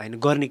गर्ने होइन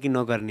गर्ने कि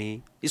नगर्ने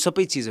यो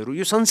सबै चिजहरू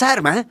यो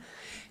संसारमा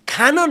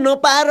खान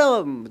नपाएर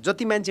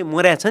जति मान्छे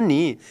मर्या छन्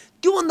नि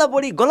त्योभन्दा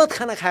बढी गलत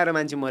खाना खाएर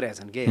मान्छे मर्या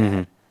छन् के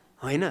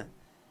होइन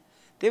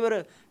त्यही भएर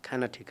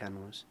खाना ठिक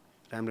खानुहोस्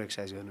राम्रो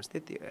एक्सर्साइज गर्नुहोस्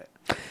त्यति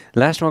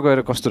लास्टमा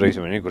गएर कस्तो रहेछ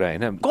भने कुरा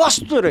होइन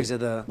कस्तो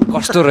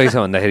रहेछ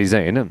भन्दाखेरि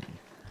चाहिँ होइन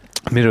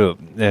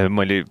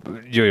मैले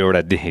यो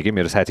एउटा देखेँ कि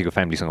मेरो साथीको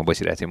फ्यामिलीसँग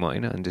बसिरहेको थिएँ म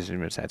होइन अनि त्यसपछि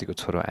मेरो साथीको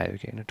छोरो आयो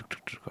कि होइन टुक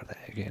गर्दा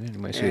आयो कि होइन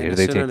म यसो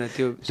हेर्दै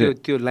थिएँ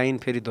त्यो लाइन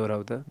फेरि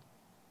दोहोऱ्याउ त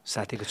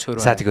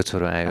साथीको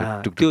छोरो आयो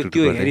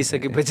त्यो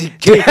हेरिसकेपछि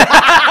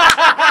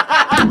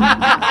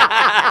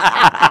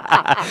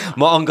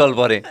म अङ्कल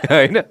परेँ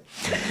होइन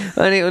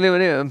अनि उसले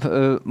भने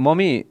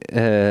मम्मी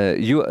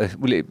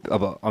उसले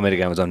अब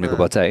अमेरिकामा जन्मेको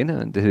बच्चा होइन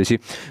त्यसपछि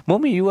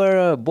mummy you are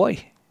a boy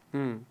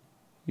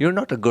you are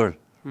not a girl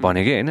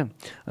भने कि होइन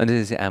अनि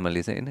त्यसपछि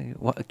आमाले चाहिँ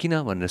होइन किन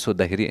भनेर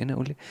सोद्धाखेरि होइन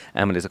उसले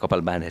आमाले चाहिँ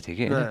कपाल बाँधेको थियो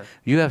कि होइन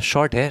यु हेभ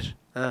सर्ट हेयर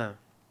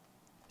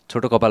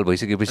छोटो कपाल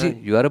भइसकेपछि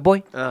यु आर अ बोय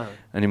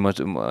अनि म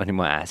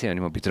हाँसेँ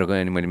अनि म भित्र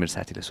गएँ अनि मैले मेरो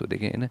साथीलाई सोधेँ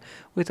कि होइन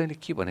उयो तैँले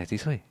के भनेको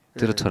थिइस् है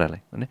तेरो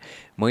छोरालाई भने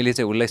मैले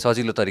चाहिँ उसलाई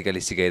सजिलो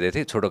तरिकाले सिकाइदिएको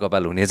थिएँ छोटो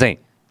कपाल हुने चाहिँ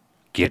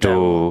केटो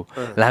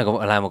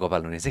लामो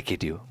कपाल हुने चाहिँ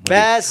केटी हो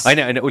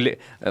होइन उसले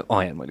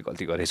यार मैले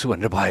गल्ती गरेछु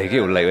भनेर भयो कि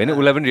उसलाई होइन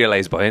उसलाई पनि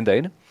रियलाइज भयो नि त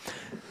होइन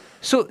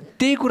सो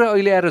त्यही कुरा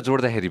अहिले आएर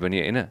जोड्दाखेरि पनि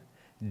होइन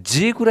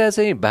जे कुरा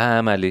चाहिँ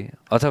बाआमाले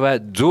अथवा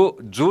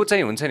जो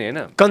चाहिँ हुन्छ नि होइन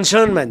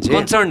कन्सर्न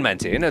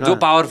मान्छे होइन जो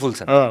पावरफुल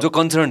छन् जो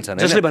कन्सर्न छन्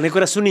जसले भन्ने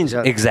कुरा सुनिन्छ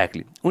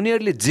एक्ज्याक्टली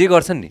उनीहरूले जे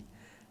गर्छन् नि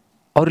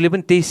अरूले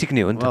पनि त्यही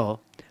सिक्ने हो नि त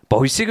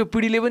भविष्यको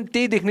पिँढीले पनि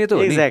त्यही देख्ने त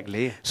हो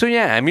एक्ज्याक्टली सो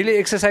यहाँ हामीले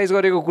एक्सर्साइज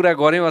गरेको कुरा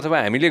गऱ्यौँ अथवा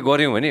हामीले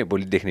गऱ्यौँ भने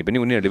भोलि देख्ने पनि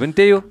उनीहरूले पनि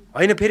त्यही हो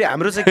होइन फेरि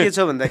हाम्रो चाहिँ के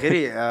छ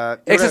भन्दाखेरि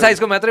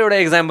एक्सर्साइजको मात्र एउटा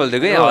इक्जाम्पल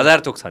दिएको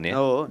 1000 थोक छ नि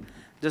हो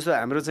जस्तो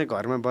हाम्रो चाहिँ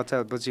घरमा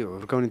बच्चा बच्ची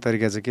हुर्काउने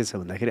तरिका चाहिँ के छ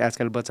भन्दाखेरि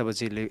आजकल बच्चा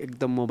बच्चीले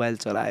एकदम मोबाइल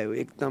चलायो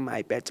एकदम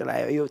आइप्याड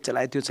चलायो यो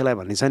चलायो त्यो चलायो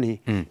भन्ने छ नि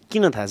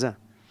किन थाहा छ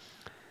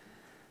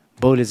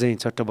बाउले चाहिँ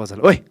चट्ट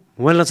बच्चालाई ओइ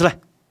मोबाइल नचला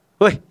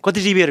ओइ कति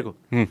टिभी हेरेको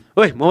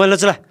ओइ मोबाइल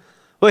नचला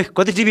ओइ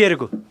कति टिभी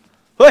हेरेको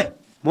ओइ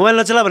मोबाइल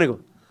नचला भनेको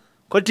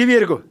कति टिभी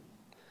हेरेको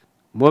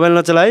मोबाइल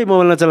नचला है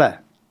मोबाइल नचला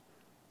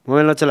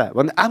मोबाइल नचला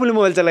भन्दा आफूले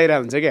मोबाइल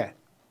चलाइरहेको हुन्छ क्या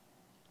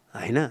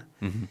होइन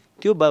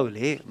त्यो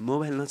बाउले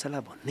मोबाइल नचला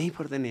भन्नै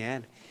पर्दैन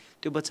यार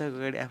त्यो बच्चाको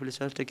अगाडि आफूले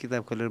सट्ट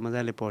किताब खोलेर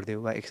मजाले पढ्दियो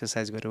वा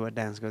एक्सर्साइज गर्यो वा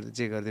डान्स गर्यो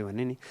जे गरिदियो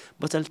भने नि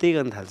बच्चाले त्यही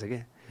गर्न थाल्छ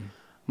क्या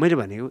मैले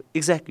भनेको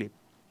एक्ज्याक्टली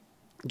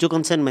जो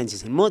कन्सर्न मान्छे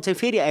छन् म चाहिँ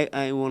फेरि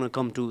I want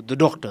come to the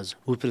doctors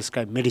who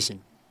prescribe medicine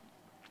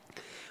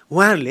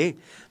उहाँहरूले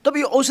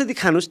तपाईँ यो औषधि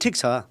खानुहोस् ठिक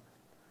छ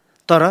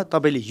तर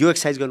तपाईँले यो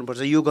एक्सर्साइज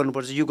गर्नुपर्छ यो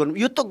गर्नुपर्छ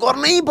यो त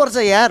गर्नै पर्छ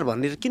यार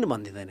भनेर किन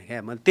भनिदिँदैन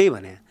क्या मैले त्यही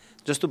भने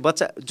जस्तो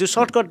बच्चा जो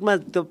सर्टकटमा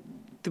त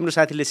तिम्रो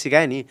साथीले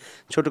सिकायो नि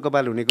छोटो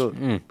कपाल हुनेको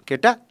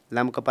केटा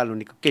लामो कपाल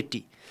हुनेको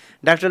केटी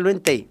डाक्टरले पनि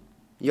त्यही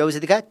यो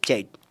औषधि खा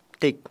च्याइट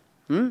ठिक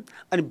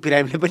अनि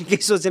बिरामीले पनि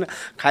केही सोचेन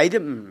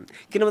खाइदियो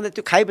किन भन्दा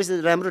त्यो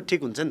खाएपछि राम्रो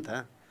ठिक हुन्छ नि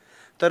त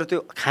तर त्यो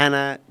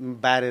खाना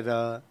बारेर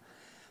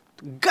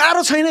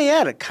गाह्रो छैन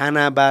यार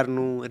खाना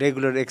बार्नु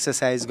रेगुलर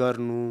एक्सर्साइज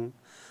गर्नु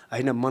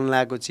होइन मन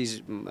लागेको चिज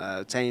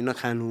चाहिँ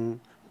नखानु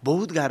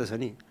बहुत गाह्रो छ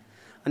नि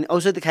अनि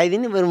औषधि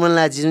खाइदिने बरु मन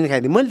लागेको चिज पनि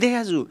खाइदिने मैले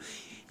देखाएको छु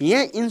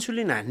यहाँ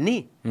इन्सुलिन हान्ने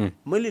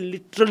मैले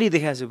लिटरली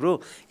देखाएको छु ब्रो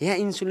यहाँ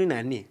इन्सुलिन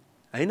हान्ने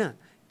होइन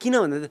किन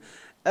भन्दा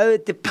अब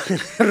त्यो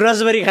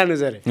रसबेरी खानु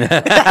छ अरे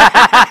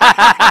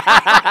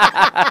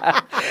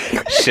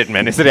शिट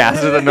म्यान यसरी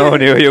हाँस्नु त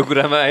नहुने हो यो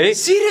कुरामा है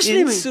सिरियसली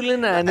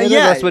इन्सुलिन हानेर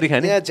रसबेरी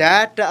खाने यहाँ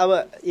झ्याट अब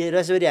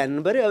रसबेरी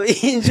हान्नु पऱ्यो अब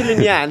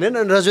इन्सुलिन यहाँ हानेन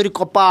रसबेरी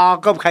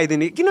कपाकप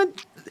खाइदिने किन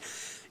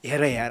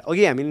हेर यार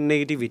अघि हामीले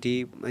नेगेटिभिटी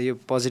यो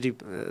पोजिटिभ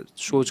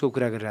सोचको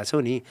कुरा गरिरहेको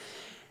छौँ नि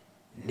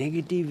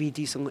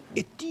नेगेटिभिटीसँग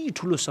यति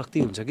ठुलो शक्ति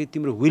हुन्छ कि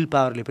तिम्रो विल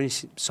पावरले पनि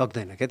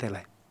सक्दैन क्या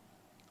त्यसलाई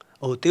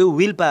हो त्यो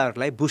विल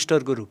पावरलाई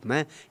बुस्टरको रूपमा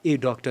यी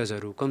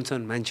डक्टर्सहरू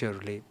कन्सर्न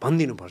मान्छेहरूले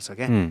भनिदिनुपर्छ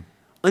क्या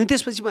अनि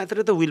त्यसपछि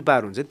मात्र त विल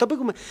पावर हुन्छ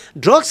तपाईँकोमा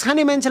ड्रग्स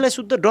खाने मान्छेलाई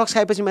शुद्ध ड्रग्स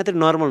खाएपछि मात्रै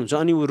नर्मल हुन्छ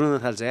अनि ऊ रुन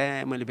थाल्छ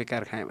मैले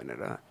बेकार खाएँ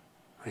भनेर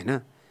होइन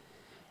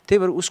त्यही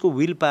भएर उसको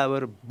विल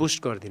पावर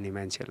बुस्ट गरिदिने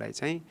मान्छेलाई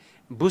चाहिँ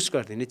बुस्ट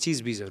गरिदिने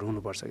चिजबिजहरू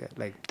हुनुपर्छ क्या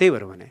लाइक त्यही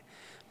भएर भने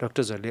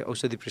डक्टर्सहरूले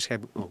औषधि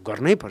प्रिस्क्राइब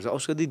गर्नै पर्छ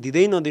औषधि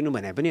दिँदै नदिनु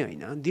भने पनि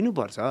होइन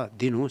दिनुपर्छ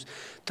दिनुहोस्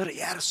तर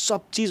यार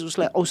सब चिज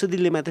उसलाई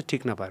औषधिले मात्रै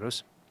ठिक नपारोस्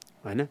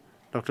होइन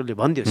डक्टरले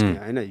भनिदियोस् कि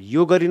होइन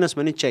यो गरिनस्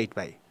भने चाइट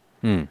भाइ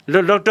ल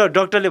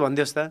डक्टरले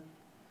भनिदियोस् त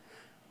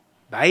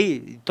भाइ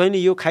तैँले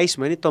यो खाइस्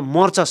भने त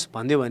मर्छस्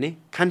भनिदियो भने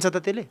खान्छ त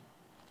त्यसले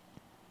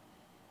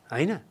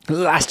होइन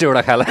लास्ट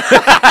एउटा खाला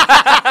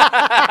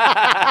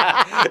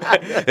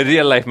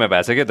रियल लाइफमा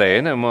भएको छ क्या त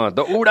होइन म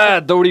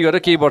दौडी गरेर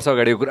केही वर्ष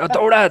अगाडिको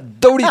कुरा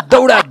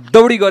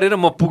दौडी गरेर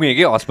म पुगेँ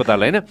कि अस्पताल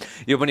होइन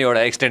यो पनि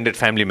एउटा एक्सटेन्डेड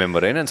फ्यामिली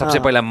मेम्बर होइन सबसे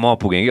पहिला म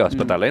पुगेँ कि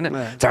अस्पताल होइन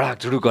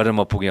झडाकझुडुक गरेर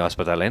म पुगेँ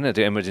अस्पताल होइन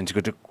त्यो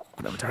इमर्जेन्सीको त्यो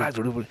कुरामा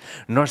झडाकझुडुक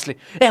नर्सले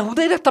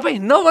हुँदैन तपाईँ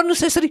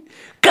नगर्नुहोस् यसरी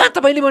कहाँ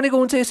तपाईँले भनेको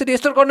हुन्छ यसरी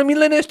यस्तो गर्न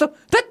मिल्दैन यस्तो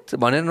थेट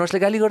भनेर नर्सले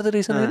गाली गर्दो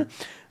रहेछन् होइन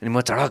अनि म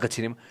झडाक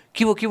छिरेँ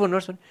के भयो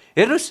नर्स भने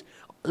हेर्नुहोस्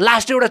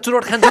लास्ट एउटा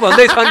चुरोट खान्छ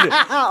भन्दैछ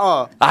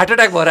हार्ट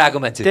एट्याक भएर आएको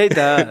मान्छे त्यही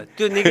त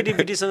त्यो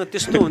नेगेटिभिटीसँग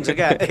त्यस्तो हुन्छ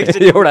क्या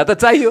एउटा त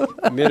चाहियो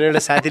मेरो एउटा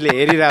साथीले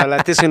हेरिरह होला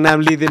त्यसको नाम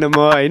लिँदिनँ म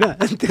होइन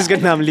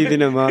त्यसको नाम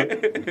लिँदिनँ म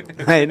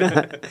होइन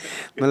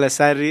मलाई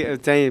सारी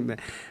चाहिँ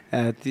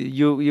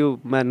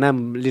योमा नाम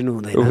लिनु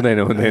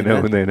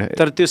हुँदैन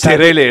तर त्यो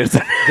धेरैले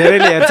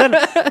हेर्छन्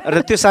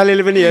र त्यो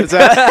सालेले पनि हेर्छ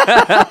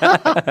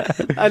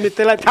अनि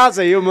त्यसलाई थाहा छ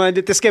यो मैले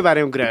त्यसकै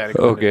बारेमा कुरा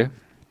गरेको ओके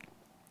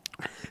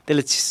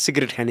त्यसले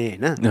सिगरेट खाने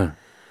होइन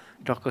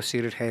टक्क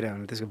सिगरेट खाइरह्यो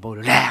भने त्यसको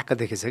बाउले ल्याक्क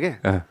देखेछ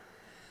क्या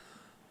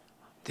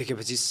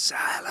देखेपछि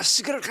साला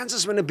सिगरेट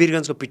खान्छस् भने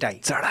वीरगन्जको पिटाइ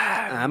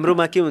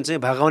हाम्रोमा के हुन्छ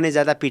भगाउने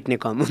ज्यादा पिट्ने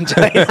कम हुन्छ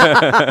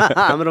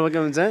हाम्रोमा के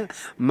हुन्छ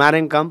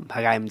मारेम कम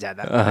भगाएम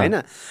ज्यादा होइन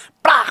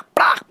प्राक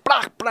प्राक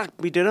प्राक प्राक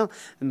पिटेर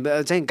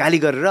चाहिँ गाली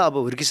गरेर अब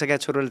हुर्किसकेका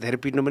छोरोले धेरै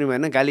पिट्नु पनि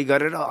भएन गाली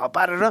गरेर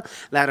हपारेर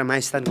ल्याएर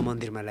माइस्थानको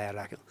मन्दिरमा ल्याएर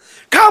राख्यो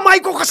खा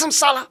माईको कसम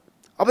साला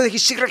अबदेखि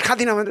सिगरेट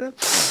खाँदिनँ भनेर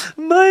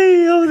माई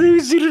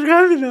अबदेखि सिगरेट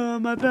खाँदिनँ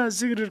मात्र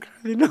सिगरेट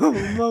खाँदिनँ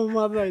म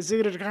मात्र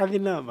सिगरेट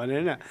खाँदिनँ भने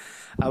होइन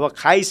अब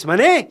खाइस्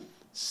भने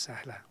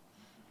साला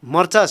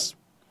मर्छस्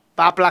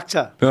पाप लाग्छ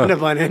भने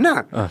होइन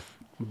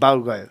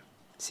बाउ गयो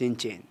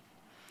सिन्चेन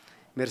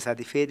मेरो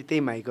साथी फेरि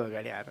त्यही माईको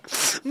अगाडि आएर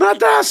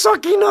माता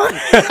सकिन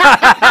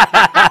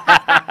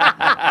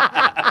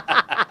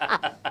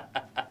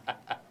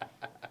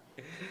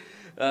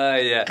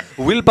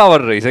विल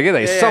पावर रहेछ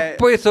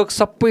क्या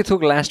सबै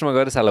थोक लास्टमा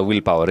गएर साला विल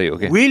पावरै हो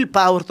क्या विल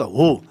पावर त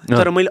हो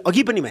तर मैले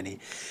अघि पनि भने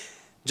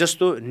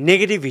जस्तो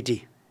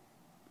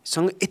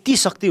नेगेटिभिटीसँग यति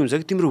शक्ति हुन्छ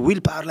कि तिम्रो विल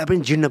पावरलाई पनि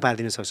जिर्न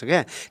पारिदिन सक्छ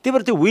क्या त्यही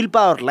भएर त्यो विल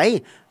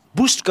पावरलाई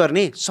बुस्ट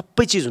गर्ने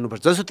सबै चिज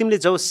हुनुपर्छ जस्तो तिमीले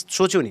जब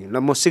सोच्यौ नि ल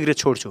म सिगरेट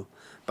छोड्छु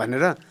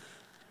भनेर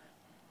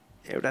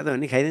एउटा त हो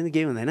नि खाइदिनु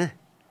केही हुँदैन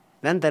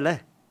ल नि त ल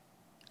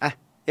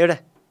एउटा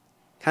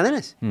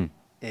खाँदैनस्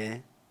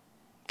ए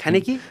खाने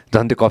कि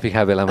झन् त्यो कफी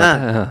खा बेलामा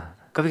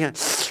कफी खा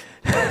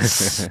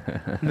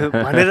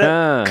भनेर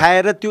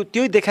खाएर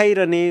त्यो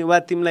देखाइरहने वा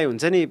तिमीलाई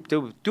हुन्छ नि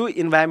त्यो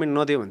इन्भाइरोमेन्ट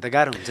नदियो भने त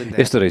गाह्रो हुन्छ नि।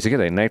 यस्तो रहेछ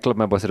क्या नाइट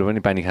क्लबमा बसेर पनि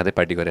पानी खाँदै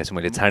पार्टी गरेको छु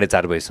मैले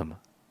 4:30 बजीसम्म।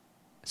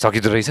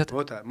 सकिँदो रहेछ त।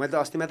 हो त मैले त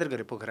अस्ति मात्र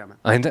गरेँ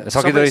पोखरामा। होइन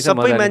सकिँदो रहेछ।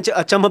 सबै मान्छे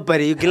अचम्म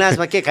परे यो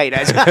गिलासमा के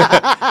खाइरहेछ।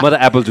 म त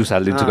एप्पल जुस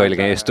हालिदिन्छु कहिले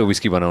काहीँ यस्तो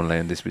विस्की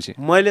बनाउनलाई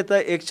त्यसपछि। मैले त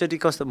एकचोटि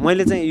कस्तो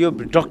मैले चाहिँ यो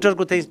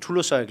डक्टरको चाहिँ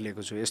ठुलो सहयोग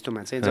लिएको छु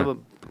यस्तोमा चाहिँ जब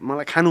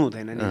मलाई खानु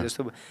हुँदैन नि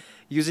जस्तो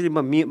युजली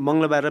म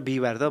मङ्गलबार र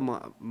बिहिबार त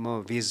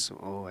म भेज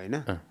हो होइन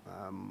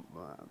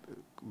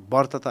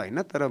व्रत त होइन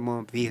तर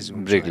म भेज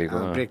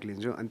ब्रेक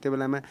लिन्छु अनि त्यो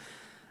बेलामा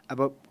अब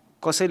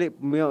कसैले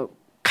म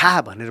खा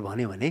भनेर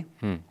भन्यो भने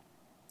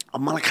अब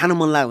मलाई खानु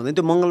मन लाग्यो भने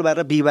त्यो मङ्गलबार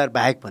र बिहिबार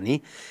बाहेक पनि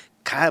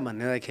खा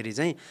भन्दाखेरि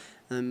चाहिँ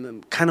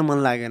खानु मन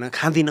लागेन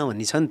खाँदिनँ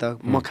भन्ने छ नि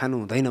त म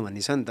खानु हुँदैन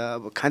भन्ने छ नि त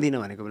अब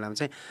खाँदिनँ भनेको बेलामा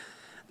चाहिँ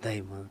दाइ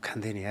म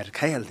खाँदैन यार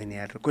खाइहाल्थेँ नि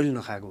यार कहिले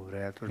नखाएको हो र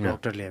यार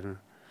डक्टरले हेर्नु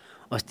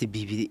अस्ति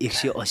बिपी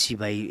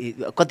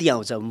 180/, कति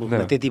आउँछ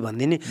मुखमा त्यति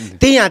भनिदियो नि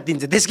त्यही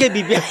हातिन्छ त्यसकै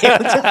बिपी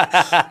आउँछ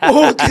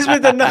ओ त्यसमै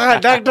त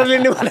डाक्टरले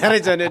नै भनेर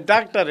छ भने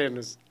डाक्टर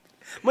हेर्नुहोस्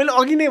मैले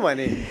अघि नै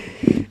भने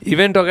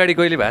इभेन्ट अगाडि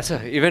कहिले भएको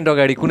छ इभेन्ट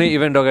अगाडि कुनै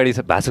इभेन्ट अगाडि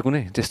भएको छ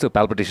कुनै त्यस्तो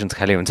पाल्पिटेसन्स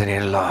खाली हुन्छ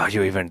नि ल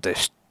यो इभेन्ट त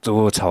यस्तो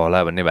छ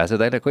होला भन्ने भएको छ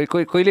दाइलाई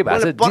कहिले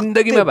भएको छ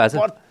जिन्दगीमा भएको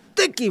छ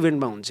प्रत्येक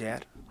इभेन्टमा हुन्छ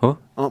यार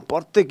हो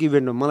प्रत्येक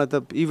इभेन्टमा मलाई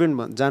त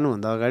इभेन्ट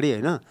जानुभन्दा अगाडि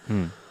होइन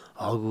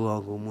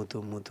हगु मुतु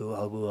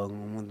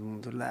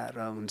लाएर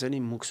हुन्छ नि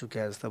मुख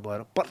सुक्या जस्तो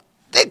भएर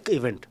प्रत्येक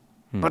इभेन्ट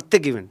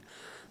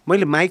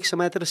मैले माइक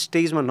समातेर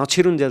स्टेजमा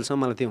नछिरुन्जेलसम्म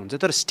मलाई त्यो हुन्छ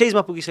तर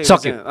स्टेजमा पुगिसके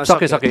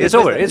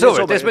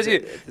त्यसपछि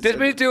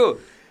त्यो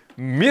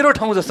मेरो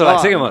ठाउँ जस्तो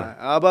लाग्छ क्या मलाई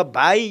अब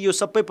भाइ यो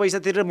सबै पैसा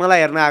तिरेर मलाई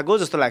हेर्न आएको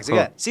जस्तो लाग्छ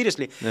क्या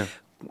सिरियसली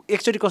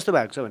एकचोटि कस्तो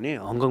भएको छ भने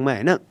हङकङमा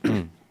होइन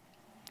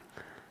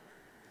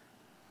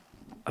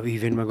अब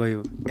इभेन्टमा गयो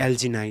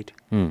LG night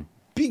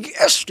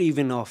biggest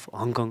event of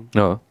Hong Kong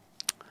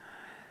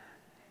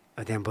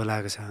त्यहाँ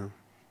बोलाएको छ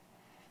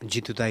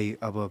जितु दाई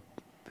अब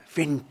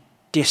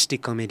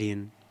फेन्टेस्टिक कमेडियन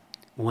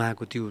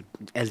उहाँको त्यो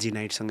एलजी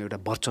नाइटसँग एउटा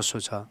वर्चस्व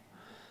छ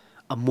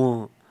अब म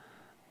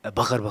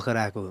भर्खर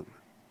आएको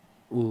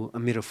ऊ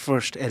मेरो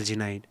फर्स्ट एलजी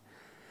नाइट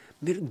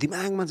मेरो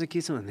दिमागमा चाहिँ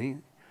के छ भने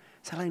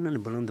साला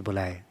यिनीहरूले बोलाउनु त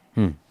बोलाए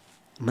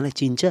मलाई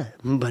चिन्छ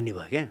भन्ने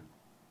भयो क्या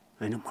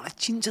होइन मलाई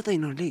चिन्छ त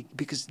यिनीहरूले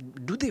because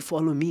do they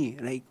follow me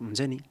like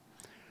हुन्छ नि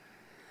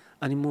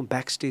अनि म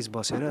ब्याक स्टेज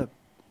बसेर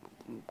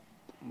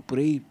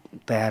पुरै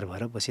तयार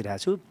भएर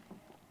बसिरहेको छु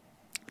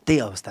त्यही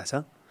अवस्था छ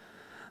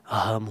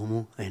मोमो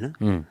होइन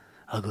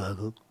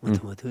हगु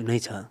मथु नै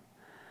छ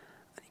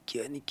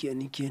अनि के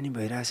अनि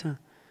भइरहेछ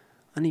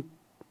अनि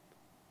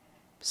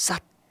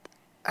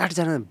 7-8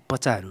 जना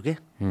बच्चाहरू के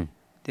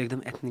त्यो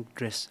एकदम एथनिक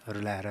ड्रेसहरू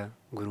लाएर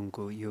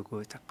गुरुङको योको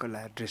चक्कर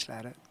लाएर ड्रेस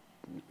लाएर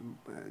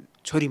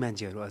छोरी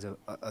मान्छेहरू अझ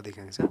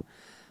अधिकांश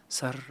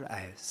सर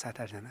आयो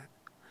 7-8 जना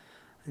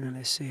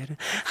यिनीहरूलाई यसो हेरेर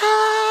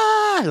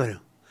गऱ्यो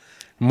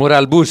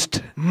मोरल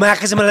बुस्ट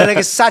माका चाहिँ मलाई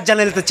लाग्यो 7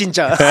 जनाले त चिन्छ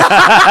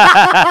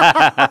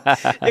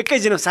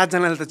एकैजना 7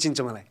 जनाले त चिन्छ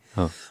मलाई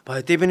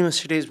भयो त्यही पनि म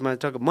स्टेजमा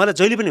मलाई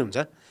जहिले पनि हुन्छ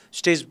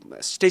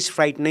स्टेज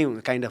फ्राइट नै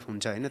काइन्ड अफ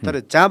हुन्छ होइन तर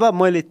जब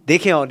मैले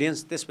देखेँ अडियन्स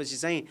त्यसपछि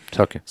चाहिँ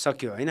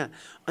सक्यो होइन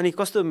अनि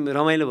कस्तो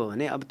रमाइलो भयो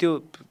भने अब त्यो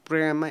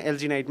प्रोग्राममा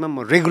एलजी नाइटमा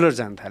म रेगुलर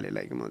जान थालेँ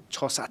लाइक म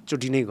 6-7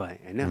 चोटि नै गएँ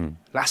होइन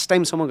लास्ट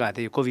टाइमसम्म गएको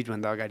थिएँ यो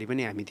कोभिडभन्दा अगाडि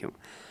पनि हामी थियौँ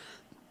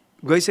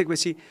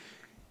गइसकेपछि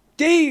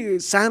त्यही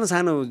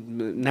सानो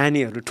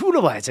नानीहरू ठुलो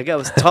भएछ क्या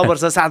अब 6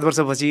 वर्ष 7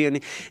 वर्षपछि अनि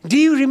डु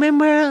यु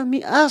रिमेम्बर मी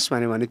आस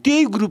भने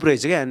त्यही ग्रुप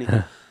रहेछ क्या अनि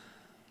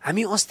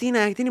हामी अस्ति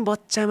आएको थियो नि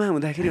बच्चामा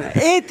हुँदाखेरि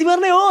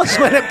तिमीहरू नै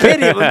होस् भनेर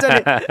फेरि हुन्छ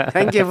नि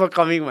थ्याङ्क यू फर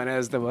कमिङ भने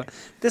जस्तो भयो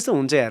त्यस्तो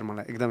हुन्छ यार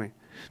मलाई एकदमै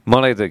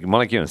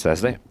मलाई के हुन्छ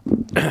जस्तै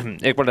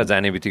एकपल्ट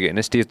जाने बित्तिकै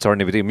होइन स्टेज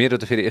चढ्ने बित्तिकै मेरो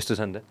त फेरि यस्तो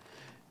छ नि त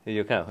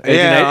यो कहाँ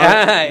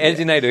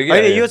एलजी नाइट हो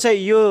कि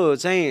यो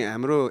चाहिँ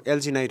हाम्रो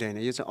एलजी नाइट होइन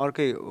यो चाहिँ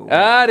अर्कै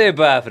अरे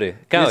बाफरे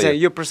कहाँ हो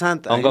यो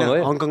प्रशान्त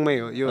हङकङमै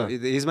हो यो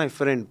इज माई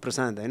फ्रेन्ड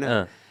प्रशान्त होइन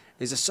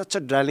is such a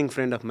darling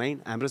friend of mind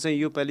हाम्रो चाहिँ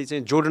यो पालि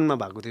चाहिँ जोर्डनमा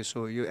भएको थियो सो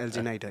यो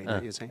एलजी नाइट होइन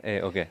यो चाहिँ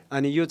ओके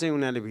अनि यो चाहिँ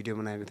उनीहरूले भिडियो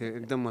बनाएको थियो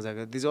एकदम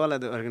मजाको these all are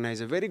the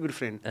organiser very good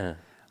friend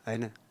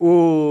होइन ओ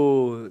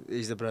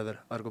इज द ब्रदर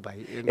अर्को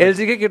भाइ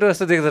एलजीकै केटो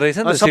जस्तो देख्दो रहेछ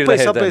नि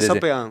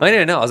सबै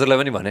होइन हजुरलाई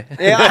पनि भने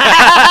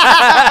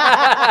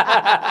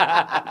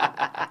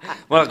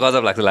मलाई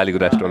गजब लाग्छ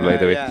लालीगुँडा स्टोल भाइ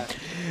तपाईँ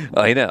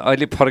होइन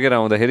अहिले फर्केर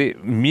आउँदाखेरि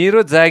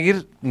मेरो जागिर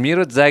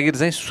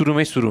चाहिँ सुरु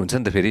हुन्छ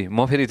नि त फेरि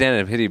म फेरि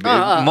त्यहाँ फेरि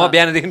म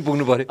बिहानदेखि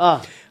पुग्नु पऱ्यो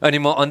अनि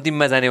म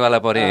अन्तिममा जानेवाला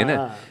परेँ होइन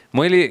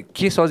मैले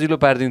के सजिलो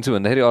पारिदिन्छु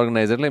भन्दाखेरि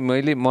अर्गनाइजरलाई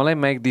मलाई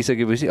माइक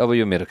दिइसकेपछि अब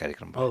यो मेरो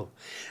कार्यक्रम हो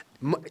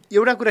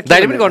एउटा कुरा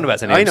दाइले पनि गर्नुभएको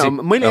छ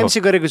होइन मैले एमसी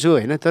गरेको छु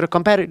होइन तर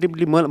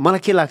कम्पेरिटिभली मलाई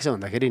के लाग्छ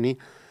भन्दाखेरि नि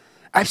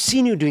I've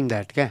seen you doing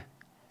that क्या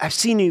I've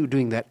seen you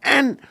doing that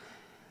and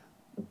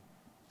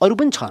अरू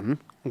पनि छन्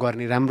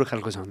गर्ने राम्रो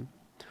खालको छन्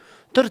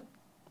तर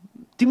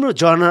तिम्रो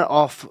जर्नर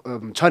अफ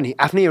छ नि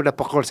आफ्नै एउटा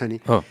पकड छ नि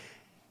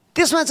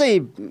त्यसमा चाहिँ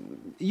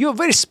यो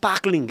भेरी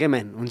स्पार्कलिङ क्या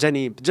म्यान हुन्छ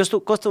नि जस्तो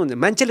कस्तो हुन्छ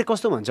मान्छेले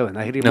कस्तो भन्छ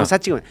भन्दाखेरि म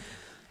साँच्चै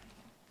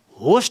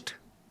होस्ट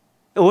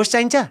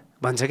चाहिन्छ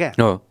भन्छ क्या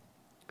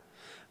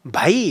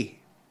भाइ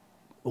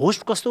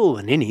होस्ट कस्तो हो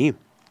भने नि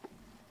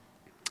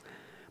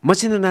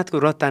मचिन्द्रनाथको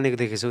रथ तानेको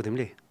देखेछौ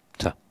तिमीले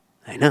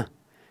होइन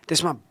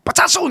त्यसमा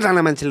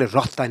 50औं मान्छेले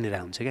रथ तानेर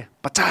हुन्छ क्या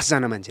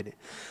 50जना मान्छेले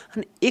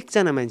अनि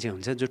एकजना मान्छे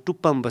हुन्छ जो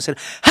टुप्पामा बसेर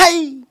हाई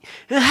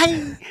हाई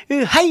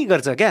हाई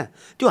गर्छ क्या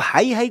त्यो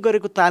हाई हाई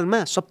गरेको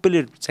तालमा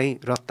सबैले चाहिँ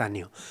रथ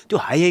तान्यो त्यो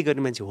हाई हाई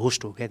गर्ने मान्छे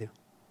होस्ट हो क्या त्यो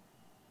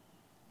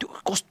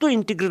कस्तो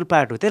इन्टिग्रल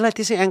पार्ट हो त्यसलाई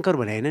त्यसै एङ्कर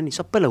भने होइन नि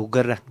सबैलाई हुक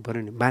गरेर राख्नु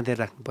पऱ्यो नि बाँधेर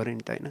राख्नु पऱ्यो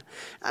नि त होइन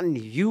एन्ड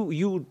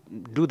यु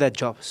डु द्याट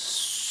जब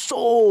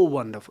so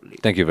wonderfully.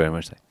 Thank you very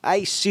much.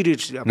 I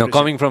seriously appreciate. No,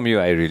 coming from you,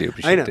 I really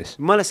appreciate this.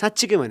 मलाई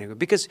साँच्चीकै भनेको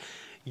because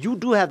you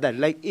do have that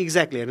like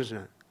exactly हेर्नुहोस् न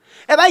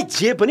ए भाइ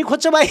जे पनि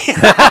खोज्छ भाइ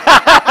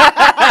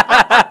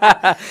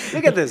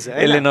look at this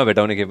यसले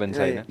नभेटाउने केही पनि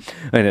छैन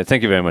होइन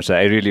thank you very much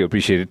I really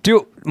appreciate त्यो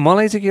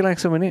मलाई चाहिँ के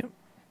लाग्छ भने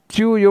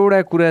त्यो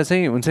एउटा कुरा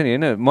चाहिँ हुन्छ नि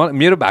होइन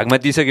मेरो भागमा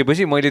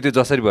दिइसकेपछि मैले त्यो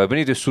जसरी भए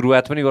पनि त्यो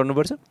सुरुवात पनि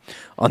गर्नुपर्छ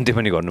अन्त्य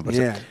पनि गर्नुपर्छ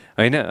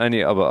होइन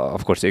अनि अब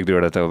अफकोर्स एक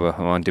दुईवटा त अब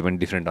अन्त्य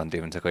पनि डिफ्रेन्ट अन्त्य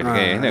हुन्छ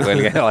कहिलेकाहीँ होइन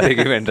कहिलेकाहीँ हरेक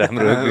इभेन्ट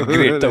राम्रो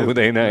ग्रेट त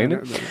हुँदैन होइन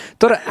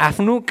तर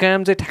आफ्नो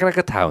काम चाहिँ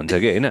ठ्याक्क थाहा हुन्छ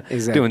कि होइन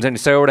त्यो हुन्छ नि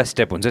 100वटा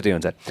स्टेप हुन्छ त्यो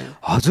अनुसार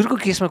हजुरको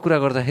केसमा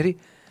कुरा गर्दाखेरि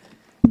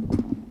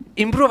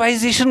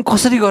इम्प्रोभाइजेसन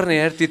कसरी गर्ने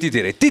यार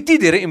त्यति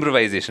धेरै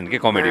इम्प्रोभाइजेसन के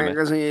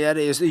कमेडीमा यार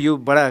यस्तो यो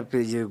बडा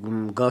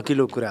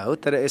गकिलो कुरा हो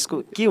तर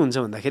यसको के हुन्छ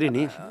भन्दाखेरि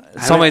नि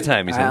समय छ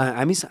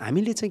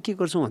हामीले चाहिँ के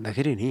गर्छौँ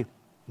भन्दाखेरि नि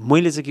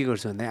मैले चाहिँ के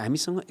गर्छु भन्दा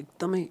हामीसँग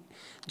एकदमै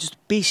जस्तो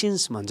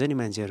पेसेन्स भन्छ नि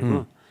मान्छेहरूको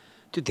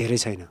त्यो धेरै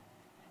छैन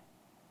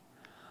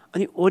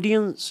अनि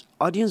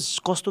अडियन्स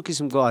कस्तो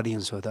किसिमको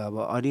अडियन्स हो त अब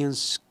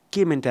अडियन्स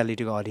के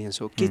मेन्टालिटीको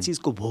अडियन्स हो के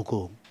चिजको भोक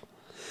हो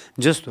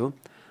जस्तो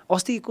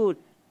अस्तिको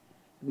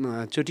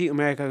चोटि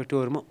अमेरिकाको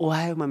टुरमा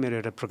ओहायोमा मेरो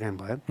एउटा प्रोग्राम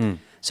भयो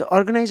सो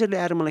अर्गनाइजरले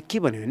आएर मलाई के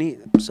भन्यो भने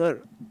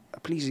सर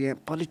प्लिज यहाँ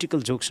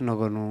पोलिटिकल जोक्स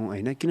नगर्नु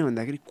होइन किन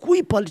भन्दाखेरि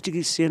कोही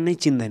पोलिटिसियन नै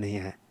चिन्दैन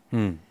यहाँ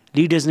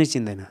लिडर्स नै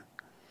चिन्दैन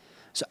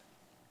so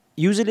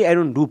usually I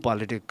don't do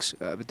politics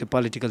त्यो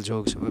पोलिटिकल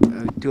जोक्स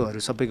त्योहरू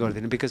सबै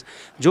गर्दैन बिकज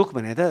जोक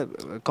भने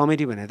त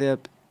कमेडी भने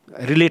त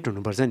रिलेट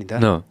हुनुपर्छ नि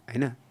त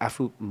होइन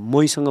आफू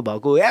मैसँग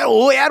भएको यार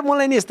हो यार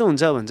मलाई नि यस्तो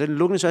हुन्छ भन्छ नि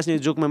लोग्ने स्वास्नी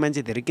जोकमा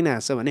मान्छे धेरै किन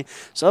हाँस्छ भने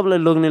सबलाई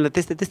लोग्नेलाई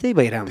त्यस्तै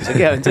भइरहेको हुन्छ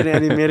क्या हुन्छ नि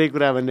अनि मेरै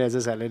कुरा भनिरहेछ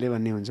सालेले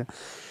भन्ने हुन्छ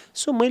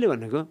सो मैले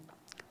भनेको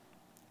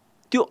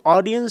त्यो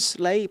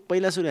अडियन्सलाई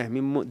पहिला सुरु हामी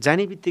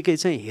जाने बित्तिकै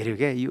चाहिँ हेऱ्यो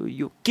क्या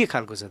यो के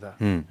खालको छ त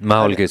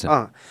माहौल के छ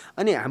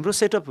अनि हाम्रो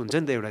सेटअप हुन्छ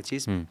नि त एउटा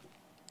चिज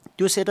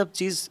त्यो सेटअप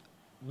चिज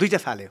दुईवटा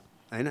फाल्यो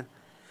होइन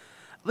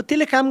अब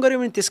त्यसले काम गर्यो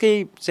भने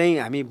त्यसकै चाहिँ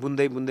हामी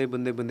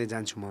बुन्दै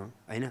जान्छु म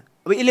होइन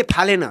अब यसले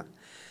फालेन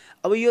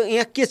अब यो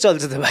यहाँ के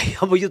चल्छ त भाइ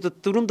अब यो त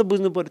तुरुन्त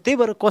बुझ्नु पऱ्यो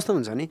त्यही भएर कस्तो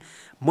हुन्छ भने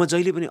म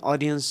जहिले पनि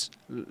अडियन्स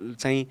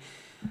चाहिँ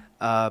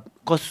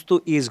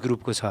कस्तो एज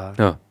ग्रुपको छ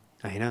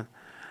होइन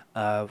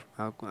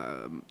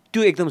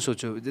त्यो एकदम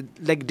सोच्छु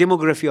like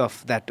demography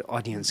of that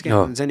audience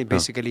क्या हुन्छ नि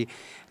बेसिकली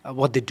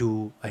वाट दे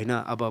डु होइन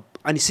अब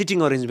अनि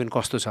सिटिङ अरेन्जमेन्ट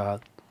कस्तो छ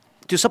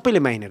त्यो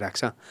सबैले मायने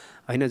राख्छ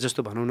होइन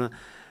जस्तो भनौँ न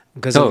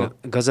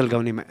गजल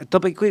गाउनेमा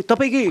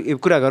तपाईँकै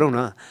कुरा गरौँ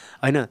न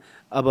होइन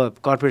अब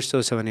कर्पोरेट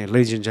सो छ भने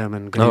लेडिज एन्ड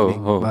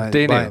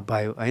जेन्टलमेन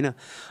भयो होइन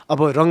अब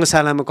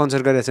रङ्गशालामा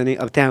कन्सर्ट गरेको छ नि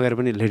अब त्यहाँ गएर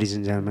पनि ladies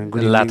and gentlemen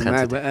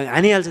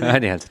हानिहाल्छ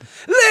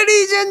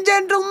ladies and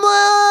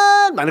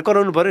gentlemen भनेर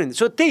कराउनु पऱ्यो नि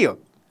सो त्यही हो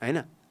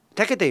होइन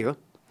ठ्याक्कै त्यही हो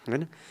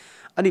होइन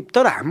अनि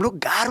तर हाम्रो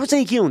गाह्रो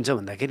चाहिँ के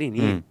हुन्छ भन्दाखेरि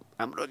नि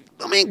हाम्रो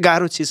एकदमै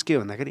गाह्रो चिज के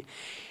भन्दाखेरि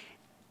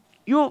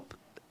यो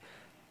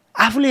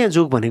आफूले यहाँ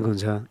जोक भनेको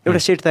हुन्छ एउटा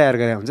सेट तयार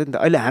गरेर हुन्छ नि त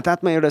अहिले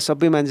हातमा एउटा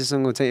सबै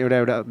मान्छेसँग चाहिँ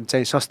एउटा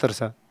चाहिँ शस्त्र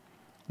छ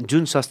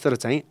जुन शस्त्र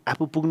चाहिँ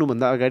आफू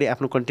पुग्नुभन्दा अगाडि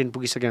आफ्नो कन्टेन्ट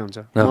पुगिसकेको हुन्छ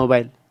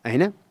मोबाइल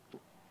होइन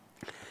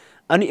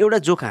अनि एउटा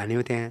जोक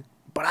हान्यो त्यहाँ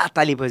बडा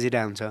ताली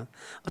बजिरहेको हुन्छ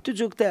त्यो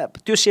जोक त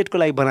त्यो सेटको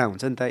लागि बनाएको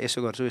हुन्छ नि त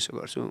यसो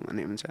गर्छु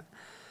भन्ने हुन्छ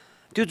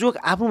त्यो जोक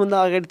आफूभन्दा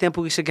अगाडि त्यहाँ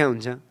पुगिसकेको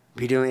हुन्छ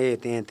भिडियो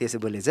त्यहाँ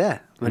त्यसो बोलेछ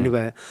भन्ने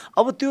भयो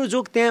अब त्यो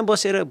जोक त्यहाँ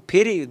बसेर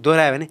फेरि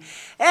दोहोऱ्यायो भने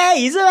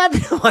हिजो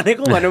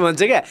भनेको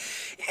भन्छ क्या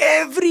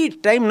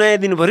एभ्री टाइम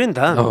नयाँ दिनु पऱ्यो नि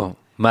त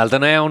माल त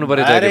नयाँ आउनु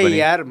पऱ्यो अरे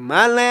यार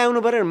माल नयाँ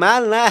आउनु पऱ्यो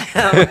माल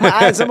नयाँ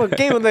आएसम्म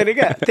केही हुँदैन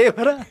क्या त्यही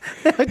भएर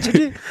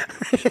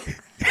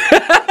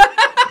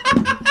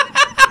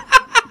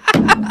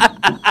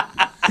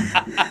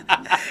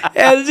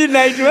एलजी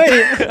नाइटमै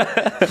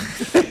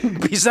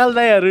विशाल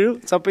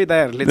दाईहरू सबै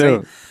दाईहरूले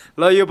चाहिँ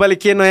ल योपालि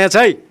के नयाँ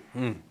छ है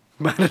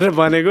भनेर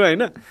भनेको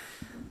होइन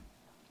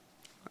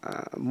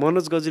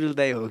मनोज गजुरेल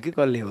दाई हो कि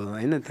कसले हो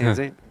होइन त्यहाँ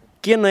चाहिँ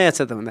के नयाँ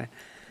छ त भन्दा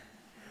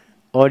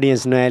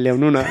अडियन्स नयाँ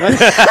ल्याउनु न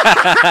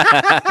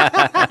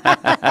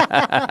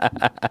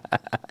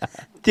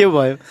त्यो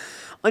भयो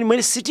अनि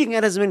मैले सिटिङ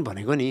एरेन्जमेन्ट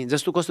भनेको नि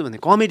जस्तो कस्तो भने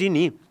कमेडी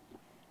नि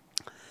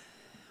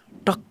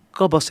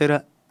टक्क बसेर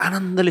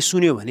आनन्दले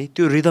सुन्यो भने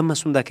त्यो रिदममा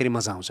सुन्दाखेरि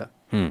मजा आउँछ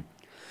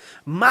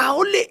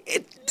माहौलले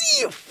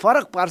यति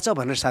फरक पार्छ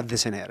भनेर साध्य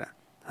छैन हेर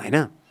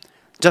होइन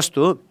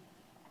जस्तो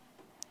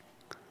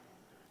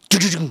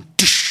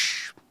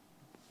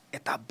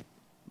यता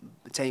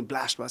चाहिँ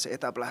ब्लास्ट भएछ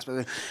यता ब्लास्ट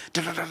भएछ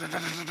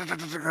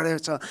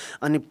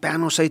अनि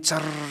प्यानो सहित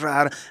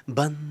चर्राएर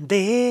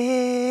बन्दे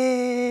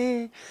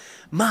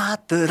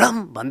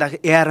मातरम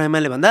भन्दाखेरि एआर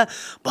रहमानले भन्दा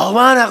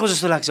भगवान् आएको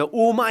जस्तो लाग्छ।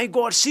 ओ माई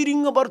गड,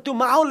 सिरिङ्ग बर त्यो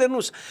माहौल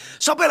हेर्नुहोस्,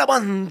 सबैलाई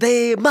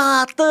भन्दै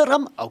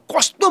मातरम, अब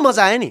कस्तो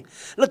मजा आयो नि।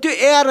 ल त्यो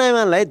एआर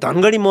रहमानलाई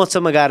धनगढी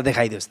महोत्सवमा गाएर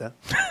देखाइदियोस् त।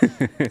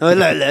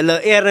 ल ल ल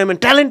एआर रहमान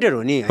ट्यालेन्टेड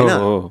हो नि होइन,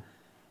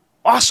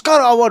 अस्कर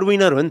अवार्ड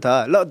विनर हो नि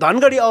त। ल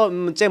धनगढी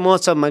चाहिँ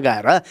महोत्सवमा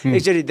गएर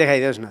एकचोटि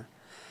देखाइदियोस् न।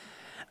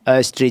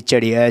 अस्ट्रिच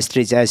चढियो,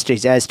 अस्ट्रिच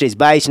अस्ट्रिच अस्ट्रिच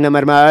 22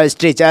 नम्बरमा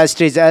ostrich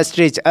ostrich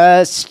ostrich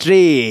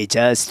ostrich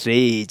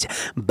ostrich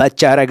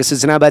बच्चा हराएको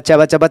सूचना, बच्चा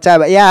बच्चा बच्चा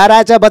यहाँ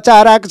हराएको छ, बच्चा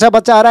हराएको छ,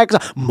 बच्चा हराएको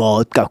छ,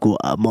 मौत का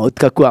कुआ, मौत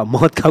का कुआ,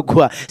 मौत का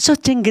कुआ,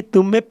 सोचेंगे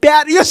तुम्हें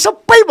प्यार, यो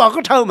सबै भएको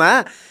ठाउँमा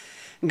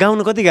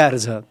गाउनु कति गाह्रो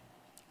छ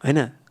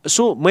होइन।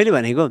 सो मैले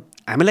भनेको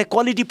हामीलाई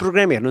क्वालिटी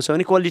प्रोग्राम हेर्नु छ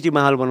भने क्वालिटी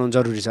माहौल बनाउनु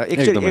जरुरी छ।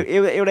 एकचोटि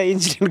एउटा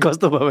इन्सिडेन्ट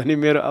कस्तो भयो भने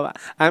मेरो, अब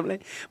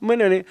हामीलाई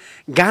मैले भने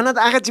गाना त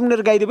आँखा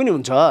चिम्लेर गाइदिए पनि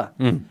हुन्छ,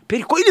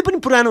 फेरि कहिले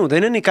पनि पुरानो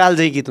हुँदैन नि,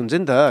 कालजयी गीत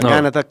हुन्छ नि त।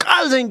 गाना त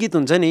कालजयी गीत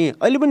हुन्छ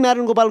नि, अहिले पनि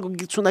नारायण गोपालको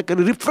गीत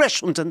सुन्दाखेरि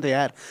रिफ्रेस हुन्छ नि त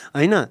यार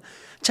होइन।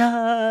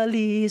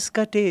 40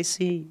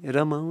 कटेसी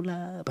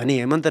रमौला भने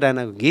हेमन्त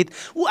राणाको गीत,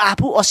 ऊ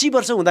आफू 80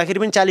 वर्ष हुँदाखेरि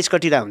पनि 40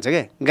 कटिरहेको हुन्छ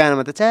क्या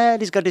गानामा त।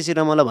 40 कटेसी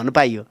रमौला भन्नु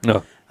पाइयो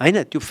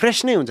होइन, त्यो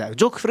फ्रेस नै हुन्छ।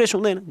 जोक फ्रेस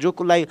हुँदैन,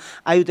 जोकको लागि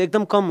आयु त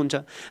एकदम कम हुन्छ।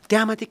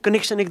 त्यहाँ माथि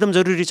कनेक्सन एकदम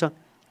जरुरी छ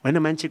होइन।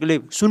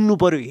 मान्छेले सुन्नु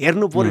पऱ्यो,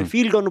 हेर्नु पऱ्यो,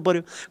 फिल गर्नु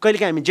पऱ्यो।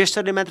 कहिलेकाहीँ हामी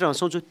जेस्चरले मात्र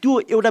हँसाउँछौँ,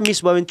 त्यो एउटा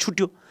मिस भयो भने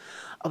छुट्यो।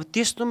 अब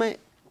त्यस्तोमा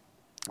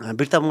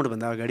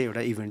बिर्तामोडभन्दा अगाडि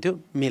एउटा इभेन्ट थियो,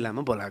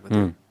 मेलामा बोलाएको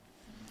थियो।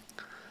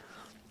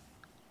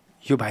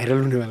 यो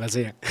भाइरल हुनेवाला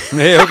चाहिँ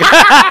यहाँ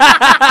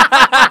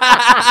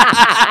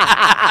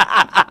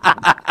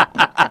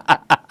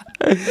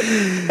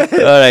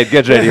Alright,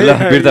 get ready. ल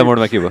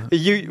बिर्तामोडमा के भयो?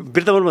 यो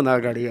बिर्तामोडभन्दा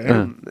अगाडि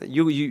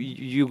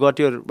you got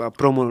your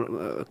promo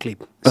clip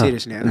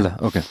seriously ल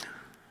ओके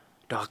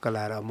ढक्क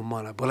लाएर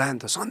मलाई बोलायो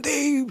नि त,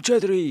 सन्दीप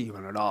छेत्री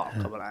भनेर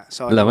ढक्क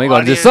बोलायो। ल मै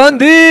गर्छु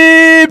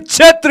सन्दीप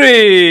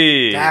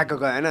छेत्री ढाक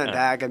गयो होइन,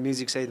 ढाक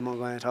म्युजिक सहित म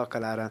गएँ ठक्क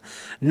लाएर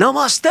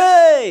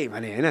नमस्ते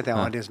भने होइन।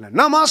 त्यहाँ अडियन्समा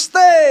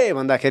नमस्ते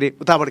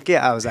भन्दाखेरि उताबाट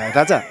के आवाज आयो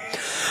थाहा छ?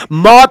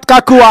 मौत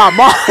का कुआ,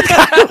 मौत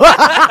का कुआ,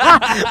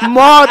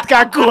 मौत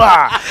का कुआ,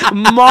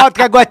 मौत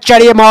का कुआ,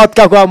 चढिए मौत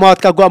का कुआ,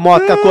 मौत का कुआ,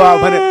 मौत का कुआ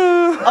भने।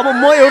 अब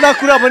म एउटा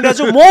कुरा भनिरहेको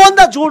छु,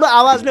 मभन्दा जोड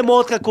आवाजले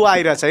मौत का कुआ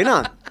आइरहेछ होइन,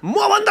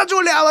 मभन्दा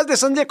जोडले आवाजले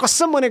सञ्जय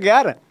कसम भनेको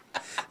यार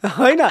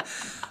होइन।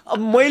 अब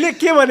मैले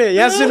के भने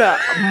यहाँ सुन,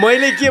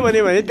 मैले के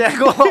भने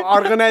त्यहाँको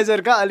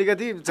अर्गनाइजरका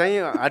अलिकति चाहिँ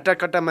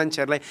हट्टाकट्टा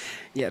मान्छेहरूलाई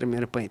यार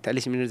मेरो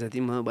 45 मिनट जति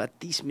म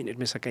 30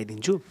 मिनटमा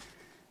सकाइदिन्छु,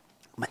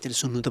 मान्छेले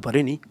सुन्नु त पऱ्यो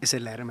नि,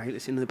 यसरी ल्याएर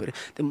माइकले सुन्नु पऱ्यो,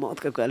 त्यो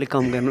मदका कुवाले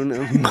कम गर्नु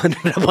न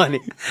भनेर भने।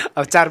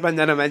 अब 4-5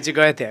 जना मान्छे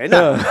गएको थियो होइन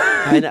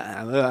होइन,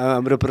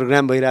 हाम्रो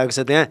प्रोग्राम भइरहेको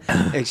छ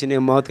त्यहाँ,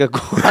 एकछिन मदका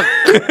कुवा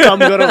कम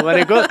गरौँ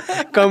भनेको,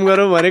 कम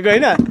गरौँ भनेको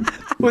होइन।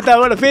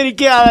 उताबाट फेरि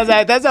के आवाज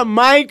आयो थाहा छ?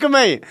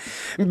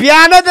 माइकमै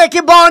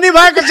बिहानदेखि बाहुनी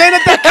भएको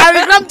छैन, त्यो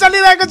कार्यक्रम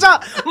चलिरहेको छ,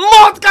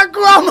 मदका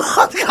कुवा,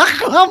 मदका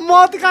कुवा,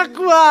 मदका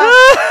कुवा।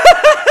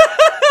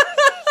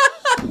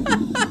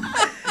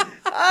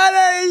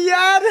 अरे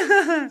यार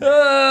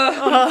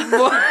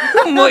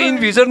म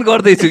इन्भिजन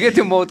गर्दैछु क्या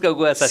त्यो मौतका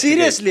कुवा।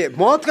 सिरियसली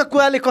मौतका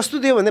कुवाले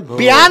कस्तो दियो भने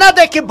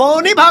बिहानदेखि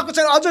बाहुनी भएको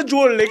छैन, अझ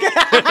जोडले क्या।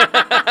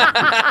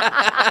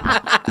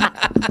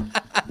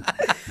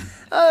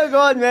 Oh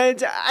God, man.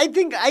 I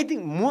think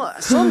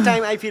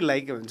sometime I feel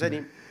like हुन्छ नि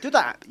त्यो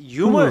त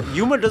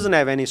humor doesn't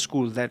have any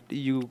school that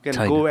you can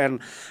go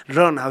and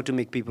learn how to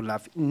make people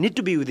laugh. Need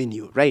to be within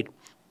you, right?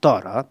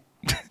 तर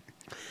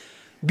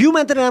बिउ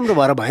मात्र राम्रो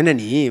भएर भएन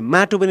नि,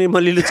 माटो पनि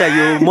मलिलो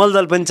चाहियो,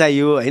 मलदल पनि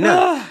चाहियो होइन।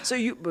 सो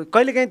यो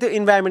कहिलेकाहीँ त्यो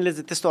इन्भाइरोमेन्टले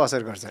चाहिँ त्यस्तो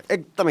असर गर्छ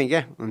एकदमै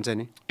क्या हुन्छ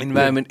नि।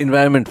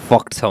 इन्भाइरोमेन्ट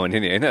फक्ड छ भने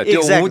नि होइन,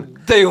 त्यो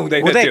हुँदै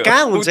हुँदै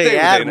कहाँ हुन्छ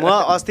यार। म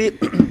अस्ति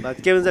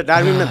के भन्छ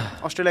डार्विनमा,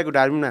 अस्ट्रेलियाको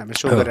डार्विनमा हामीले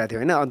सो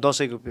गरिरहेको थियो होइन,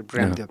 दसैँको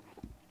प्रोग्राम थियो।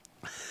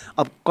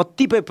 अब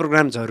कतिपय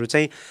प्रोग्राम्सहरू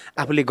चाहिँ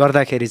आफूले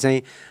गर्दाखेरि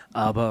चाहिँ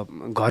अब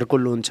घरको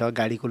लोन छ,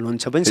 गाडीको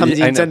लोन छ पनि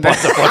सम्झिन्छ।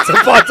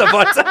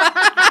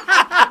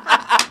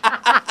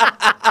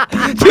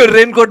 त्यो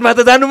रेनकोटमा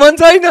त जानु मन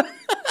छैन,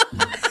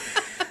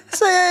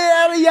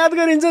 याद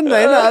गरिन्छ नि त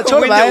होइन।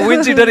 छोड भाइ,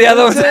 विन्ड याद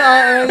आउँछ,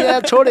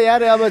 छोड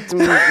यार अब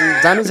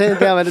जानु छैन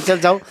त्यहाँ भएर चल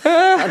जाऊ।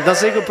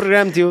 दसैँको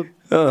प्रोग्राम थियो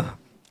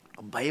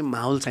भाइ,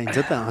 माहौल चाहिन्छ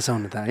त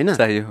हँसाउनु त होइन,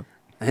 चाहियो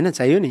होइन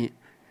चाहियो नि,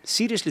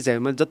 सिरियसली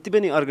चाहियो। मैले जति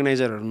पनि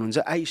अर्गनाइजरहरू हुनुहुन्छ,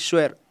 I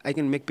swear I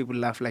can make people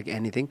laugh like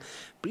anything,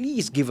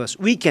 please give us,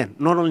 we can,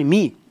 not only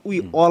me,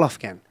 we all of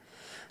can.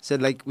 So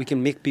like we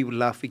can make people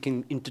laugh, we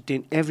can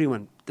entertain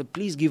everyone. So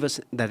please give us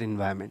that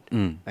environment.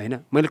 होइन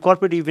मैले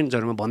corporate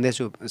इभेन्ट्सहरूमा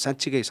भन्दैछु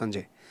साँच्चीकै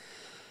सञ्जय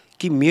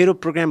कि मेरो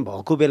programme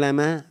भएको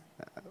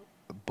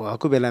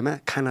बेलामा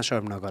खाना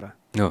serve नगर,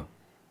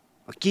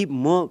 कि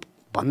म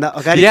भन्दा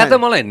अगाडि या त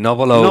मलाई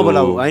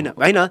नबोलाऊ होइन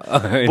होइन,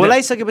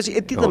 बोलाइसकेपछि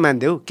यति त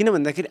मान्देऊ, किन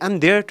भन्दाखेरि I am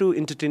there to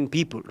entertain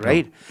people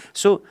right.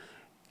 So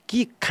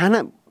कि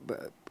खाना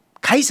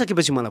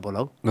खाइसकेपछि मलाई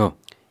बोलाऊ,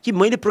 कि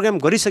मैले प्रोग्राम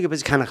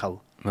गरिसकेपछि खाना खाऊ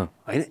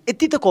होइन,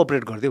 यति त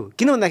कोअपरेट गरिदेऊ।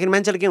 किन भन्दाखेरि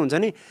मान्छेले के हुन्छ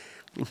नि,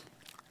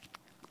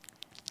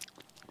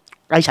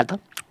 आइसाल त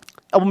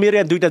अब मेरो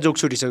यहाँ 2टा जोक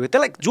छुटिसक्यो,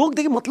 त्यसलाई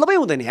जोकदेखि मतलबै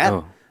हुँदैन यार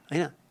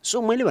होइन।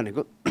 सो मैले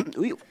भनेको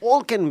we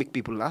all can make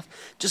people laugh,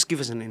 just give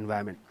us an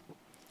environment.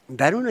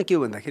 दारुणा के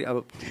हो भन्दाखेरि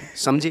अब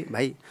सम्झे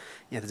भाइ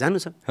यहाँ त जानु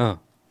छ,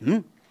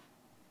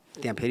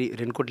 त्यहाँ फेरि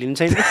रेनकोट लिनु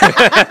छैन।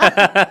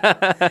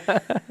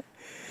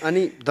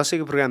 अनि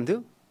दसैँको प्रोग्राम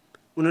थियो,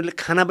 उनीहरूले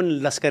खाना पनि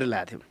लस्करै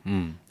ल्याएको थियो।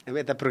 अब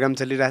यता प्रोग्राम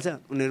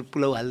चलिरहेछ, उनीहरू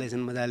पुलाउ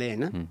हाल्दैछन् मजाले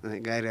होइन,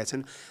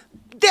 गाइरहेछन्,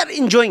 they are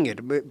enjoying it.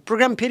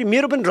 Program फेरि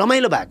मेरो पनि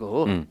रमाइलो भएको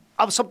हो।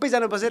 अब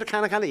सबैजना बसेर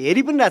खाना खाँदा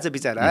हेरि पनि रहेछ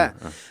बिचरा,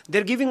 they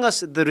are giving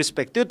us the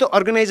respect. त्यो त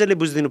अर्गनाइजरले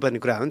बुझिदिनु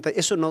पर्ने कुरा हो नि त,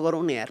 यसो नगरौँ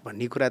नि यार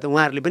भन्ने कुरा त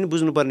उहाँहरूले पनि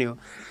बुझ्नुपर्ने हो।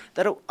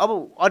 तर अब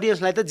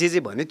अडियन्सलाई त जे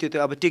भन्यो त्यो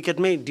अब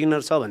टिकटमै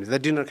डिनर छ भने त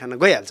डिनर खान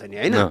गइहाल्छ नि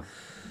होइन।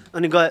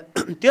 अनि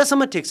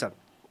त्योसम्म ठिक छ।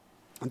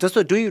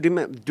 जस्तो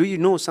do you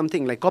know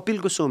something like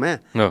कपिलको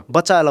सोमा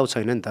बच्चा अलाउ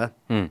छैन नि त,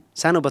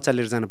 सानो बच्चा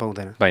लिएर जान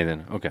पाउँदैन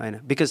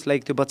होइन, बिकज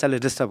लाइक त्यो बच्चाले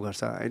डिस्टर्ब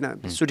गर्छ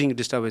होइन, सुटिङ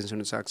डिस्टर्बेन्स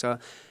हुनसक्छ।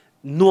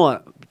 नो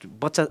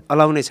बच्चा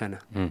अलाउ नै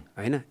छैन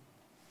होइन,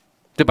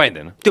 त्यो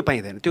पाइँदैन।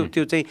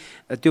 त्यो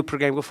चाहिँ त्यो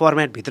प्रोग्रामको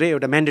फर्मेटभित्रै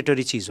एउटा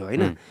म्यान्डेटरी चिज हो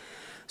होइन।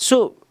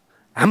 सो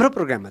हाम्रो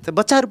प्रोग्राममा त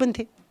बच्चाहरू पनि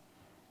थिए,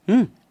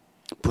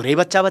 पुरै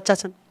बच्चा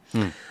छन्।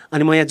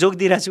 अनि म यहाँ जोक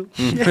दिइरहेको छु,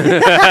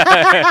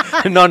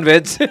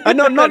 ननभेज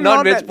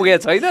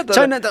पुगेको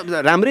छैन त,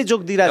 राम्रै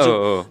जोक दिइरहेको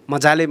छु,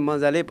 मजाले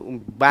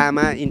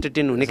बामा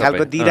इन्टरटेन हुने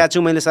खालको दिइरहेको छु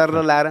मैले सर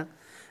लाएर।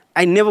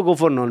 I never go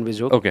for nonveg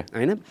joke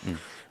होइन।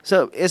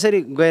 सो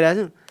यसरी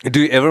गइरहेको छु। Do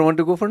you ever want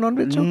to go for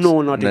non veg?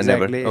 No, not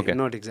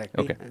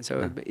exactly. So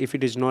if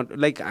it is not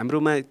like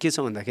हाम्रोमा के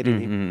छ भन्दाखेरि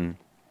नि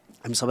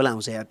हामी सबैलाई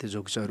आउँछ यार त्यो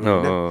जोक्सहरू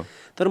होइन,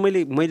 तर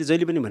मैले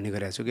जहिले पनि भन्ने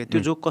गरेको छु कि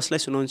त्यो जोक कसलाई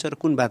सुनाउँछ र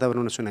कुन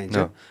वातावरणमा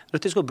सुनाइन्छ र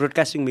त्यसको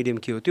ब्रोडकास्टिङ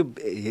मिडियम के हो त्यो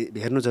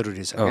हेर्नु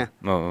जरुरी छ क्या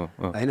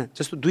होइन।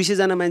 जस्तो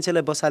 200जना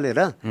मान्छेलाई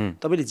बसालेर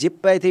तपाईँले जे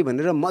पाए त्यही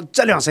भनेर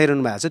मजाले हँसाइरहनु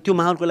भएको छ, त्यो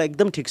माहौलको लागि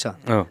एकदम ठिक छ,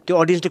 त्यो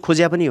अडियन्सले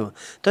खोज्या पनि हो।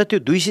 तर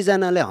त्यो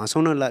 200जनालाई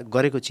हँसाउन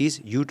गरेको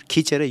चिज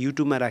खिचेर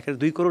युट्युबमा राखेर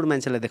 2 करोड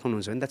मान्छेलाई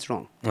देखाउनुहुन्छ भने द्याट्स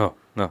रङ।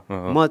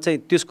 म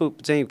चाहिँ त्यसको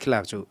चाहिँ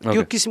खिलाफ छु,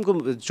 त्यो किसिमको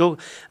जोक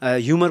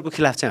ह्युमरको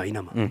खिलाफ चाहिँ होइन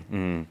म।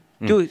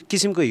 त्यो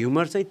किसिमको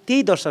ह्युमर चाहिँ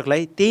त्यही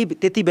दर्शकलाई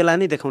त्यति बेला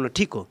नै देखाउन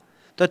ठिक हो,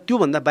 तर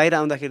त्योभन्दा बाहिर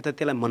आउँदाखेरि त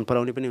त्यसलाई मन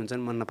पराउने पनि हुन्छन्,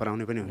 मन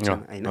नपराउने पनि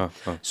हुन्छन् होइन।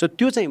 सो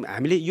त्यो चाहिँ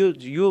हामीले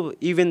यो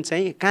इभेन्ट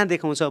चाहिँ कहाँ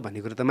देखाउँछ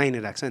भन्ने कुरा त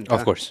माइने राख्छ नि त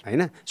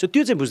होइन। सो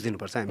त्यो चाहिँ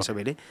बुझिदिनुपर्छ हामी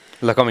सबैले।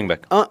 ल कमिङ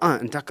ब्याक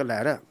टक्क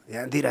ल्याएर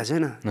यहाँ दिइरहेको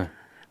छैन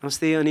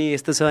नमस्ते अनि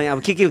यस्तो छ,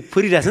 अब के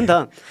फुरिरहेछ नि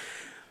त।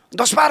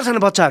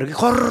 10-12जना बच्चाहरू कि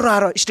खर्र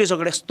आएर स्टेज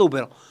अगाडि यस्तो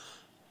उभिएर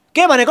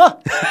के भनेको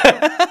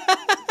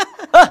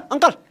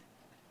अङ्कल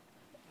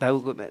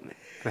बाबुको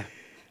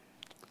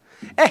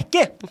ए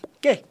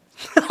के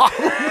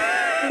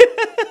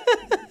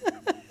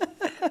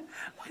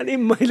अनि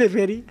मैले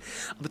फेरि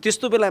अब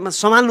त्यस्तो बेलामा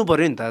सम्हाल्नु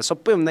पऱ्यो नि त,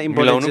 सबैभन्दा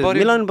इम्पोर्टेन्ट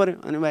मिलाउनु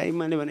पऱ्यो। अनि भाइ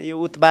मैले भने यो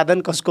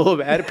उत्पादन कसको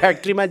हो भाइ,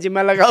 फ्याक्ट्रीमा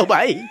जिम्मा लगाऊ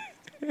भाइ।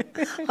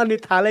 अनि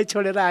थालै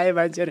छोडेर आयो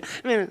मान्छेहरू,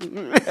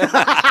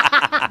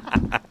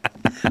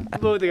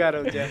 बहुत गाह्रो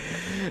हुन्छ।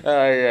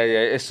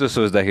 यस्तो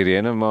सोच्दाखेरि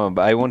होइन म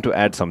I want to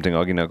add something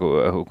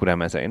अघिनको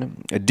कुरामा चाहिँ होइन,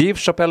 डेभ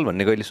सपेल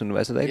भन्ने कहिले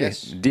सुन्नुभएको छ दाइले?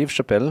 डेभ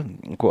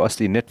सपेलको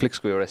अस्ति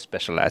नेटफ्लिक्सको एउटा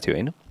स्पेसल आएको थियो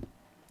होइन,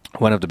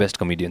 one of the best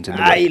comedians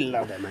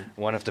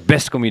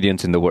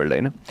in the world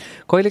होइन।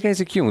 कहिलेकाहीँ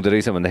चाहिँ के हुँदो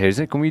रहेछ भन्दाखेरि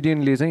चाहिँ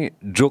कमेडियनले चाहिँ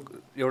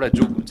एउटा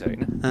जोक हुन्छ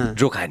होइन,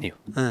 जोक हान्यो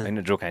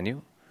होइन, जोक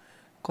हान्यो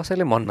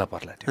कसैले मनमा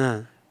पर्ला त्यो,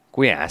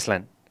 कोही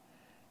हाँस्लान्,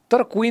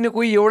 तर कोही न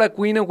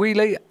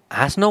कोहीलाई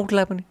हाँस्न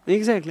उठ्ला पनि,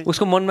 एक्ज्याक्टली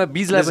उसको मनमा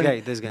बिजला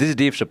पनि। दिस इज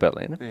डेभ सपेल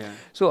होइन।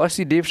 सो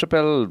अस्ति डेभ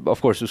सपेल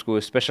अफकोर्स उसको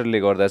स्पेसलले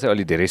गर्दा चाहिँ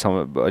अलि धेरै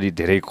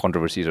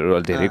कन्ट्रोभर्सीहरू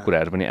अलि धेरै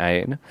कुराहरू पनि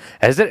आए होइन।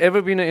 Has there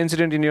ever been a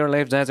incident in your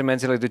life जहाँ चाहिँ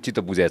मान्छेलाई त्यो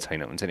चित्त बुझाएको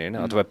छैन हुन्छ नि होइन,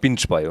 अथवा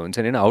पिन्च भयो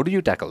हुन्छ नि होइन, how do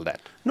you tackle that?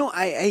 No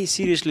I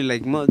seriously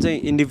like म चाहिँ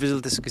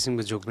इन्डिभिजुअल त्यस्तो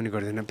किसिमको जोक पनि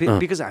गर्दिनँ,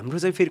 बिकज हाम्रो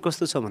चाहिँ फेरि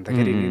कस्तो छ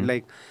भन्दाखेरि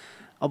लाइक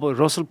अब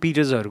रसल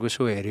पिटर्सहरूको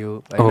सो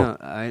हेऱ्यो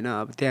होइन,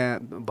 अब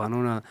त्यहाँ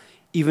भनौँ न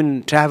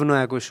इभन ट्राभल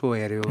नोआको सो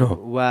हेऱ्यो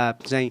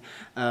वा चाहिँ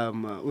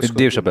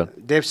डेभ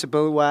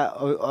सपेल वा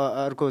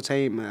अर्को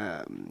चाहिँ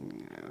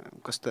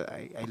कस्तो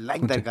आई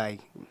लाइक द्याट गाई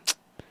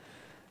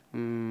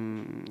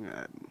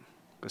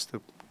कस्तो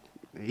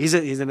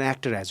हिज an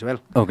actor as well.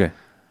 Okay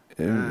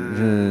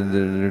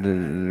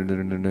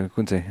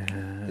कुन चाहिँ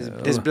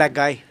दिस ब्ल्याक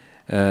गाई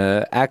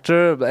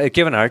एक्टर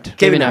केभिन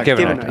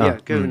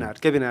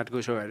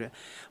हार्टको सो हेऱ्यो।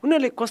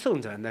 उनीहरूले कस्तो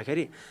हुन्छ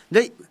भन्दाखेरि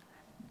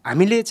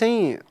हामीले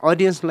चाहिँ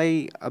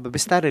अडियन्सलाई अब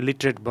बिस्तारै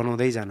लिटरेट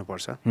बनाउँदै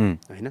जानुपर्छ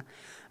होइन।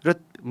 र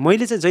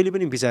मैले चाहिँ जहिले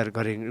पनि विचार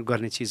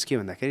गर्ने चिज के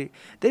भन्दाखेरि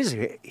there is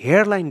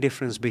here line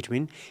difference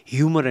between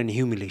humour and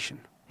humiliation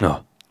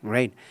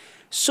right.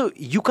 So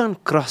you can't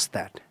cross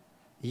that,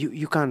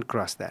 you can't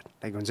cross that.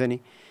 Like हुन्छ नि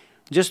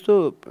जस्तो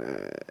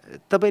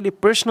तपाईँले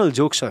पर्सनल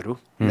जोक्सहरू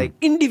लाइक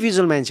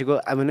इन्डिभिजुअल मान्छेको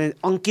अब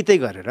अङ्कितै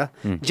गरेर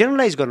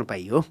जेनरलाइज गर्नु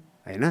पाइयो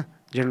होइन,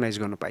 जेनरलाइज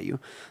गर्नु पाइयो,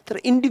 तर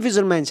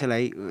इन्डिभिजुअल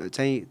मान्छेलाई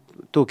चाहिँ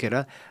तोकेर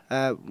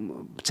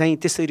चाहिँ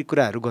त्यसरी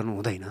कुराहरू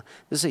गर्नु हुँदैन।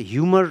 जस्तै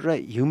ह्युमर र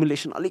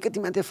ह्युमिलेसन अलिकति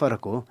मात्रै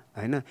फरक हो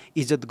होइन,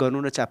 इज्जत गर्नु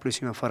र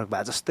चाप्लुसीमा फरक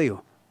भए जस्तै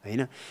हो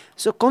होइन.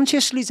 सो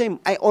कन्सियसली चाहिँ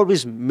आई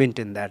अलवेज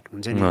मेन्टेन द्याट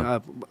हुन्छ नि,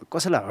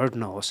 कसैलाई हर्ट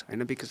नहोस्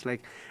होइन, because like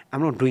I'm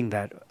not doing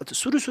that.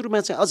 सुरुमा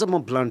चाहिँ अझ म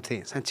ब्लन्ट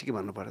थिएँ साँच्चीकै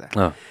भन्नुपर्दा,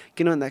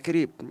 किन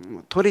भन्दाखेरि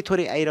थोरै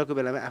थोरै आइरहेको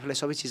बेलामा आफूलाई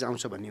सबै चिज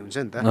आउँछ भन्ने हुन्छ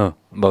नि त.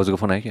 बाउजूको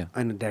फोन आयो क्या?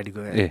 होइन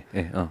ड्याडीको.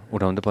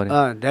 उठाउनु त पर्यो.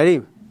 ड्याडी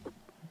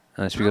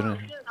स्पिकर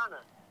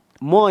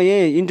म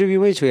यही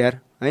इन्टरभ्यूमै छु यार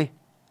है.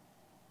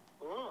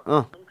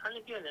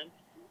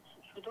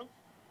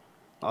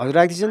 हजुर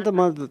राखिदिन्छु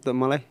नि त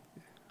मलाई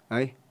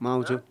है, म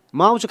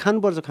आउँछु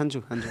खानुपर्छ, खान्छु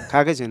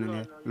खाएकै छैन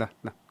नि ल.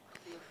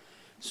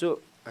 सो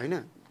होइन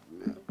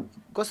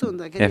कस्तो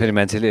हुन्छ यहाँ फेरि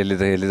मान्छेले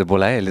यसले त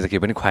बोलायो, यसले त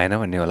केही पनि खुवाएन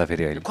भन्ने होला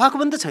फेरि अहिले. खुवाएको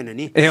पनि त छैन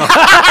नि.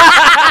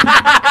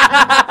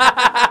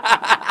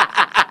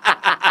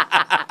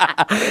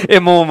 ए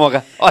मोमोका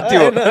अति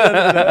हो.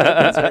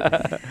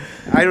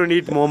 I don't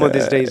eat momo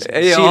these days.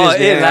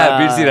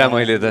 बिर्सिरहेँ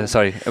मैले त,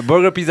 सरी.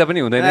 बर्गर पिज्जा पनि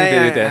हुँदैन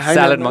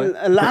स्यालेडमा.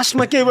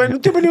 लास्टमा के भयो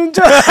त्यो पनि हुन्छ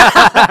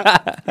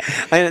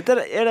होइन. तर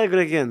एउटा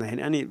कुरा के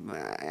भन्दाखेरि अनि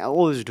आई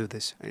अलवेज डु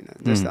दिस होइन.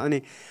 जस्तो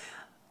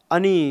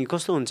अनि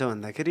कस्तो हुन्छ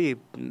भन्दाखेरि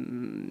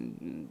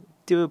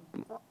त्यो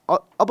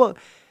अब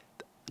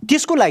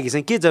त्यसको लागि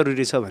चाहिँ के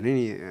जरुरी छ भने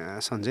नि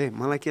सञ्जय,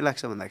 मलाई के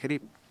लाग्छ भन्दाखेरि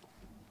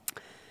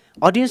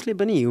अडियन्सले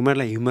पनि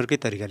ह्युमरलाई ह्युमरकै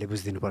तरिकाले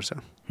बुझिदिनुपर्छ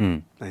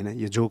होइन.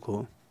 यो जोक हो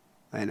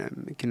होइन,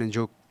 किन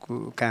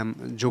जोकको काम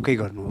जोकै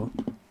गर्नु हो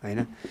होइन,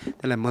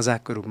 त्यसलाई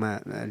मजाकको रूपमा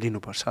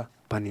लिनुपर्छ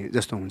भन्ने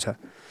जस्तो हुन्छ.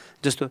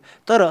 जस्तो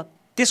तर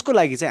त्यसको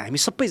लागि चाहिँ हामी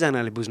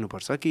सबैजनाले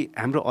बुझ्नुपर्छ कि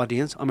हाम्रो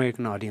अडियन्स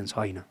अमेरिकन अडियन्स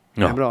होइन,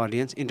 हाम्रो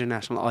अडियन्स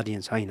इन्टरनेसनल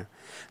अडियन्स होइन,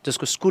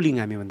 जसको स्कुलिङ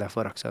हामीभन्दा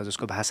फरक छ,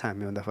 जसको भाषा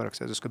हामीभन्दा फरक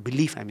छ, जसको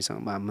बिलिफ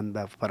हामीसँग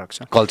फरक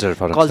छ, कल्चर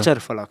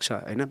फरक छ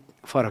होइन,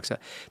 फरक छ.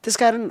 त्यस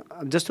कारण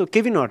जस्तो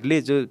केभिन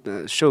हर्टले जो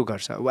सो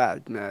गर्छ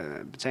वा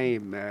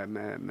चाहिँ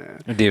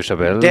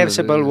डेभ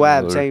सेपल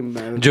वा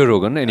चाहिँ जो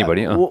रोगन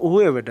एनीबडी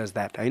whoever does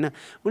that होइन,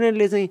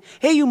 उनीहरूले चाहिँ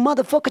हे यु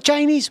मदरफकर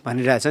चाइनिज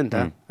भनिरहेछ नि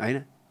त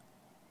होइन.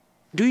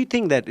 Do you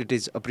think that it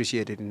is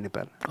appreciated in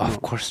Nepal?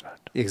 Of course not.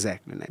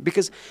 Exactly.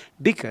 Because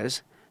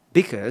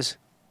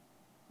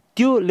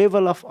त्यो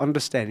लेभल अफ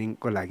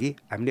अन्डरस्ट्यान्डिङको लागि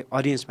हामीले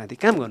अडियन्समाथि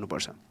काम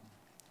गर्नुपर्छ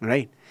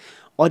राइट.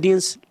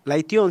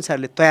 अडियन्सलाई त्यो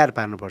अनुसारले तयार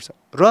पार्नुपर्छ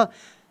र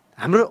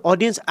हाम्रो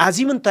अडियन्स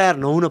आजीवन तयार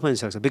नहुन पनि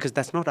सक्छ, because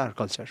that's not our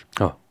culture.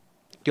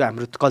 त्यो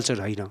हाम्रो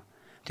कल्चर होइन,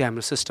 त्यो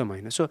हाम्रो सिस्टम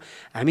होइन. सो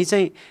हामी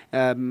चाहिँ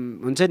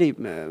हुन्छ नि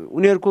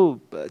उनीहरूको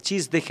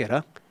चिज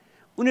देखेर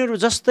उनीहरू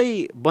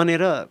जस्तै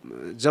बनेर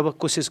जब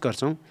कोसिस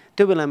गर्छौँ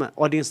त्यो बेलामा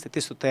अडियन्स त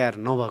त्यस्तो तयार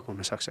नभएको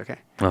हुनसक्छ क्या.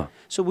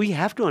 So we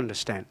have to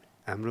understand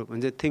हाम्रो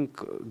हुन्छ थिङ्क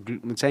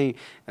चाहिँ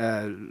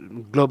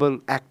ग्लोबल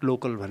एक्ट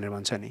लोकल भनेर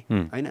भन्छ नि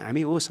होइन.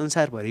 हामी हो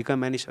संसारभरिका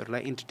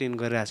मानिसहरूलाई इन्टरटेन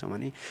गरिरहेछौँ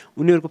भने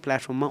उनीहरूको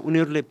प्लेटफर्ममा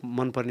उनीहरूले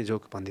मनपर्ने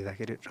जोक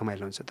भनिदिँदाखेरि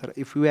रमाइलो हुन्छ. तर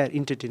if you are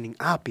entertaining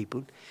our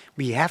people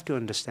we have to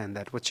understand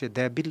that what's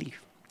there belief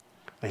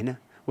होइन,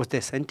 what's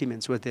there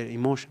sentiments, what's there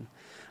emotion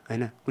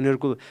होइन.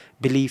 उनीहरूको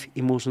बिलिफ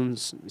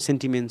इमोसन्स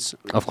सेन्टिमेन्ट्स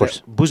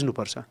अफकोर्स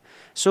बुझ्नुपर्छ.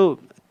 सो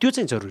त्यो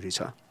चाहिँ जरुरी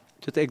छ,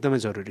 त्यो त एकदमै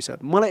जरुरी छ.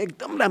 मलाई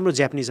एकदम राम्रो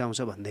जापानिज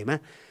आउँछ भन्दैमा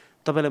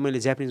तपाईँलाई मैले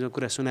जापानिजमा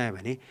कुरा सुनाएँ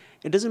भने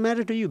it doesn't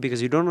matter to you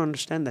because you don't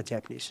understand the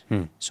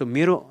Japanese. So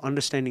मेरो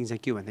अन्डरस्ट्यान्डिङ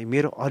चाहिँ के भन्दा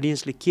मेरो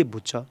अडियन्सले के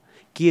बुझ्छ,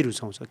 के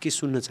रुचाउँछ, के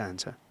सुन्न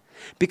चाहन्छ,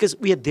 because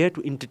we are there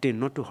to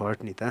entertain not to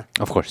hurt नि त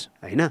अफकोर्स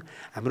होइन.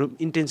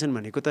 हाम्रो इन्टेन्सन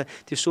भनेको त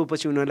त्यो सो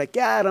पछि उनीहरूलाई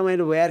क्या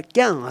रमाइलो भयो यार,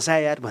 क्या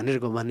हँसायो यार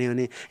भनेर भन्यो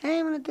भने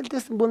मलाई त्यसले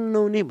त्यस्तो बोल्नु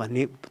नहुने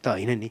भन्ने त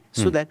होइन नि.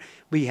 So that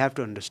we have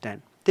to understand.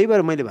 त्यही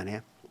भएर मैले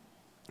भने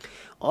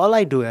all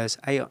I do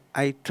as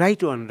I try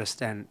to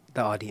understand the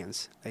audience.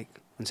 Like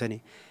हुन्छ नि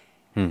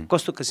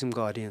कस्तो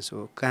किसिमको अडियन्स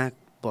हो, कहाँ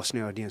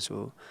बस्ने अडियन्स हो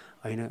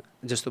होइन.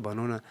 जस्तो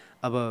भनौँ न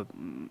अब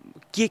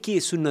के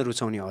सुन्न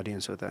रुचाउने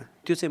अडियन्स हो त,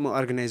 त्यो चाहिँ म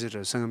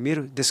अर्गनाइजरहरूसँग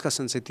मेरो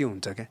डिस्कसन चाहिँ त्यो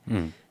हुन्छ क्या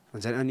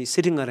हुन्छ. अनि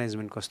सिटिङ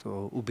अरेन्जमेन्ट कस्तो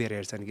हो,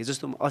 उभिएर हेर्छन् कि.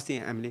 जस्तो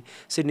अस्ति हामीले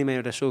सिडनीमा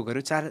एउटा सो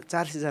गऱ्यौँ,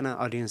 400जना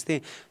अडियन्स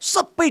थिएँ,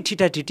 सबै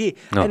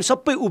ठिटाठिटी अनि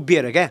सबै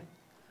उभिएर क्या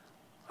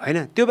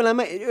होइन. त्यो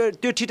बेलामा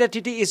त्यो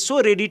ठिटाठिटी is so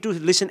ready to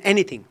listen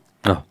anything.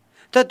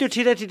 तर त्यो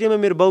ठिटाठिटीमा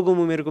मेरो बाउको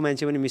मुमेरको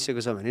मान्छे पनि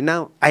मिसेको छ भने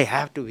now I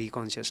have to be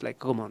conscious like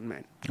com on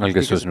man,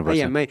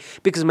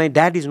 because my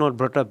dad is not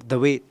brought up the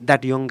way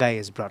that young guy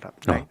is brought up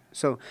right.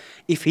 So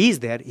if he is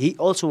there he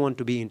also want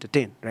to be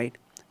entertain right.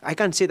 I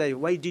can't say that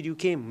why did you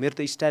came, मेरो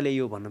त स्टाइलै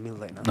यो भन्न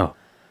मिल्दैन.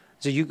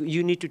 So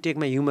you need to take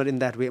my humour in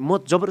that way. म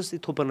जबरजस्ती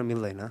थोपर्न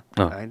मिल्दैन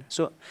होइन.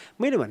 So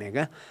मैले भने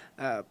क्या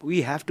we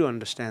have to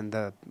understand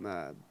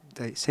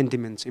the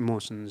sentiments,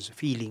 emotions,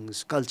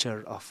 feelings,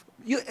 culture of.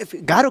 यो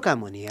गाह्रो काम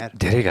हो नि यार,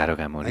 धेरै गाह्रो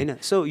काम हो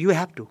होइन. So you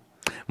have to.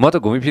 म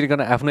त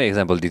घुमिफिरिकन आफ्नै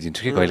एक्जाम्पल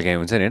दिइदिन्छु कि कहिले काहीँ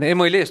हुन्छ नि होइन,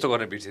 मैले यस्तो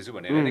गर्न बिर्सेछु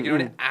भनेर होइन.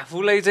 किनभने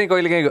आफूलाई चाहिँ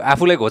कहिले काहीँ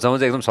आफूलाई घोचाउनु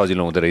चाहिँ एकदम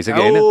सजिलो हुँदो रहेछ कि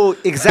होइन.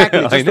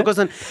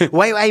 Exactly.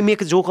 Why I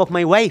make joke of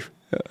my wife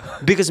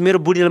because मेरो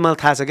बुढीलाई मलाई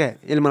थाहा छ क्या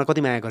यसले मलाई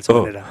कति माया गर्छ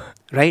भनेर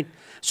राइट.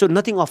 So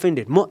nothing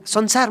offended. म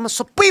संसारमा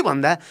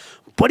सबैभन्दा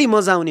बढी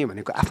मजा आउने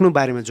भनेको आफ्नो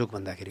बारेमा जोक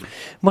भन्दाखेरि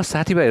म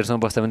साथीभाइहरूसँग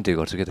बस्दा पनि त्यो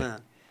गर्छु क्या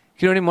त.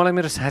 किनभने मलाई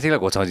मेरो साथीलाई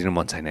घोचाइदिनु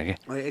मन छैन क्या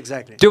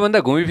एक्ज्याक्टली त्योभन्दा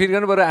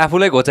घुमिफिरिकन बरु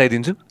आफूलाई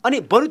घोचाइदिन्छु अनि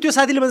बरु त्यो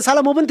साथीले भन्दा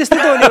साला म पनि त्यस्तै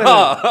त हो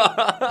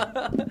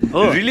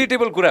नि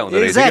रिलेटेबल कुरा हुँदो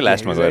रहेछ कि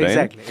लास्टमा गएर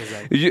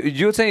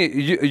यो चाहिँ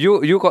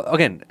यो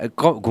अगेन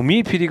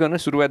घुमिफिरिकन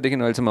सुरुवातदेखि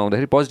अहिलेसम्म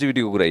आउँदाखेरि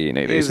पोजिटिभिटीको कुरा यही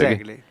नै रहेछ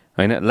कि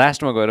होइन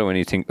लास्टमा गएर when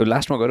you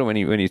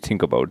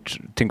think about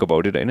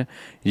it होइन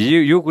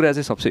यो कुरा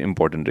चाहिँ सबसे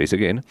इम्पोर्टेन्ट रहेछ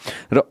कि होइन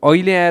र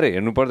अहिले आएर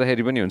हेर्नु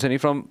पर्दाखेरि पनि हुन्छ नि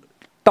from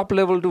top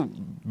level to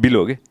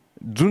below के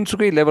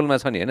जुनसुकै लेभलमा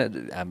छ नि होइन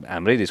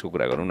हाम्रै देशको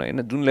कुरा गरौँ न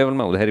होइन जुन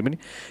लेभलमा हुँदाखेरि पनि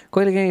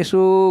कहिलेकाहीँ यसो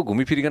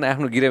घुमिफिरिकन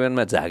आफ्नो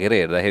गिरेबानमा झाकेर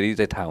हेर्दाखेरि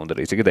चाहिँ थाहा हुँदो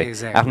रहेछ कि दाइ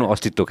आफ्नो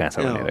अस्तित्व कहाँ छ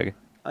भनेर कि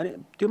अनि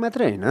त्यो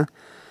मात्रै होइन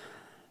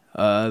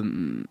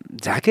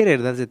झाकेर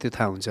हेर्दा चाहिँ त्यो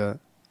थाहा हुन्छ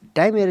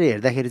टाइम हेरेर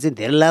हेर्दाखेरि चाहिँ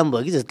धेरै लामो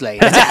भयो कि जस्तो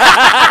लाग्यो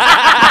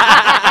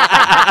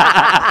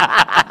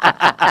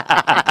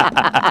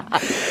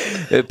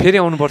फेरि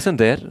आउनुपर्छ नि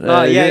त यार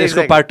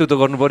यसको पार्ट 2 त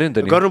गर्नु पर्यो नि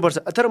त गर्नुपर्छ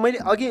तर मैले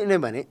अघि नै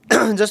भने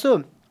जस्तो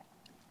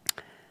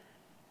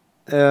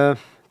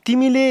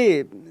तिमीले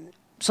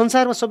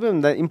संसारमा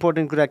सबैभन्दा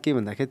इम्पोर्टेन्ट कुरा के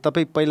भन्दाखेरि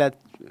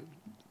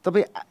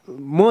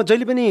म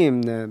जहिले पनि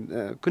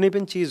कुनै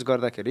पनि चिज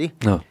गर्दाखेरि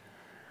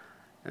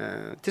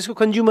त्यसको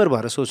कन्ज्युमर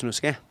भएर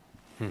सोच्नुहोस् क्या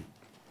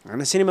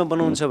होइन सिनेमा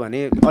बनाउनु छ भने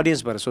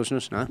अडियन्स भएर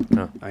सोच्नुहोस् न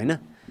होइन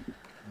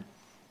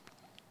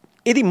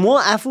यदि म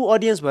आफू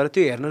अडियन्स भएर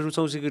त्यो हेर्न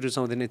रुचाउँछु कि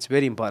रुचाउँदैन इट्स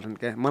भेरी इम्पोर्टेन्ट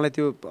क्या मलाई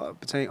त्यो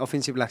चाहिँ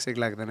अफेन्सिभ लाग्छ कि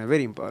लाग्दैन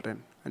भेरी इम्पोर्टेन्ट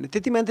अनि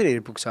त्यति मात्रै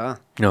हेरि पुग्छ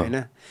होइन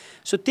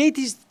सो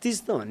त्यही चिज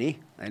त हो नि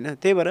होइन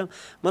त्यही भएर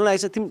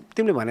मलाई लाग्छ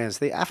तिमीले भने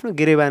जस्तै आफ्नो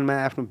गिरेबानमा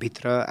आफ्नो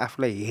भित्र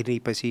आफूलाई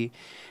हेरेपछि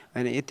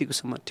होइन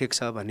यतिकोसम्म ठिक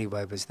छ भन्ने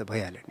भएपछि त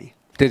भइहाल्यो नि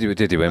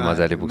त्यति भए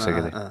मजाले पुग्छ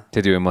कि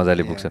त्यति भए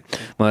मजाले पुग्छ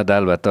मलाई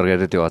दाल भात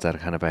तरकारी त्यो अचार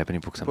खान पाए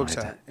पनि पुग्छ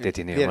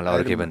त्यति नै मलाई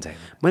अरू केही पनि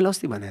छैन मैले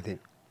अस्ति भनेको थिएँ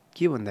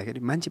के भन्दाखेरि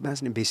मान्छे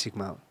बाँच्ने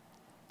बेसिकमा हो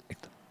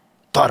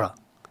तर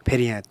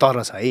फेरि यहाँ तर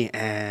छ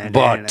है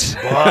बट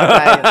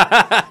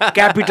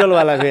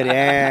क्यापिटलवाला फेरि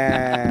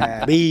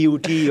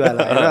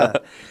बियुटीवाला होइन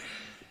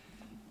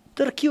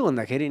तर के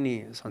भन्दाखेरि नि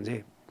सञ्जय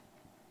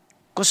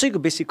कसैको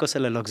बेसिक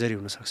कसैलाई लग्जरी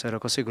हुनसक्छ र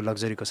कसैको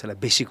लग्जरी कसैलाई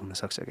बेसिक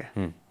हुनसक्छ क्या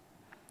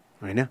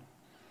होइन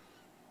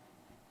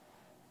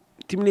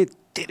तिमीले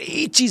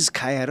धेरै चिज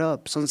खाएर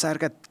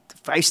संसारका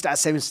 5 स्टार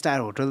 7 स्टार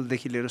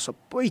होटलदेखि लिएर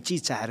सबै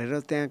चिज चाहेर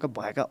त्यहाँका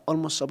भएका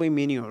अलमोस्ट सबै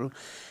मेन्युहरू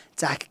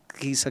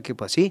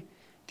चाखिसकेपछि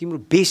तिम्रो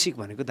बेसिक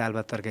भनेको दाल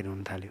भात तरकारी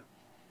हुन थाल्यो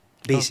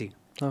बेसिक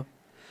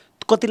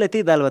कतिलाई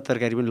त्यही दाल भात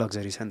तरकारी पनि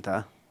लग्जरी छ नि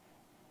त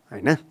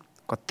होइन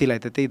कतिलाई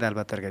त त्यही दाल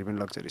भात तरकारी पनि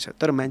लग्जरी छ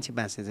तर मान्छे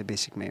बाँच्ने चाहिँ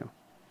बेसिकमै हो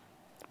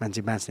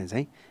मान्छे बाँच्ने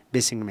चाहिँ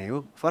बेसिकमै हो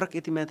फरक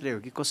यति मात्रै हो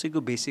कि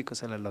कसैको बेसिक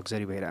कसैलाई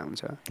लग्जरी भइरहेको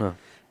हुन्छ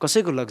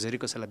कसैको लग्जरी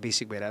कसैलाई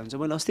बेसिक भइरहेको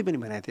हुन्छ मैले अस्ति पनि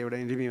भनेको थिएँ एउटा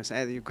इन्टरभ्यूमा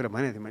सायद यो कुरा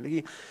भनेको थिएँ मैले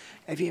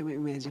कि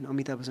इमेजिन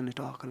अमिताभ बच्चनले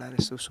टक्क लाएर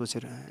यस्तो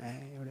सोचेर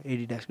एउटा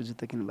एडिडासको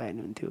जुत्ता किन्नु भएन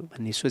हुन्थ्यो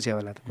भन्ने सोच्यो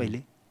होला त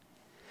कहिले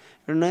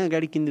एउटा नयाँ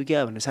गाडी किन्नु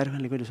क्या भनेर शाहरुख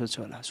खानले कहिले सोध्छ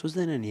होला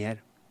सोच्दैन नि यार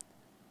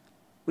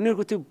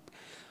उनीहरूको त्यो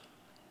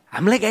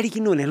हामीलाई गाडी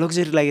किन्नु भने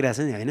लग्जरी लागिरहेछ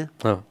नि होइन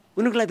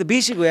उनीहरूको लागि त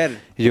बेसिक हो यार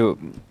यो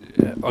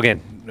अगेन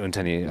हुन्छ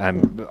नि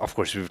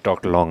अफकोर्स यु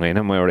टक लङ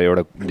होइन म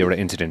एउटा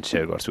इन्सिडेन्ट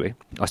सेयर गर्छु है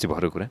अस्ति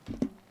भर्खर कुरा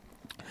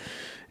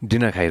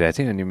डिनर खाइरहेको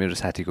थिएँ अनि मेरो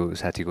साथीको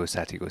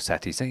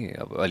साथी चाहिँ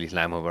अब अलिक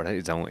लामोबाट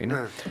जाउँ होइन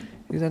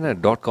एकजना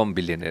 .com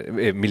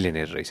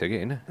मिलियनेयर रहेछ कि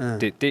होइन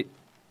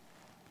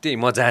त्यही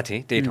म जहाँ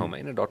थिएँ त्यही ठाउँमा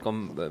होइन .com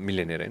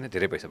मिलियनेयर होइन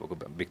धेरै पैसा भएको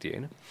व्यक्ति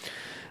होइन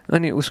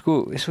अनि उसको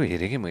यसो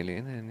हेरेँ कि मैले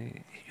होइन अनि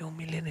यो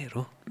मिलियनेयर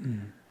हो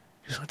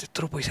योसँग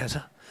त्यत्रो पैसा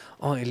छ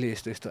यसले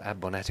यस्तो एप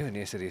बनाएको थियो अनि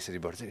यसरी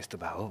बढ्छ यस्तो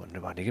भयो हो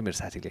भनेर भने कि मेरो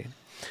साथीले होइन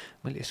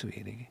मैले यसो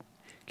हेरेँ कि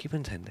के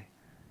पनि छैन त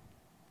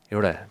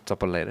एउटा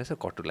चप्पल लगाइरहेछ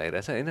कट्टु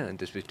लगाइरहेछ होइन अनि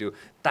त्यसपछि त्यो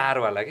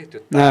तारवाला के त्यो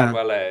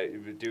तारवाला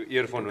त्यो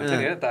इयरफोन हुन्छ नि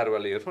होइन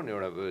तारवाला इयरफोन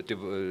एउटा त्यो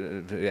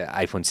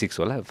iPhone 6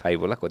 होला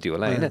 5 होला कति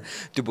होला होइन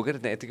त्यो बोकेर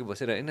त्यहाँ यतिकै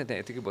बसेर होइन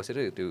त्यहाँ यतिकै बसेर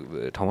त्यो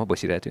ठाउँमा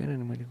बसिरहेको थियो होइन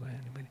अनि मैले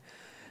गएँ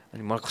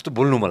अनि मलाई कस्तो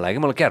बोल्नु मन लाग्यो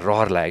मलाई क्या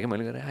रहर लाग्यो कि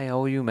मैले गरेँ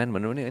हाउ यु म्यान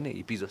भन्नु भने होइन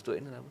हिप्पी जस्तो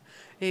होइन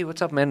ए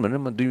वाट्सअप म्यान भनेर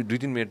म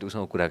 2-3 मिनट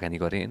उसँग कुराकानी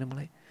गरेँ होइन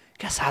मलाई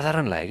क्या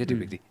साधारण लाग्यो त्यो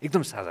व्यक्ति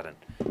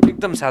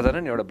एकदम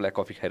साधारण एउटा ब्ल्याक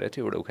कफी खाइरहेको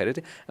थियो एउटा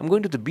उखाइरहेको थियो I'm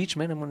going to the beach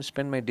man I'm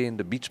spend my day in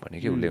the beach भने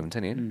के उसले हुन्छ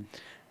नि होइन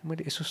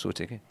मैले यसो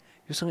सोचेँ कि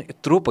योसँग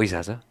यत्रो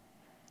पैसा छ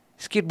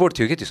स्केटबोर्ड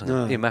थियो कि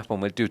त्योसँग ए माफमा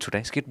मैले त्यो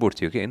छुट्याएँ स्केटबोर्ड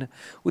थियो कि होइन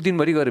ऊ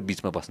दिनभरि गएर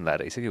बिचमा बस्नु ला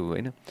रहेछ कि ऊ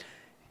होइन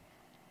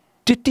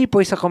त्यति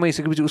पैसा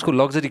कमाइसकेपछि उसको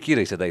लग्जरी के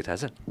रहेछ दाइ थाहा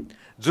छ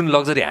जुन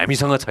लग्जरी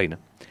हामीसँग छैन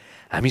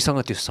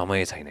हामीसँग त्यो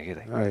समय छैन कि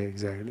दाइ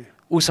एक्ज्याक्टली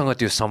उसँग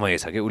त्यो समय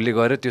छ कि उसले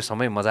गएर त्यो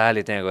समय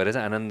मजाले त्यहाँ गएर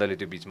चाहिँ आनन्दले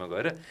त्यो बिचमा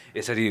गएर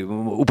यसरी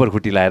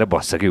उपरखुट्टी लाएर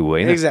बस्छ कि ऊ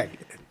होइन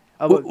एक्ज्याक्टली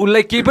अब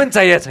उसलाई केही पनि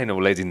चाहिएको छैन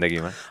उसलाई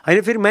जिन्दगीमा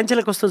होइन फेरि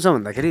मान्छेलाई कस्तो छ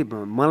भन्दाखेरि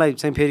मलाई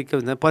चाहिँ फेरि के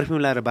भन्छ पर्फ्युम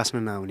लाएर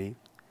बाँच्न नआउने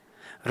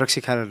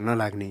रक्सी खाएर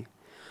नलाग्ने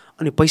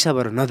अनि पैसा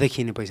भएर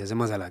नदेखिने पैसा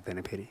चाहिँ मजा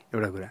लाग्दैन फेरि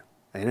एउटा कुरा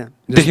होइन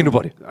देखिनु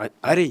पर्यो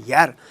अरे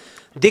यार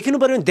देखिनु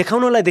पर्यो भने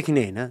देखाउनलाई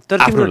देखिने होइन तर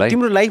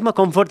तिम्रो लाइफमा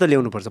कम्फर्ट त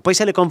ल्याउनुपर्छ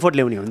पैसाले कम्फर्ट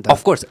ल्याउने हो नि त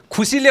अफकोर्स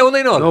खुसी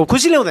ल्याउँदैन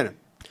खुसी ल्याउँदैन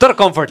तर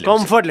कम्फर्ट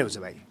ल्याउँछ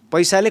भाइ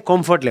पैसाले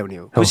कम्फर्ट ल्याउने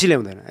हो, खुसी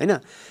ल्याउँदैन होइन।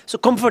 सो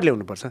कम्फर्ट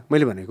ल्याउनुपर्छ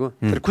मैले भनेको,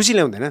 तर खुसी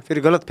ल्याउँदैन।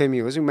 फेरि गलत फेमी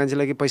होस्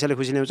मान्छेलाई कि पैसाले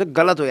खुसी ल्याउँछ,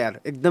 गलत हो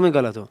यार, एकदमै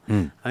गलत हो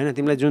होइन।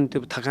 तिमीलाई जुन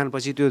त्यो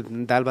थकानपछि त्यो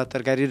दाल भात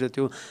तरकारी र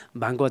त्यो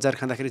भाङको अचार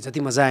खाँदाखेरि जति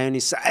मजा आयो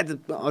नि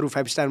सायद अरू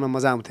 5 स्टारमा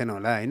मजा आउँथेन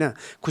होला होइन।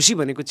 खुसी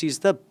भनेको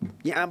चिज त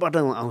यहाँबाट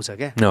आउँछ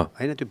क्या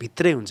होइन, त्यो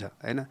भित्रै हुन्छ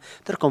होइन।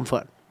 तर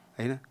कम्फर्ट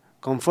होइन,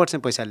 कम्फर्ट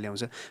चाहिँ पैसाले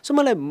ल्याउँछ। सो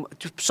मलाई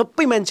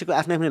सबै मान्छेको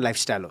आफ्नो आफ्नो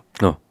लाइफस्टाइल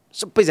हो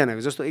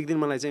सबैजनाको। जस्तो एक दिन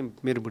मलाई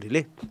चाहिँ मेरो बुढीले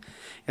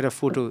एउटा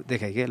फोटो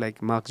देखायो क्या, लाइक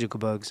मार्क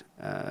जुकरबर्ग,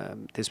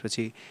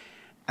 त्यसपछि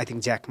आई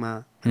थिङ्क ज्याकमा,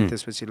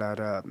 त्यसपछि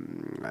लाएर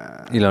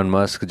इलन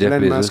मस्क,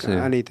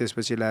 अनि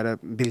त्यसपछि लाएर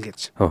Bill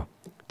Gates.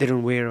 They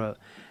don't wear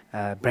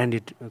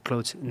branded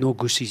clothes, no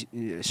Gucci,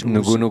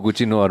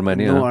 no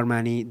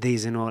Armani,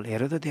 these and all.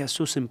 हेर त त्यहाँ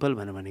सो सिम्पल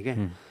भने क्या।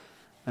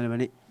 अनि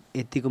भने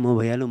यतिको म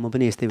भइहाल्नु, म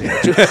पनि यस्तै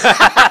भइहाल्छु।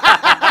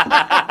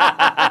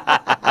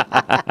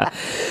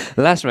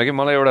 लास्टमा कि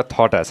मलाई एउटा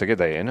थट आएको छ क्या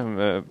दाइ होइन।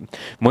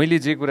 मैले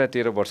जे कुरा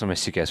 13 वर्षमा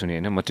सिकाएको छु नि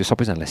होइन, म त्यो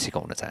सबैजनालाई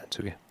सिकाउन चाहन्छु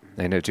क्या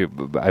होइन। त्यो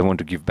I want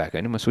to give back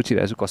होइन। म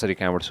सोचिरहेको छु कसरी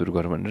कहाँबाट सुरु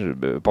गरौँ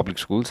भनेर। पब्लिक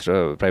स्कुल्स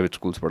र प्राइभेट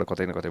स्कुल्सबाट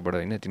कतै न कतैबाट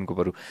होइन, तिनको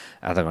बरु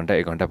आधा घन्टा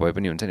 1 घन्टा भए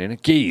पनि हुन्छ नि होइन।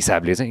 केही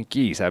हिसाबले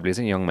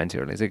चाहिँ यङ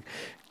मान्छेहरूलाई चाहिँ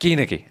केही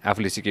न केही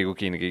आफूले सिकेको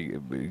केही न केही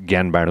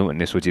ज्ञान बाँडौँ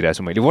भन्ने सोचिरहेको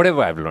छु मैले। वाट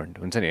एभर आइभ लर्न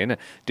हुन्छ नि होइन।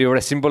 त्यो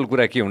एउटा सिम्पल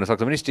कुरा के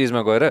हुनसक्छ भने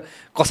स्टेजमा गएर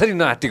कसरी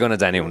नआत्तिकन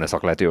जाने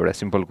हुनसक्ला, त्यो एउटा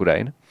सिम्पल कुरा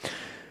होइन।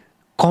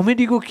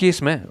 कमेडीको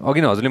केसमा अघि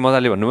नै हजुरले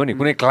मजाले भन्नुभयो नि,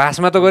 कुनै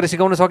क्लासमा त गएर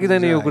सिकाउन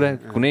सकिँदैन यो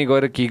कुरा, कुनै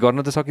गएर के गर्न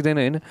त सकिँदैन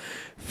होइन।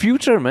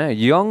 फ्युचरमा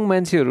यङ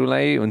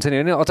मान्छेहरूलाई हुन्छ नि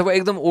होइन, अथवा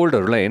एकदम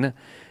ओल्डहरूलाई होइन,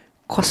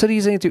 कसरी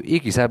चाहिँ त्यो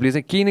एक हिसाबले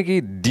चाहिँ केही न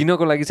केही दिनको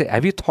लागि चाहिँ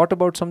have you thought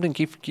about something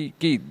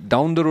कि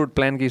डाउन द रोड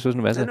प्लान केही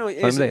सोच्नु भएको छ?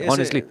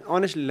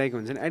 अनेस्टली लाइक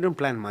हुन्छ नि, आई डोन्ट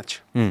प्लान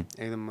मच,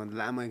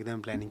 एकदम लामो एकदम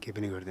प्लानिङ केही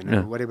पनि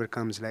गर्दैन। Whatever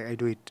comes like I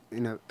do it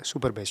in a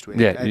super best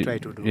way, I try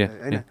to do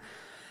होइन।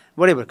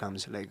 वाट एभर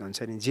कम्स लाइक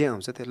हुन्छ नि, जे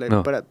आउँछ त्यसलाई।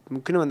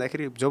 किन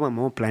भन्दाखेरि जब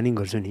म प्लानिङ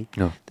गर्छु नि,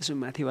 त्यसो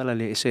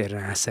माथिवालाले यसो हेरेर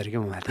हाँस्छ अरे क्या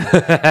म माथि,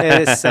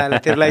 ए साला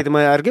तेरो लागि त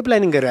म अर्कै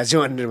प्लानिङ गरिरहेको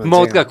छु भनेर।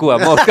 मौतका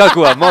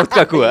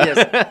कुवा।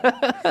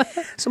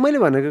 सो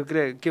मैले भनेको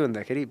कुरा के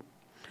भन्दाखेरि,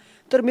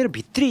 तर मेरो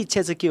भित्री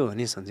इच्छा चाहिँ के हो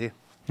भने सन्जय,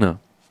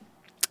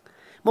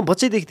 म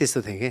बच्चैदेखि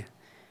त्यस्तो थिएँ कि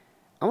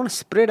I want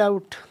spread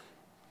out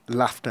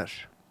laughter,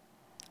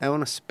 I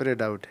want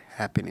spread out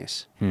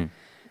happiness.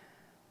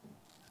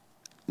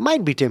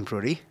 Might be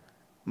temporary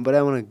but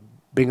I want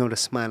bring out a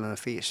smile on a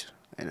face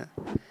होइन।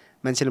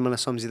 मान्छेले मलाई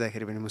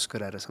सम्झिँदाखेरि पनि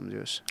मुस्कुराएर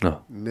सम्झियोस्,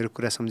 मेरो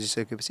कुरा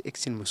सम्झिसकेपछि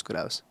एकछिन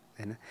मुस्कुराओस्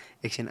होइन,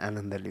 एकछिन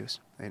आनन्द लियोस्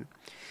होइन।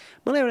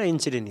 मलाई एउटा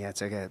इन्सिडेन्ट याद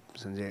छ क्या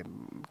सञ्जय,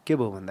 के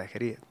भयो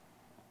भन्दाखेरि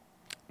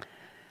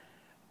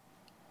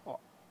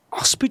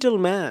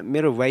हस्पिटलमा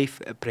मेरो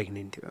वाइफ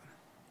प्रेग्नेन्ट थियो।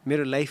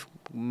 मेरो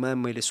लाइफमा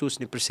मैले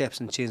सोच्ने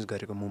पर्सेप्सन चेन्ज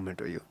गरेको मुभमेन्ट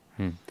हो यो।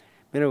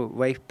 मेरो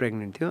वाइफ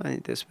प्रेग्नेन्ट थियो अनि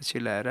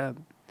त्यसपछि ल्याएर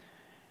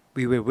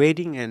वी वर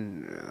वेटिङ एन्ड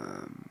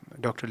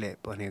डक्टरले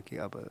भन्यो कि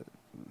अब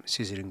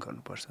सिजरिङ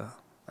गर्नुपर्छ।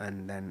 And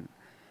then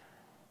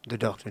the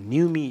doctor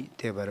knew me,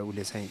 त्यही भएर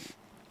उसले चाहिँ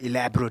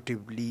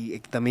इलेबोरेटिभली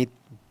एकदमै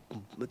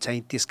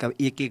चाहिँ त्यसका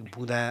एक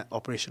बुँदा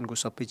अपरेसनको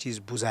सबै चिज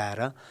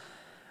बुझाएर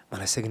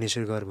मलाई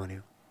सिग्नेचर गर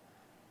भन्यो।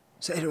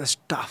 So it was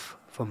tough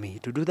for me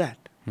to do that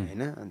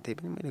होइन। अनि त्यही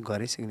पनि मैले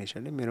गरेँ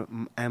सिग्नेचरले। मेरो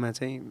आमा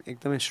चाहिँ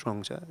एकदमै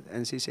स्ट्रङ छ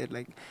एन्ड सी सेड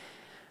लाइक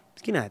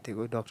किन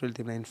हातेको, डक्टरले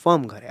तिमीलाई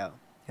इन्फर्म गरे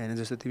होइन,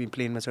 जस्तो तिमी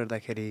प्लेनमा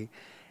चढ्दाखेरि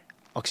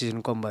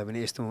अक्सिजन कम भयो भने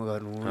यस्तो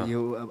गर्नु,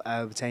 यो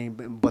चाहिँ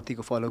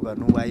बत्तीको फलो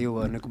गर्नु वा यो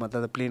गर्नुको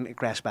मतलब त प्लेन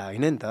क्रास भयो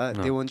होइन नि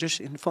त, त्यो वान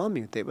जस्ट इन्फर्म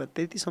यु। त्यही भएर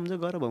त्यति सम्झ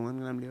गर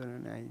भगवान्को नामले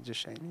भने आएँ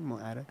जस्ट होइन।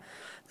 म आएर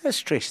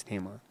स्ट्रेस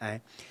थिएँ, म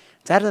आएँ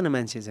 4 जना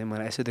मान्छे चाहिँ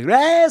मलाई यसो देख्नु,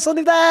 ए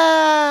सन्दीप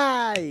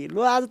दाइ ल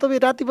आज तपाईँ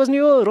राति बस्ने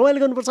हो, रमाइलो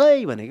गर्नुपर्छ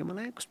है भनेको।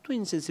 मलाई कस्तो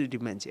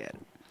इन्सेन्सिटिभ मान्छे यार।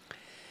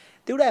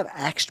 त्यो एउटा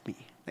एक्स्ट मी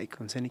लाइक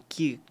हुन्छ नि,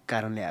 के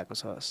कारणले आएको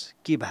छस्,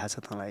 के भएको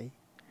छ तँलाई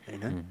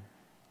होइन,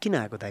 किन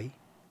आएको दाइ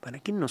भने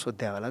किन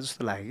नसोध्या होला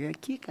जस्तो लाग्यो क्या,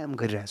 के काम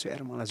गरिरहेको छु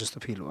यार मलाई जस्तो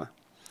फिल भयो।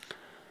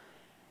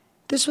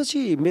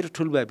 त्यसपछि मेरो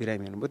ठुल्बा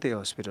बिरामी हुनुभयो त्यही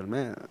हस्पिटलमा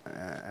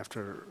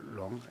आफ्टर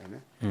लङ होइन।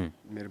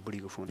 मेरो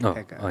बुढीको फोन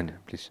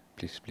प्लिज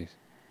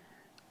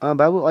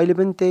बाबु अहिले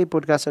पनि त्यही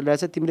पोडकास्ट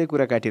चलिरहेको छ, तिम्रै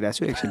कुरा काटिरहेको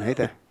छु एकछिन है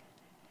त,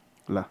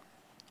 ल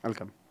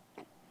वेलकम।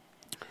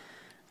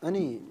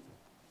 अनि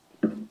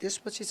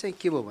त्यसपछि चाहिँ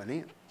के भयो भने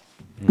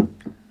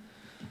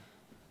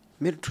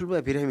मेरो ठुल्बा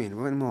बिरामी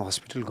हुनुभयो अनि म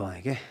हस्पिटल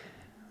गएँ क्या।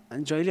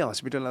 अनि जहिले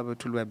हस्पिटल अब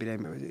ठुल्बा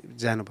बिरामी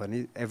जानुपर्ने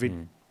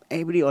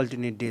एभ्री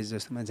अल्टरनेट डेज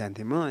जस्तोमा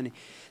जान्थेँ म। अनि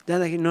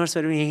जाँदाखेरि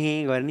नर्सहरू पनि हे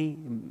गर्ने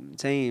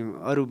चाहिँ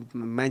अरू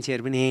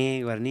मान्छेहरू पनि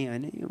हे गर्ने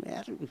होइन। यो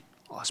यार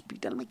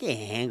हस्पिटलमा के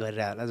हे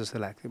गरेर होला जस्तो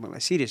लाग्थ्यो मलाई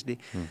सिरियसली।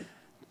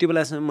 त्यो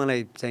बेलासम्म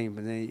मलाई चाहिँ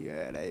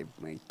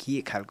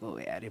के खालको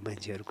यार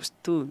मान्छेहरू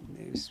कस्तो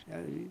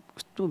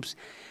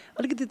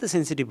अलिकति त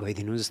सेन्सिटिभ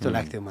भइदिनु जस्तो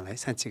लाग्थ्यो मलाई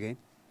साँच्चीकै।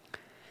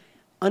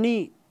 अनि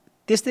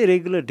त्यस्तै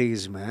रेगुलर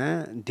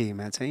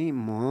डेमा चाहिँ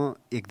म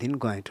एक दिन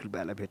गएँ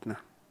ठुल्बालाई भेट्न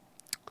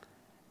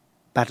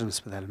पाटन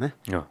अस्पतालमा।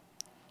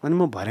 अनि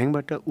म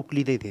भर्याङबाट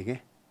उक्लिँदै थिएँ क्या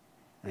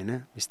होइन,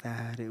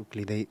 बिस्तारै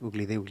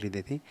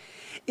उक्लिँदै थिएँ।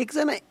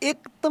 एकजना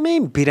एकदमै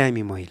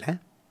बिरामी महिला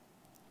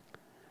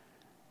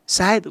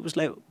सायद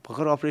उसलाई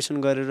भर्खर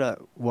अपरेसन गरेर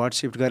वार्ड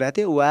सिफ्ट गराएको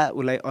थियो वा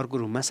उसलाई अर्को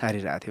रुममा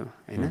सारिरहेको थियो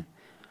होइन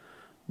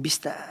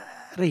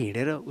बिस्तारै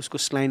हिँडेर उसको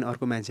स्लाइन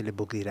अर्को मान्छेले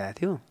बोकिदिरहेको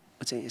थियो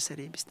ऊ चाहिँ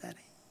यसरी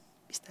बिस्तारै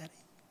बिस्तारै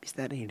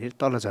बिस्तारै हिँडेर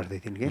तल झर्दै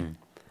थिइन् क्या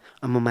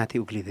म माथि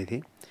उक्लिँदै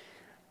थिएँ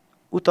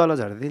ऊ तल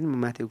झर्दै थिइन् म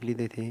माथि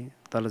उक्लिँदै थिएँ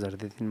तल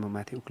झर्दै थिइन् म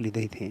माथि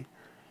उक्लिँदै थिएँ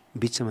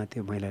बिचमा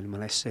त्यो महिलाले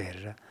मलाई यसो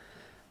हेरेर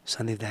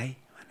सन्दीप दाइ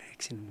भनेर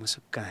एकछिन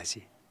मुसुक्क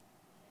हाँसी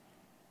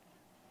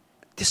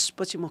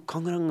त्यसपछि म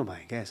खङ्ग्रङ्ग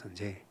भएँ क्या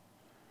सञ्जय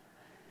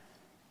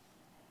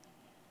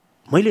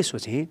मैले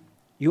सोचेँ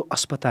यो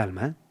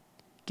अस्पतालमा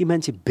कि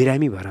मान्छे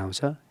बिरामी भएर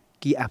आउँछ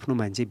कि आफ्नो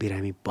मान्छे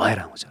बिरामी भएर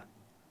आउँछ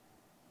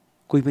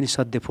कोही पनि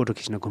सधैँ फोटो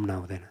खिच्न घुम्न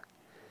आउँदैन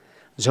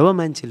जब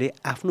मान्छेले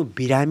आफ्नो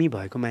बिरामी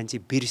भएको मान्छे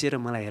बिर्सेर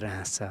मलाई हेरेर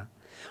हाँस्छ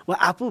वा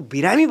आफू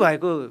बिरामी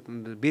भएको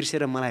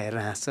बिर्सेर मलाई हेरेर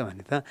हाँस्छ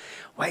भने त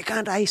why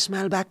can't I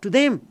smile back to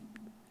them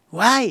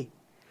why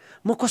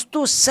म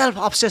कस्तो सेल्फ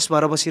अब्सेस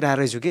भएर बसिरहेको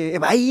रहेछु कि ए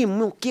भाइ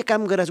म के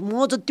काम गरिरहेको छु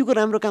म जतिको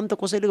राम्रो काम त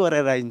कसैले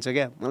गरेर आइन्छ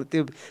क्या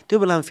मलाई त्यो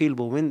बेलामा फिल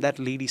भयो when that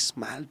lady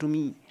smile to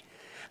me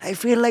I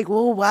feel like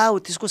oh wow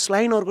त्यसको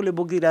स्लाइन अर्कोले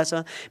बोकिदिरहेछ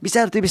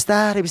बिस्तारै त्यो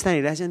बिस्तारै बिस्तारै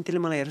हिँडिरहेछ अनि त्यसले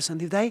मलाई हेरेर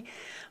सन्दीप दाइ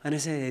अनि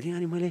चाहिँ हेरेँ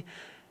अनि मैले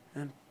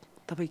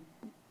तपाईँ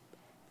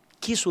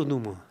के सोध्नु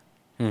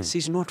म सी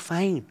इज नट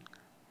फाइन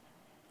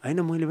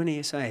होइन मैले पनि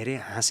यसो हेरेँ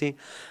हाँसेँ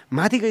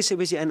माथि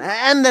गइसकेपछि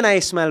and then I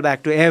smile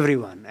back to every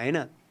one होइन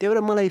त्यही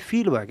भएर मलाई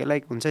फिल भयो क्या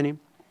लाइक हुन्छ नि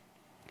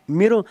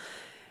मेरो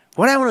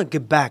what I want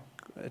give back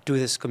to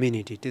this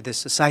community to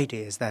this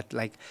society is that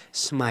like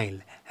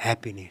smile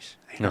happiness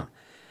होइन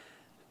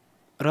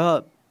र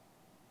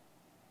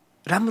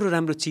राम्रो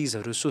राम्रो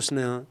चिजहरू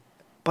सोच्न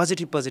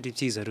पोजिटिभ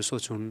चिजहरू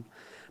सोचौँ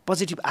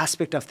पोजिटिभ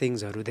एस्पेक्ट अफ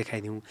थिङ्सहरू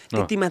देखाइदिउँ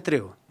त्यति मात्रै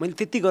हो मैले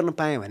त्यति गर्न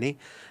पाएँ भने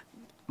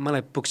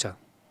मलाई पुग्छ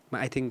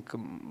आई थिङ्क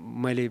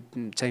मैले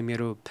चाहिँ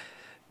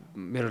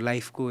मेरो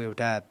लाइफको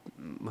एउटा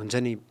हुन्छ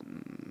नि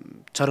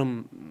चरम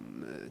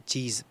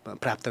चिज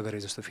प्राप्त गरे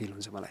जस्तो फिल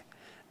हुन्छ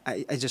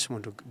मलाई I just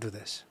want to do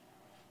this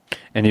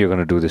and you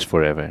gonna do this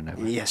फरएभर and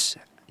ever yes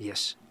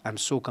I am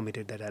so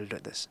committed that I will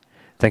do this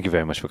Thank you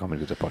very much for coming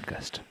to the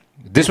podcast.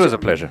 This was a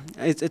pleasure.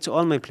 It's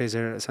all my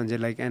pleasure, Sanjay.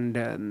 Like and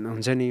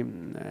हुन्छ नि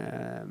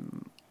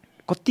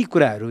कति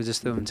कुराहरू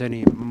जस्तो हुन्छ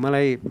नि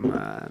मलाई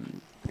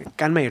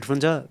कानमा headphone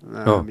छ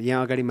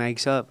यहाँ अगाडि माइक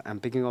छ I'm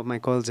picking up my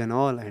calls and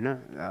all होइन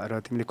र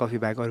तिमीले कफी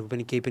बाहेक अरू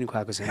पनि केही पनि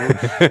खुवाएको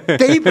छैन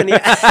त्यही पनि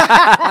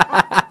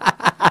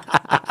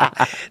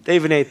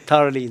I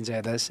thoroughly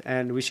enjoy this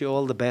and wish you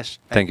all the best.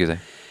 Thank you.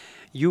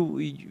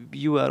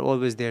 You are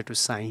always there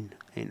to sign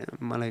होइन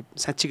मलाई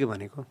साँच्चीकै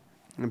भनेको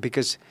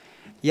बिकज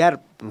यार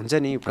हुन्छ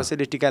नि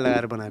कसैले टिका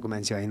लगाएर बनाएको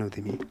मान्छे होइनौ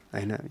तिमी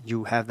होइन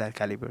यु हेभ द्याट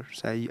क्यालिबर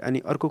अनि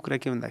अर्को कुरा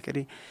के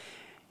भन्दाखेरि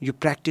you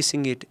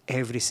practising it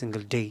every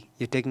single day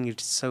you taking it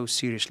so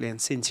seriously and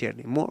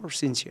sincerely more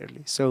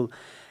sincerely so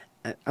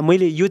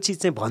मैले यो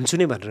चिज चाहिँ भन्छु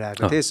नै भनेर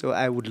आएको थिएँ so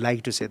I would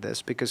like to say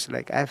this because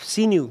like I have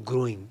seen you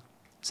growing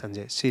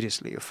Sanjay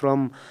seriously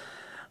from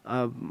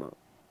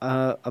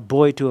a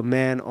boy to a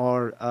man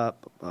or a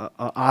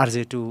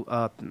RJ to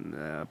a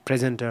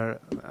presenter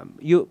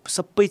यो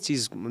सबै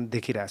चिज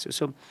देखिरहेको छु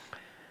सो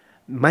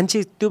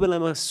मान्छे त्यो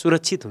बेलामा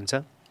सुरक्षित हुन्छ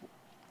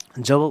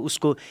जब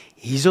उसको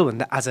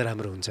हिजोभन्दा आज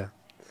राम्रो हुन्छ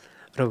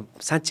र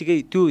साँच्चीकै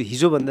त्यो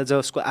हिजोभन्दा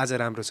जसको आज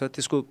राम्रो छ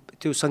त्यसको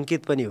त्यो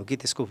सङ्केत पनि हो कि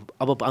त्यसको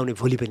अब आउने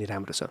भोलि पनि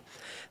राम्रो छ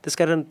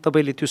त्यसकारण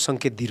तपाईँले त्यो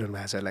सङ्केत दिइरहनु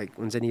भएको छ लाइक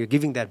हुन्छ नि यो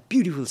giving that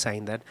beautiful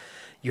sign that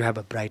you have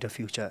a brighter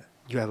future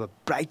you have a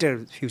brighter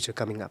future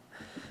coming up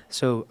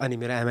so अनि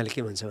मेरो आमाले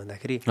के भन्छ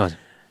भन्दाखेरि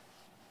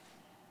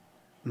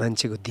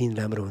मान्छेको दिन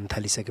राम्रो हुन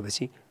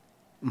थालिसकेपछि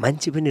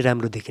मान्छे पनि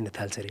राम्रो देखिन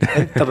थाल्छ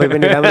अरे तपाईँ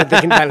पनि राम्रो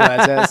देखिन थाल्नु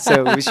भएको छ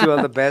so wish you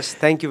all the best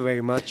thank you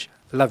very much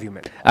love you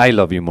man I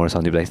love you more,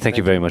 Sandeep. Thank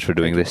you very much for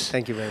doing this.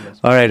 Thank you very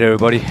much. All right,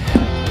 everybody.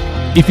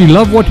 If you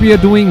love what we are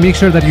doing, make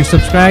sure that you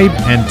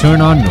subscribe and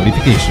turn on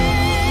notifications.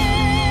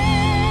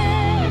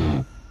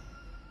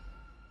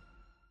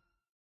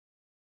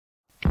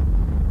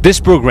 This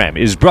program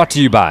is brought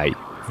to you by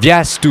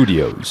Vyas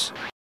Studios.